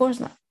 of course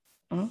not.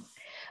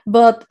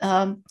 But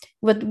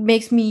what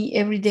makes me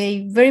every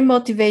day very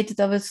motivated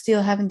about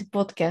still having the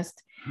podcast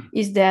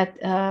is that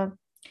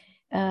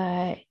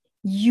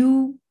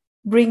you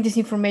bring this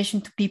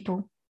information to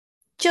people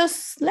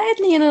just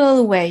slightly in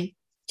another way,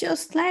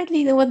 just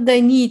slightly what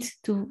they need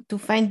to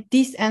find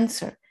this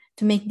answer,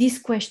 to make this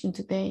question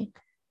today.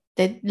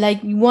 That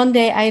like one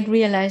day I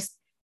realized,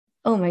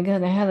 oh my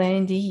God, I had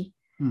an NDE.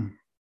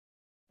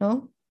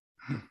 No?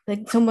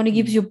 Like somebody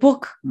gives you a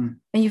book and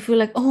you feel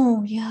like,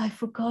 oh yeah, I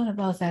forgot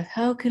about that.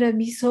 How could I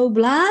be so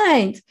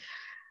blind?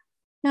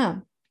 Yeah.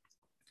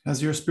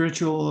 Has your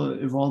spiritual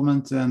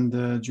involvement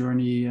and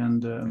journey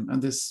and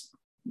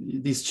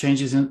these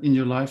changes in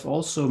your life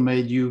also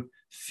made you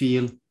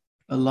feel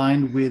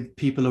aligned with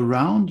people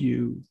around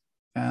you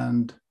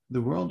and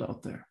the world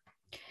out there?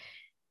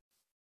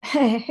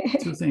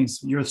 Two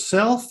things.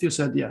 Yourself, you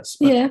said yes.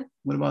 But yeah.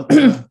 What about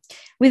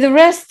with the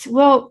rest?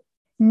 Well,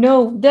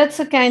 no, that's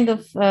a kind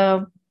of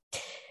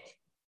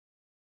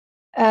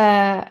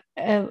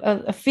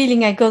a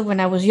feeling I got when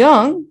I was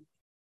young,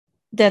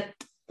 that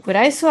what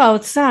I saw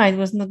outside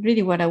was not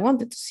really what I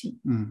wanted to see,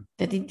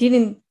 that it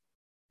didn't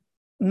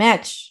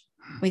match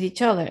with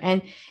each other.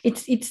 And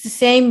it's the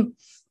same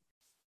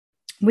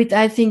with,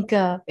 I think,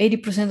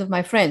 80% of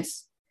my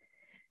friends.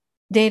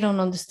 They don't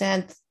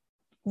understand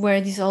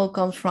where this all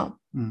comes from.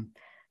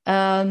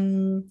 But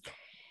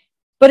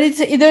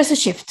there's a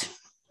shift.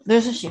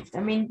 There's a shift.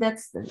 I mean,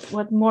 that's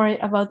what more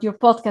about your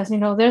podcast,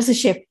 there's a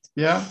shift.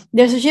 Yeah.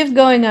 There's a shift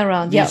going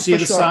around. Do you see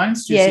the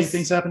signs? Do you see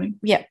things happening?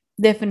 Yeah,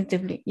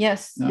 definitely.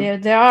 Yes, no.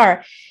 there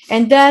are.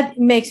 And that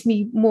makes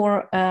me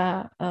more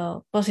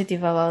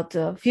positive about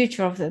the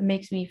future of that,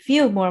 makes me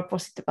feel more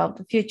positive about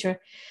the future,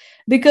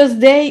 because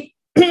they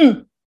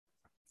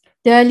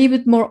they're a little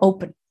bit more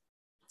open.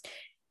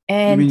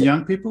 And you mean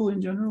young people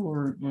in general,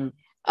 or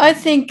I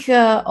think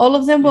all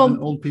of them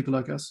will. Old people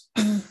like us.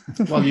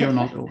 Well, you're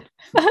not old.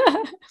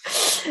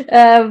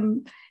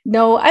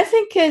 No, I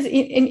think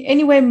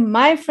anyway,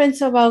 my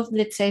friends about,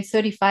 let's say,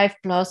 35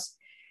 plus,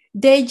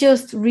 they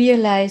just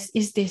realize,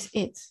 is this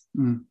it?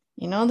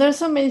 There's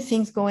so many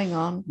things going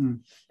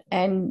on,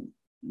 and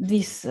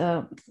this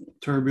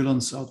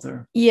turbulence out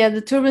there. Yeah,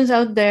 the turbulence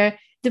out there.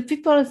 The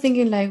people are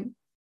thinking like,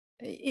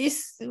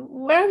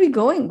 where are we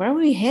going? Where are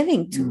we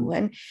heading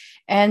to?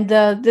 And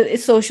the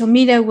social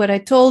media, what I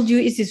told you,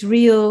 is this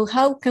real?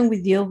 How can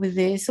we deal with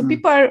this? So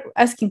people are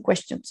asking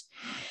questions,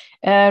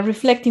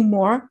 reflecting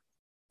more.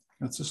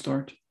 That's a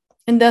start.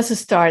 And that's a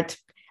start.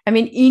 I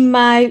mean, in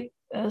my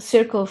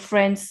circle of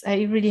friends,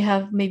 I really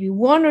have maybe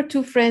one or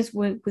two friends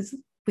with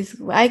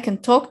who I can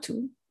talk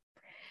to.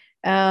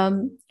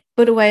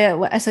 But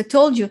as I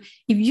told you,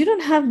 if you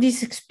don't have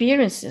these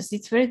experiences,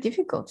 it's very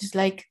difficult. It's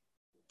like,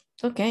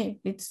 okay,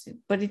 it's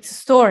a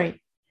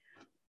story.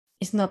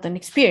 It's not an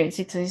experience.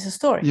 It's a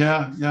story.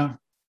 Yeah.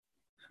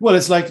 Well,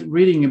 it's like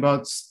reading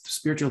about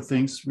spiritual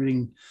things,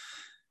 reading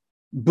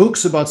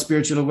books about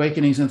spiritual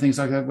awakenings and things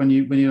like that, when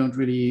you don't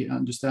really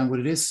understand what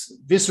it is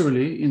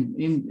viscerally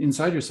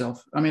inside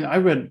yourself. I mean, I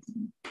read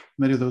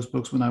many of those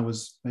books when I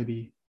was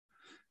maybe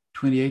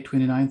 28,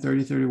 29,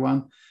 30,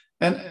 31.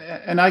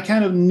 And I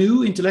kind of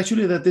knew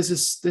intellectually that this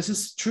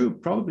is true,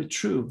 probably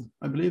true.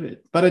 I believe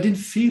it, but I didn't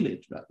feel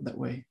it that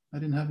way. I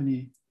didn't have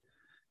any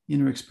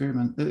inner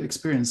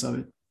experience of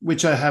it,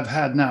 which I have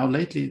had now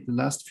lately, the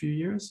last few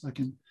years.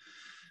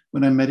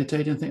 When I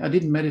meditate and think, I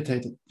didn't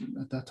meditate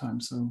at that time.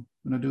 So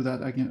when I do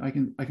that, I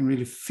can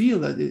really feel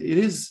that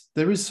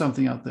there is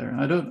something out there. And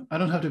I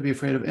don't have to be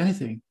afraid of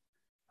anything.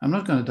 I'm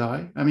not going to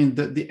die. I mean,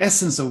 the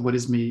essence of what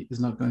is me is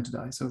not going to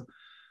die. So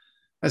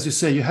as you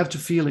say, you have to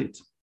feel it.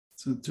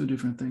 So two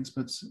different things,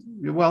 but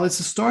well, it's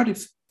a start.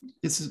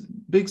 It's a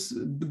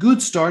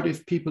good start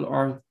if people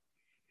are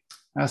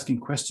asking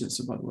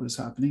questions about what is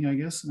happening, I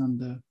guess,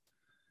 and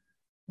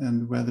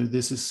whether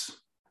this is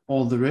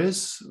all there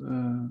is.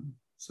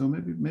 So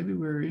maybe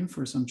we're in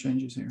for some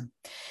changes here.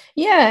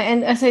 Yeah,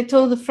 and as I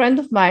told a friend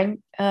of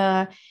mine,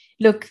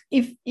 look,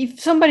 if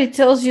somebody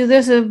tells you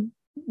there's a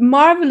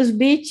marvelous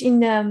beach in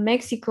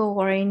Mexico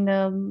or in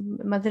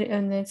Madrid,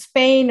 in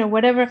Spain or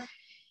whatever,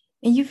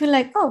 and you feel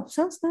like, oh,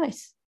 sounds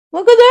nice,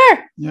 well, go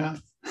there. Yeah.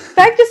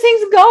 Back to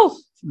things go.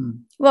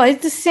 Well,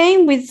 it's the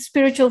same with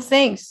spiritual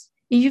things.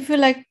 If you feel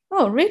like,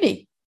 oh,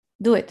 really?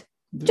 Do it.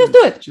 Just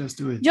do it. Just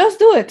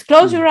do it.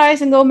 Close your eyes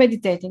and go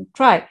meditating.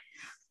 Try.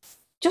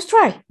 Just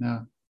try. Yeah.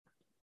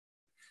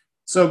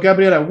 So,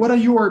 Gabriela, what are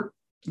your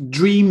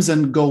dreams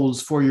and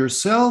goals for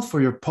yourself,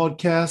 for your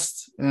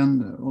podcast,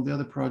 and all the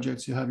other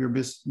projects you have, your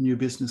new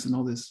business and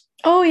all this?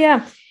 Oh,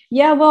 yeah.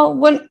 Yeah, well,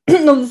 one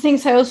of the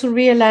things I also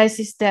realized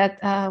is that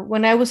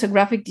when I was a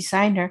graphic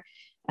designer,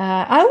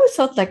 I always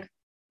thought like,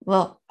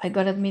 well, I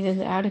got admitted in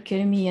the art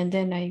academy and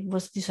then I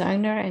was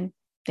designer and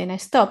then I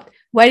stopped.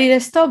 Why did I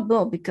stop?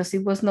 Well, because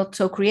it was not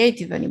so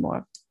creative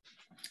anymore.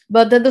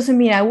 But that doesn't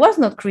mean I was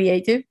not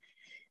creative.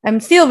 I'm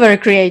still very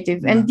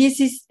creative. Yeah. And this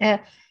is a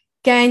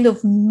kind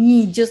of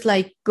need, just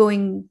like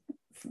going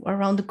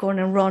around the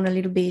corner and run a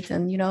little bit.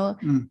 And,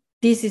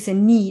 this is a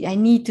need. I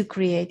need to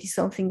create. It's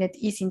something that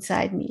is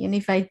inside me. And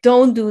if I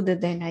don't do that,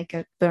 then I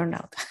get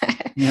burnout.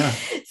 Yeah.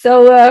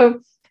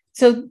 So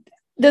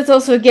that's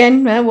also,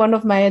 again, one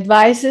of my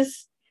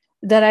advices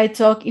that I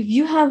talk. If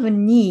you have a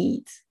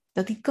need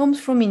that it comes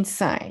from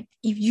inside,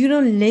 if you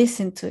don't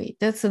listen to it,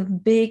 that's a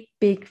big,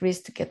 big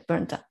risk to get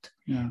burnt out.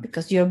 Yeah.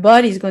 Because your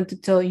body is going to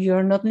tell you,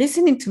 you're not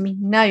listening to me.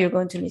 Now you're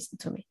going to listen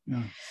to me.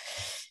 Yeah.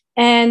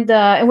 And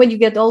when you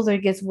get older,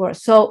 it gets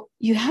worse. So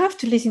you have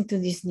to listen to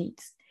these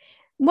needs.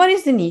 What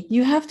is the need?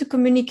 You have to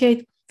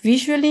communicate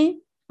visually.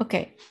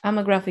 Okay, I'm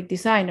a graphic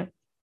designer.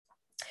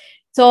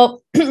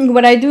 So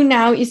what I do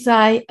now is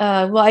I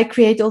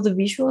create all the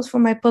visuals for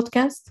my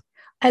podcast.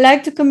 I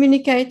like to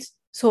communicate.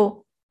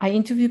 So I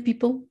interview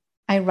people,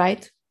 I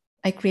write,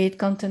 I create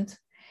content.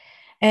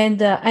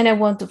 And I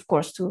want, of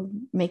course, to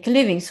make a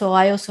living. So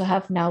I also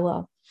have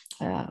now,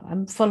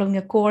 I'm following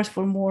a course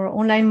for more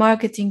online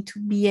marketing to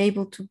be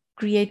able to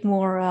create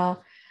more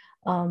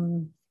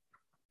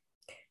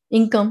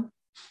income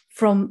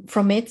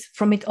from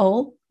it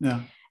all. Yeah.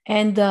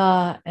 And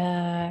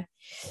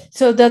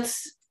so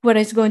that's what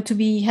is going to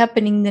be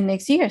happening in the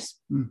next years.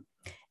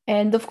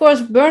 And of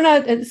course,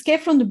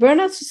 Escape from the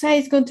Burnout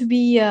Society is going to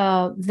be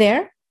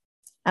there.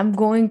 I'm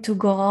going to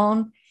go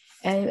on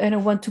and I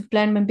want to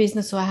plan my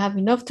business so I have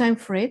enough time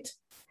for it.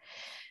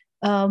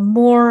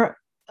 More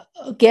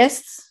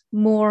guests,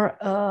 more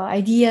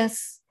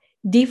ideas,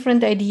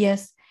 different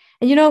ideas.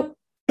 And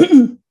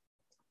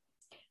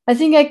I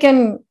think I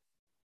can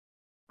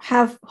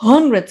have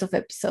hundreds of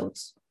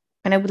episodes,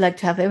 and I would like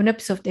to have an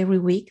episode every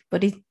week,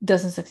 but it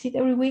doesn't succeed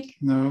every week.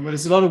 No, but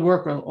it's a lot of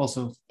work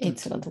also.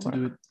 It's a lot of work. To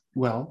do it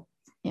well.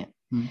 Yeah.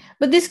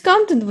 But this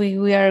content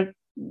we are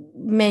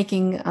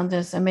making,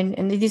 Anders, I mean,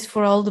 and it is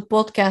for all the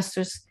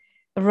podcasters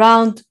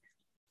around.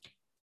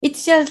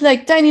 It's just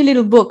like tiny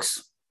little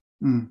books,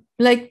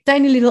 like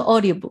tiny little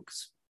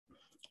audiobooks,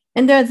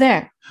 and they're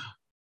there.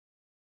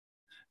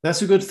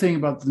 That's a good thing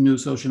about the new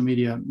social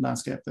media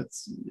landscape.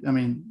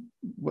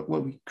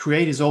 What we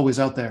create is always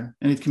out there,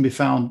 and it can be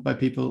found by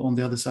people on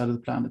the other side of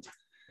the planet.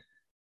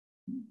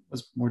 It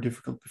was more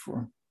difficult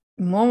before.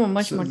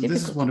 Much more difficult.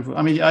 This is wonderful.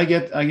 I mean, I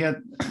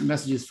get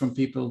messages from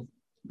people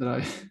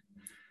that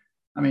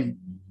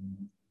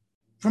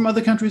from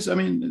other countries. I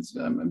mean,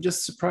 I'm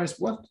just surprised.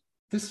 What,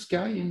 this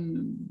guy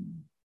in,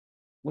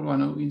 what do I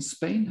know, in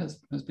Spain has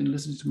been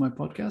listening to my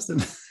podcast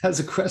and has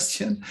a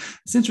question.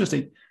 It's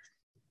interesting.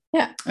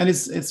 Yeah. And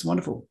it's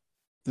wonderful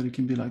that it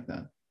can be like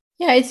that.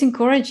 Yeah, it's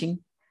encouraging.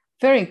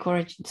 Very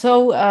encouraging.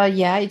 So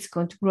it's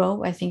going to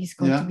grow. I think it's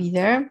going to be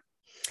there.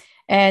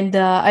 And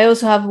I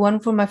also have one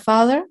for my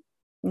father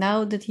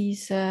now that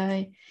he's...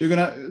 You're going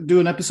to do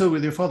an episode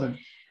with your father?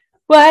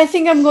 Well, I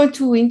think I'm going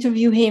to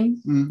interview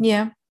him.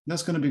 Yeah.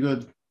 That's going to be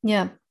good.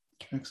 Yeah.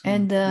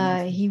 Excellent.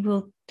 And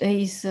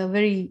he's a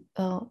very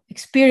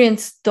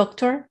experienced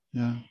doctor.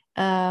 Yeah.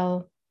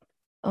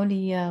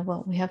 We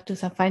have to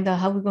find out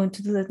how we're going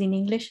to do that in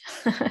English.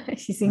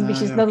 His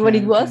English is not what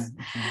it was.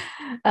 Okay.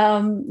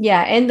 Or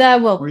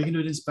you can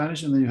do it in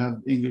Spanish and then you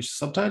have English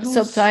subtitles.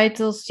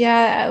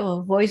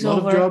 Voiceover. A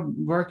lot of job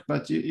work,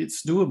 but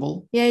it's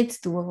doable. Yeah, it's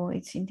doable.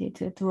 It's indeed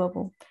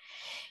doable.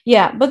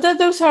 Yeah, but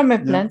those are my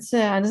plans.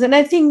 And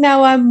I think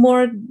now I'm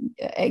more,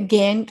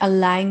 again,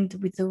 aligned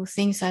with the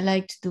things I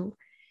like to do.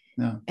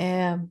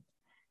 Yeah.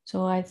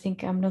 So I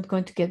think I'm not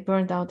going to get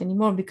burned out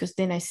anymore, because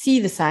then I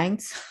see the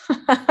signs,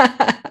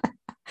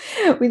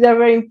 which are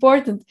very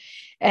important.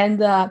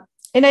 And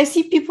I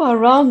see people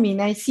around me,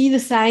 and I see the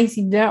signs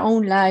in their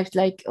own lives,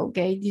 like,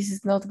 okay, this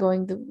is not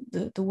going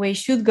the way it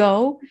should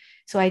go.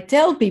 So I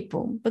tell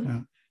people, but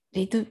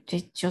they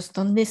just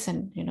don't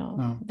listen,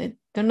 No.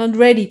 They're not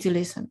ready to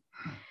listen.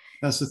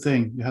 That's the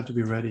thing. You have to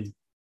be ready.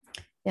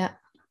 Yeah.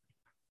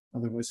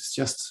 Otherwise, it's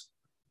just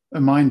a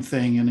mind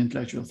thing, an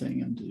intellectual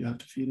thing, and you have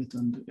to feel it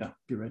and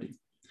be ready.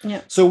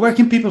 Yeah. So where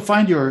can people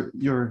find you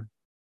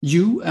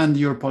and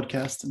your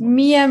podcast?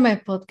 Me and my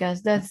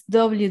podcast. That's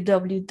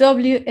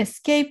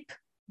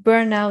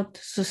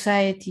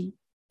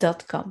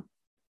www.escapeburnoutsociety.com.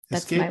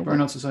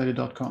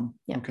 Escapeburnoutsociety.com.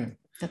 Yeah. Okay.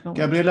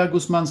 Gabriela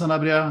Guzman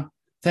Sanabria,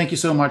 thank you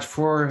so much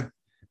for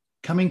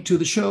coming to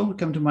the show,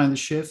 come to Mind the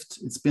Shift.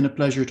 It's been a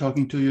pleasure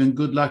talking to you, and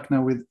good luck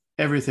now with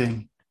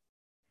everything.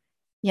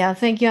 Yeah,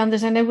 thank you,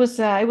 Anders. And it was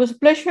a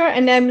pleasure.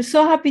 And I'm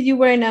so happy you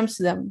were in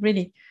Amsterdam,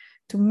 really,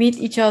 to meet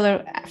each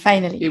other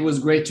finally. It was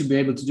great to be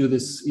able to do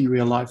this in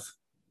real life.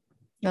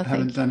 No, I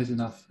haven't done it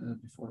enough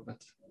before, but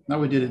now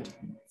we did it.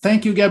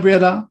 Thank you,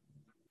 Gabriela.